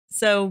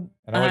 So.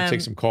 And I want to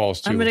take some calls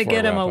too. I'm gonna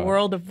get him a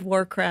World of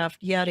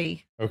Warcraft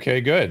Yeti.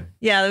 Okay, good.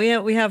 Yeah,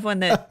 we have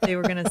one that they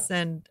were gonna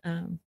send.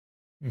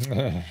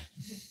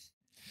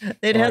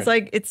 It has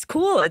it's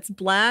cool. It's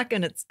black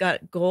and it's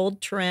got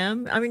gold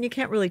trim. I mean, you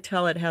can't really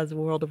tell it has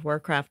World of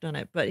Warcraft on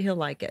it, but he'll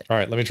like it. All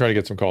right, let me try to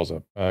get some calls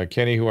up.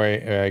 Kenny, who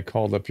I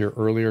called up here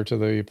earlier to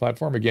the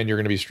platform. Again, you're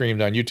going to be streamed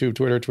on YouTube,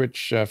 Twitter,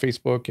 Twitch,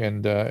 Facebook,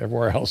 and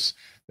everywhere else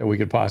that we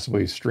could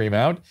possibly stream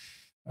out.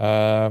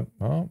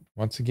 Well,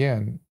 once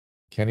again,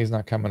 Kenny's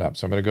not coming up,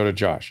 so I'm going to go to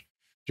Josh.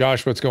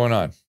 Josh, what's going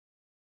on?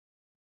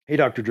 Hey,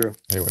 Dr. Drew.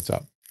 Hey, what's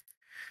up?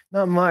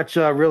 Not much.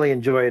 Really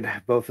enjoyed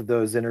both of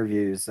those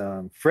interviews.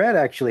 Fred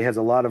actually has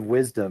a lot of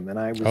wisdom, and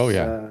I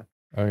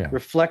was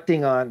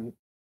reflecting on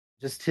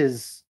just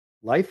his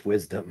life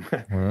wisdom,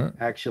 Right.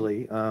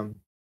 actually.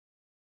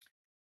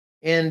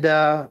 And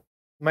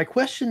my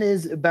question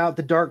is about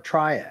the dark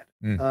triad.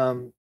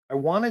 Mm. I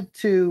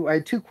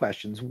had two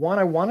questions. One,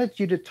 I wanted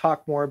you to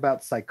talk more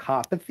about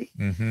psychopathy.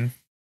 Mm-hmm.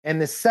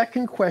 And the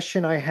second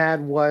question I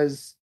had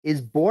was, is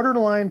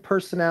borderline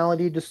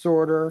personality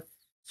disorder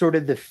sort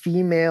of the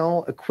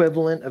female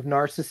equivalent of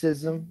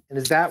narcissism? And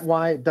is that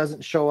why it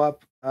doesn't show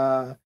up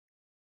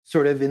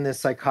sort of in the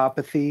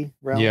psychopathy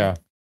realm? Yeah.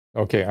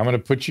 Okay, I'm going to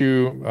put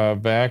you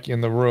back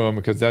in the room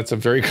because that's a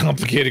very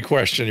complicated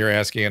question you're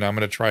asking, and I'm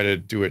going to try to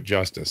do it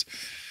justice.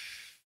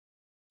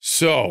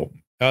 So,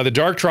 the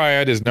dark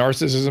triad is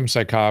narcissism,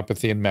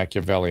 psychopathy, and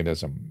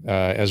Machiavellianism.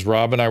 As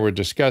Rob and I were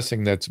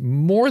discussing, that's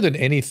more than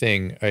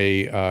anything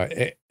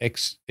a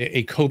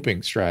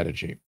coping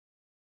strategy.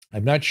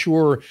 I'm not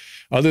sure,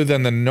 other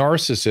than the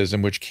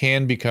narcissism, which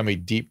can become a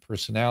deep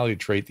personality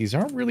trait, these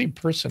aren't really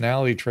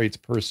personality traits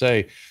per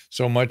se,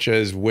 so much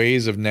as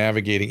ways of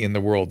navigating in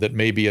the world that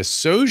may be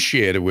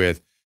associated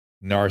with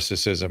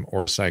narcissism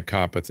or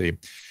psychopathy.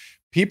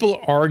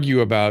 People argue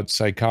about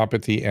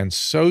psychopathy and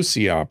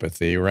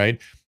sociopathy, right?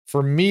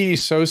 For me,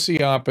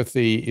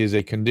 sociopathy is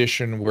a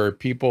condition where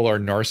people are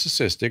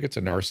narcissistic. It's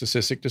a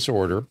narcissistic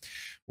disorder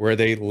where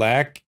they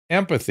lack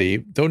empathy,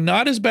 though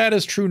not as bad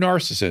as true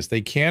narcissists. They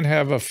can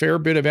have a fair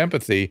bit of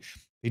empathy.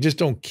 They just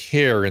don't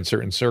care in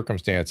certain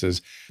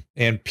circumstances.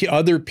 And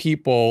other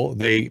people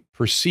they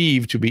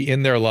perceive to be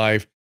in their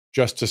life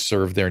just to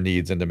serve their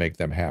needs and to make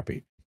them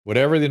happy.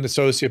 Whatever the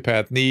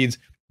sociopath needs,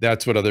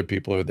 that's what other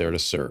people are there to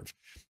serve.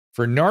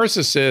 For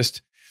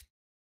narcissists,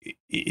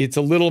 it's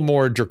a little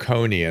more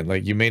draconian.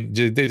 Like they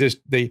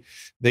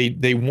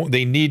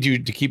need you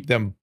to keep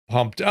them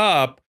pumped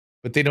up,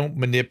 but they don't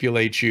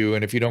manipulate you.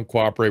 And if you don't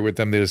cooperate with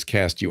them, they just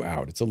cast you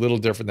out. It's a little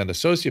different than a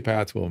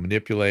sociopath who will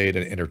manipulate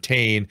and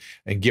entertain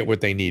and get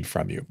what they need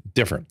from you.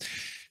 Different.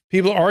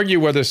 People argue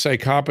whether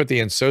psychopathy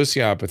and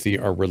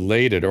sociopathy are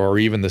related or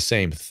even the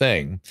same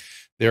thing.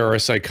 There are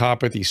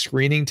psychopathy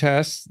screening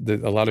tests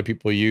that a lot of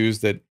people use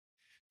that,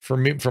 for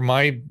me, for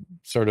my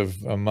sort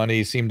of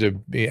money, seem to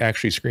be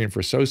actually screened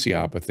for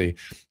sociopathy.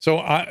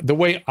 So the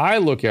way I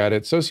look at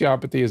it,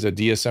 sociopathy is a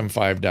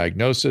DSM-5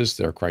 diagnosis.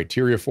 There are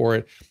criteria for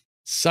it.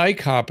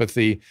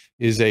 Psychopathy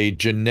is a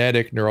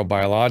genetic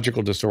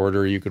neurobiological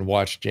disorder. You can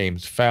watch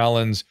James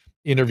Fallon's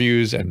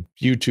interviews and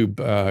YouTube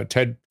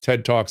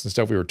TED Talks and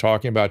stuff. We were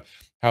talking about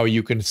how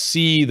you can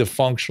see the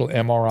functional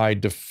MRI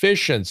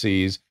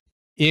deficiencies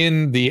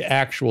in the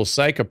actual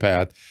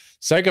psychopath.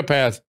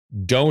 Psychopaths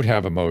don't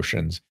have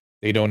emotions.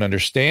 They don't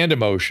understand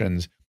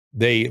emotions.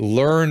 They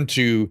learn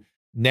to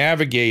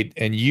navigate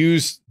and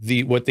use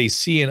what they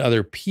see in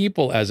other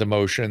people as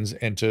emotions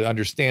and to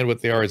understand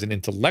what they are as an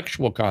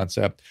intellectual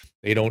concept.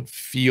 They don't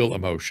feel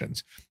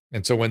emotions.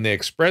 And so when they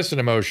express an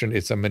emotion,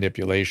 it's a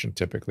manipulation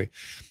typically.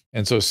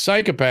 And so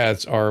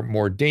psychopaths are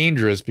more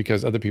dangerous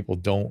because other people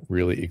don't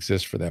really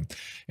exist for them.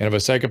 And if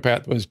a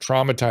psychopath was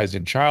traumatized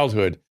in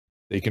childhood,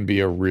 they can be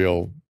a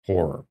real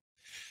horror.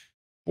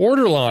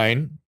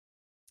 Borderline,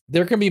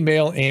 there can be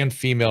male and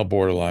female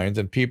borderlines,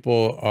 and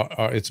people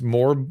it's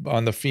more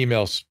on the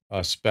female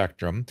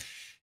spectrum.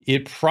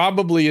 It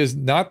probably is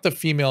not the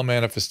female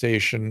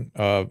manifestation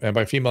of, and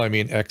by female I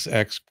mean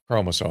XX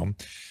chromosome.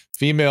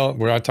 Female,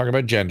 we're not talking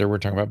about gender, we're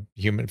talking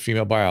about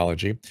female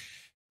biology.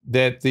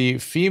 That the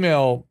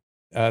female,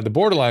 the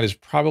borderline is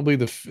probably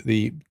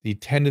the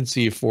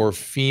tendency for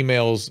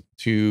females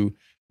to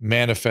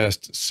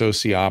manifest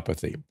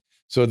sociopathy.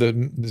 So the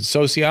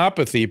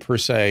sociopathy per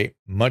se,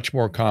 much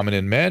more common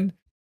in men.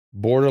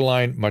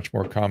 Borderline, much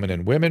more common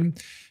in women.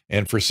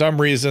 And for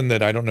some reason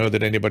that I don't know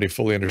that anybody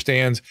fully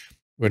understands,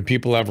 when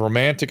people have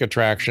romantic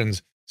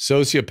attractions,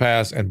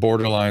 sociopaths and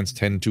borderlines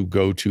tend to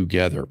go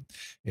together.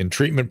 In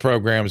treatment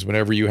programs,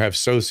 whenever you have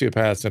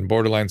sociopaths and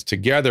borderlines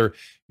together,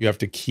 you have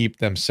to keep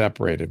them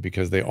separated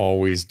because they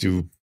always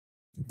do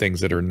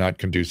things that are not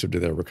conducive to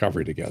their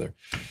recovery together.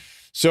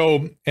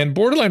 So, and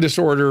borderline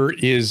disorder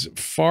is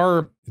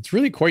it's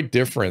really quite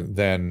different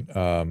than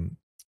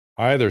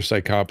either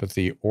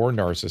psychopathy or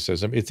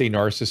narcissism. It's a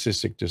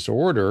narcissistic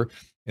disorder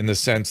in the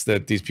sense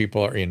that these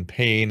people are in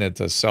pain. It's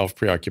a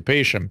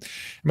self-preoccupation.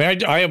 I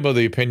mean, I am of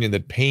the opinion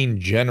that pain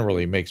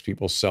generally makes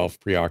people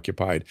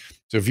self-preoccupied.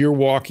 So if you're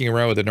walking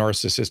around with a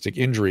narcissistic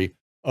injury,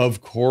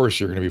 of course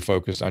you're going to be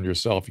focused on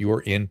yourself. You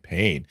are in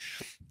pain.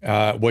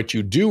 What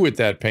you do with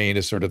that pain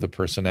is sort of the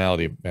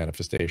personality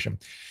manifestation.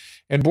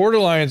 And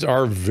borderlines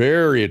are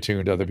very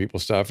attuned to other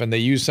people's stuff, and they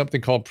use something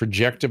called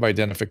projective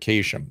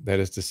identification. That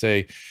is to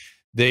say,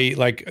 they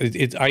like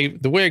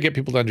the way I get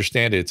people to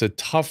understand it, it's a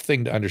tough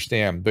thing to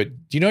understand. But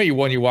do you know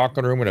when you walk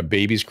in a room when a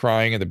baby's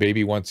crying and the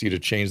baby wants you to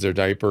change their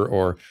diaper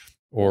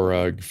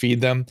or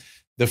feed them,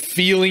 the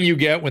feeling you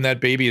get when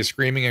that baby is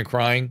screaming and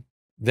crying,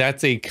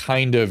 that's a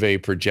kind of a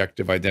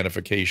projective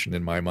identification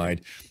in my mind.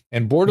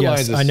 And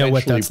borderlines yes, I know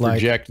what that's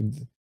project. like.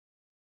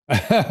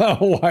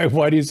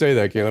 Why do you say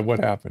that, Caleb? What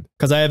happened?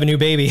 Because I have a new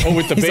baby. Oh,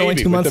 with the He's baby, only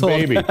 2 months with the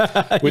old. baby,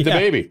 with the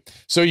baby.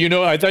 So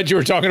I thought you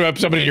were talking about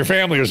somebody in your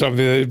family or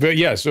something. But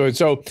yeah, so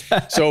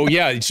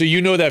yeah, so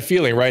you know that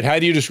feeling, right? How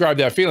do you describe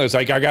that feeling? It's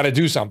like I got to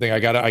do something. I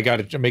got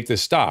to make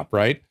this stop,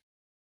 right?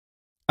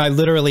 I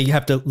literally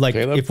have to, like,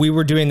 Caleb? if we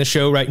were doing the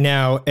show right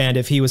now, and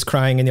if he was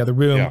crying in the other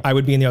room, I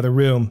would be in the other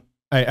room.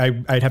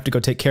 I'd have to go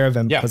take care of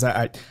him because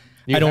I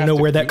don't know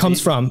where that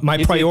comes from.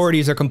 My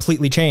priorities are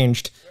completely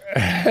changed.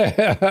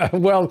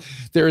 Well,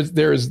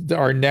 there's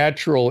our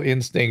natural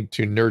instinct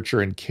to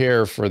nurture and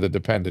care for the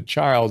dependent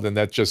child, and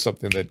that's just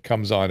something that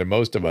comes on to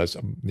most of us,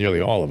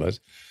 nearly all of us.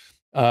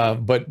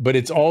 But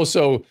it's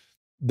also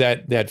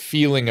that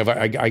feeling of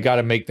I got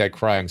to make that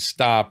crying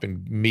stop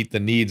and meet the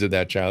needs of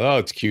that child. Oh,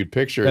 it's a cute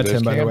picture. That's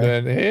him, by the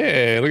way.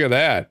 Hey, look at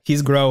that.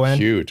 He's growing.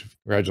 Huge.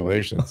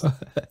 Congratulations.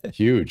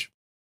 Huge.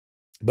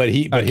 But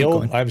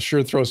he'll, I'm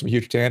sure, throw some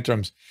huge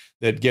tantrums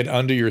that get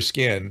under your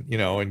skin,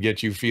 and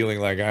get you feeling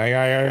like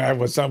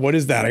what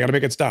is that? I got to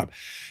make it stop.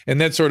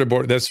 And that's sort of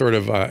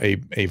a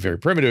very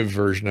primitive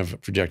version of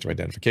projective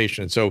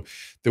identification. And so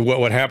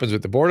what happens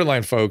with the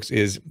borderline folks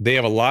is they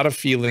have a lot of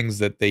feelings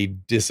that they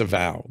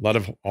disavow, a lot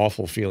of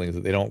awful feelings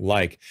that they don't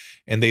like,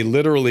 and they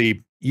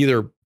literally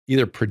either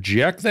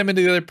project them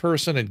into the other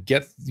person and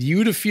get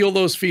you to feel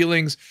those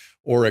feelings,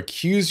 or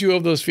accuse you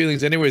of those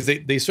feelings. Anyways,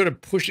 they sort of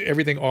push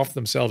everything off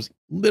themselves,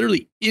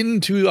 literally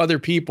into other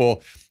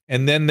people,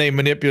 and then they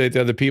manipulate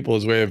the other people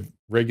as a way of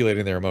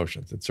regulating their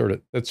emotions. That's sort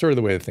of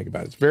the way to think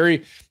about it.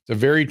 It's a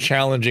very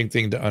challenging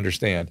thing to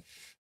understand,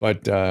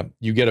 but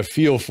you get a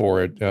feel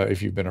for it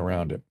if you've been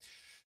around it.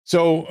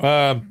 So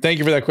thank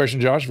you for that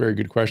question, Josh. Very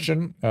good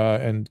question.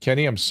 And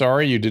Kenny, I'm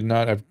sorry you did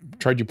not. I've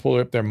tried to pull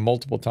it up there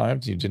multiple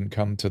times. You didn't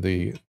come to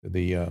the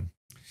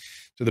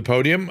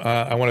podium.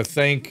 I want to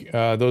thank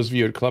those of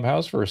you at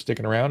Clubhouse for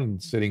sticking around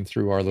and sitting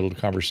through our little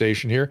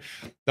conversation here.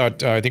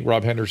 I think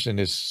Rob Henderson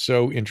is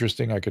so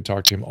interesting. I could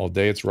talk to him all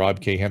day. It's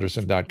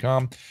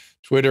robkhenderson.com.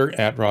 Twitter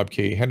at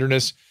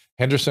robkhenderson,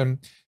 Henderson.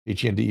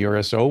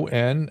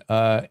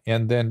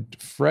 And then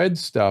Fred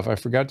stuff. I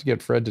forgot to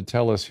get Fred to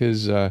tell us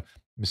his, let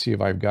me see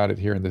if I've got it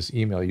here in this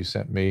email you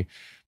sent me.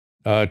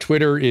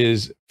 Twitter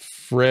is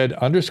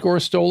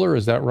Fred_Stoller.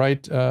 Is that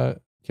right,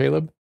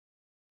 Caleb?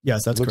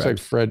 Yes, that's looks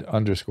correct. Like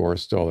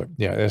Fred_Stoller.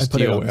 Yeah,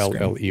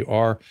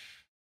 Stoller.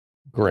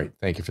 Great.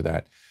 Thank you for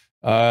that.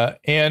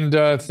 And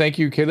thank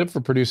you, Caleb, for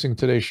producing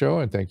today's show.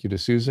 And thank you to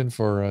Susan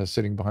for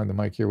sitting behind the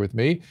mic here with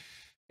me.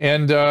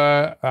 And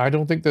I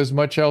don't think there's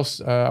much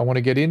else I want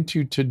to get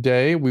into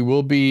today. We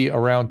will be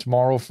around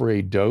tomorrow for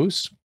a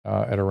dose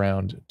at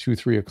around 2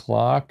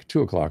 o'clock,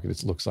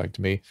 it looks like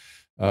to me,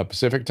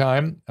 Pacific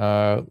time.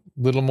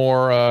 Little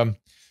more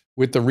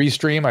with the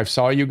restream. I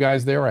saw you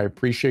guys there. I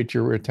appreciate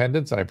your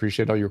attendance and I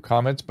appreciate all your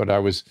comments, but I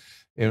was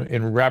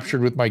enraptured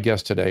with my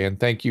guest today. And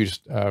thank you,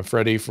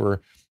 Freddie,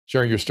 for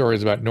sharing your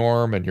stories about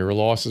Norm and your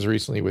losses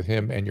recently with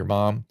him and your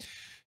mom.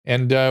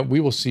 And we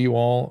will see you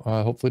all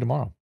hopefully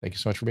tomorrow. Thank you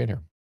so much for being here.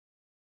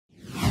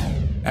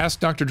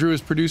 Ask Dr. Drew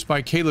is produced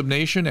by Caleb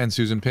Nation and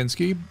Susan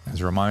Pinsky. As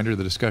a reminder,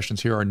 the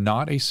discussions here are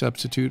not a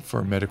substitute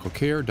for medical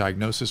care,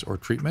 diagnosis, or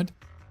treatment.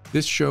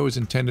 This show is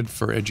intended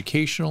for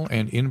educational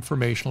and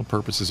informational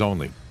purposes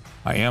only.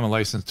 I am a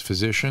licensed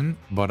physician,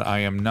 but I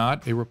am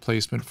not a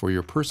replacement for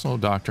your personal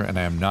doctor, and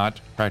I am not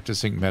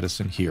practicing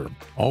medicine here.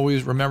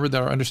 Always remember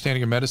that our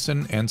understanding of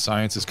medicine and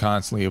science is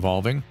constantly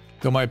evolving.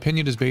 Though my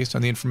opinion is based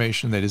on the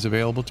information that is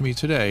available to me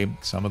today,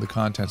 some of the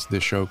contents of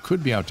this show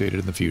could be outdated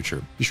in the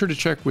future. Be sure to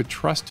check with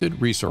trusted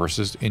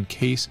resources in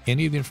case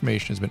any of the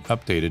information has been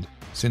updated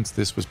since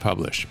this was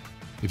published.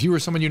 If you or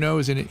someone you know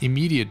is in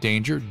immediate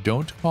danger,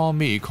 don't call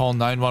me, call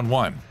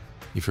 911.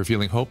 If you're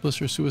feeling hopeless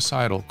or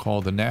suicidal,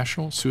 call the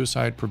National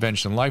Suicide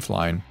Prevention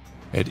Lifeline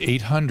at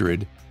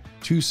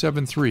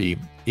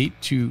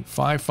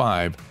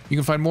 800-273-8255. You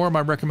can find more of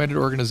my recommended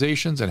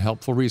organizations and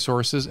helpful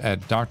resources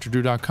at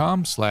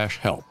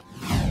drdrew.com/help.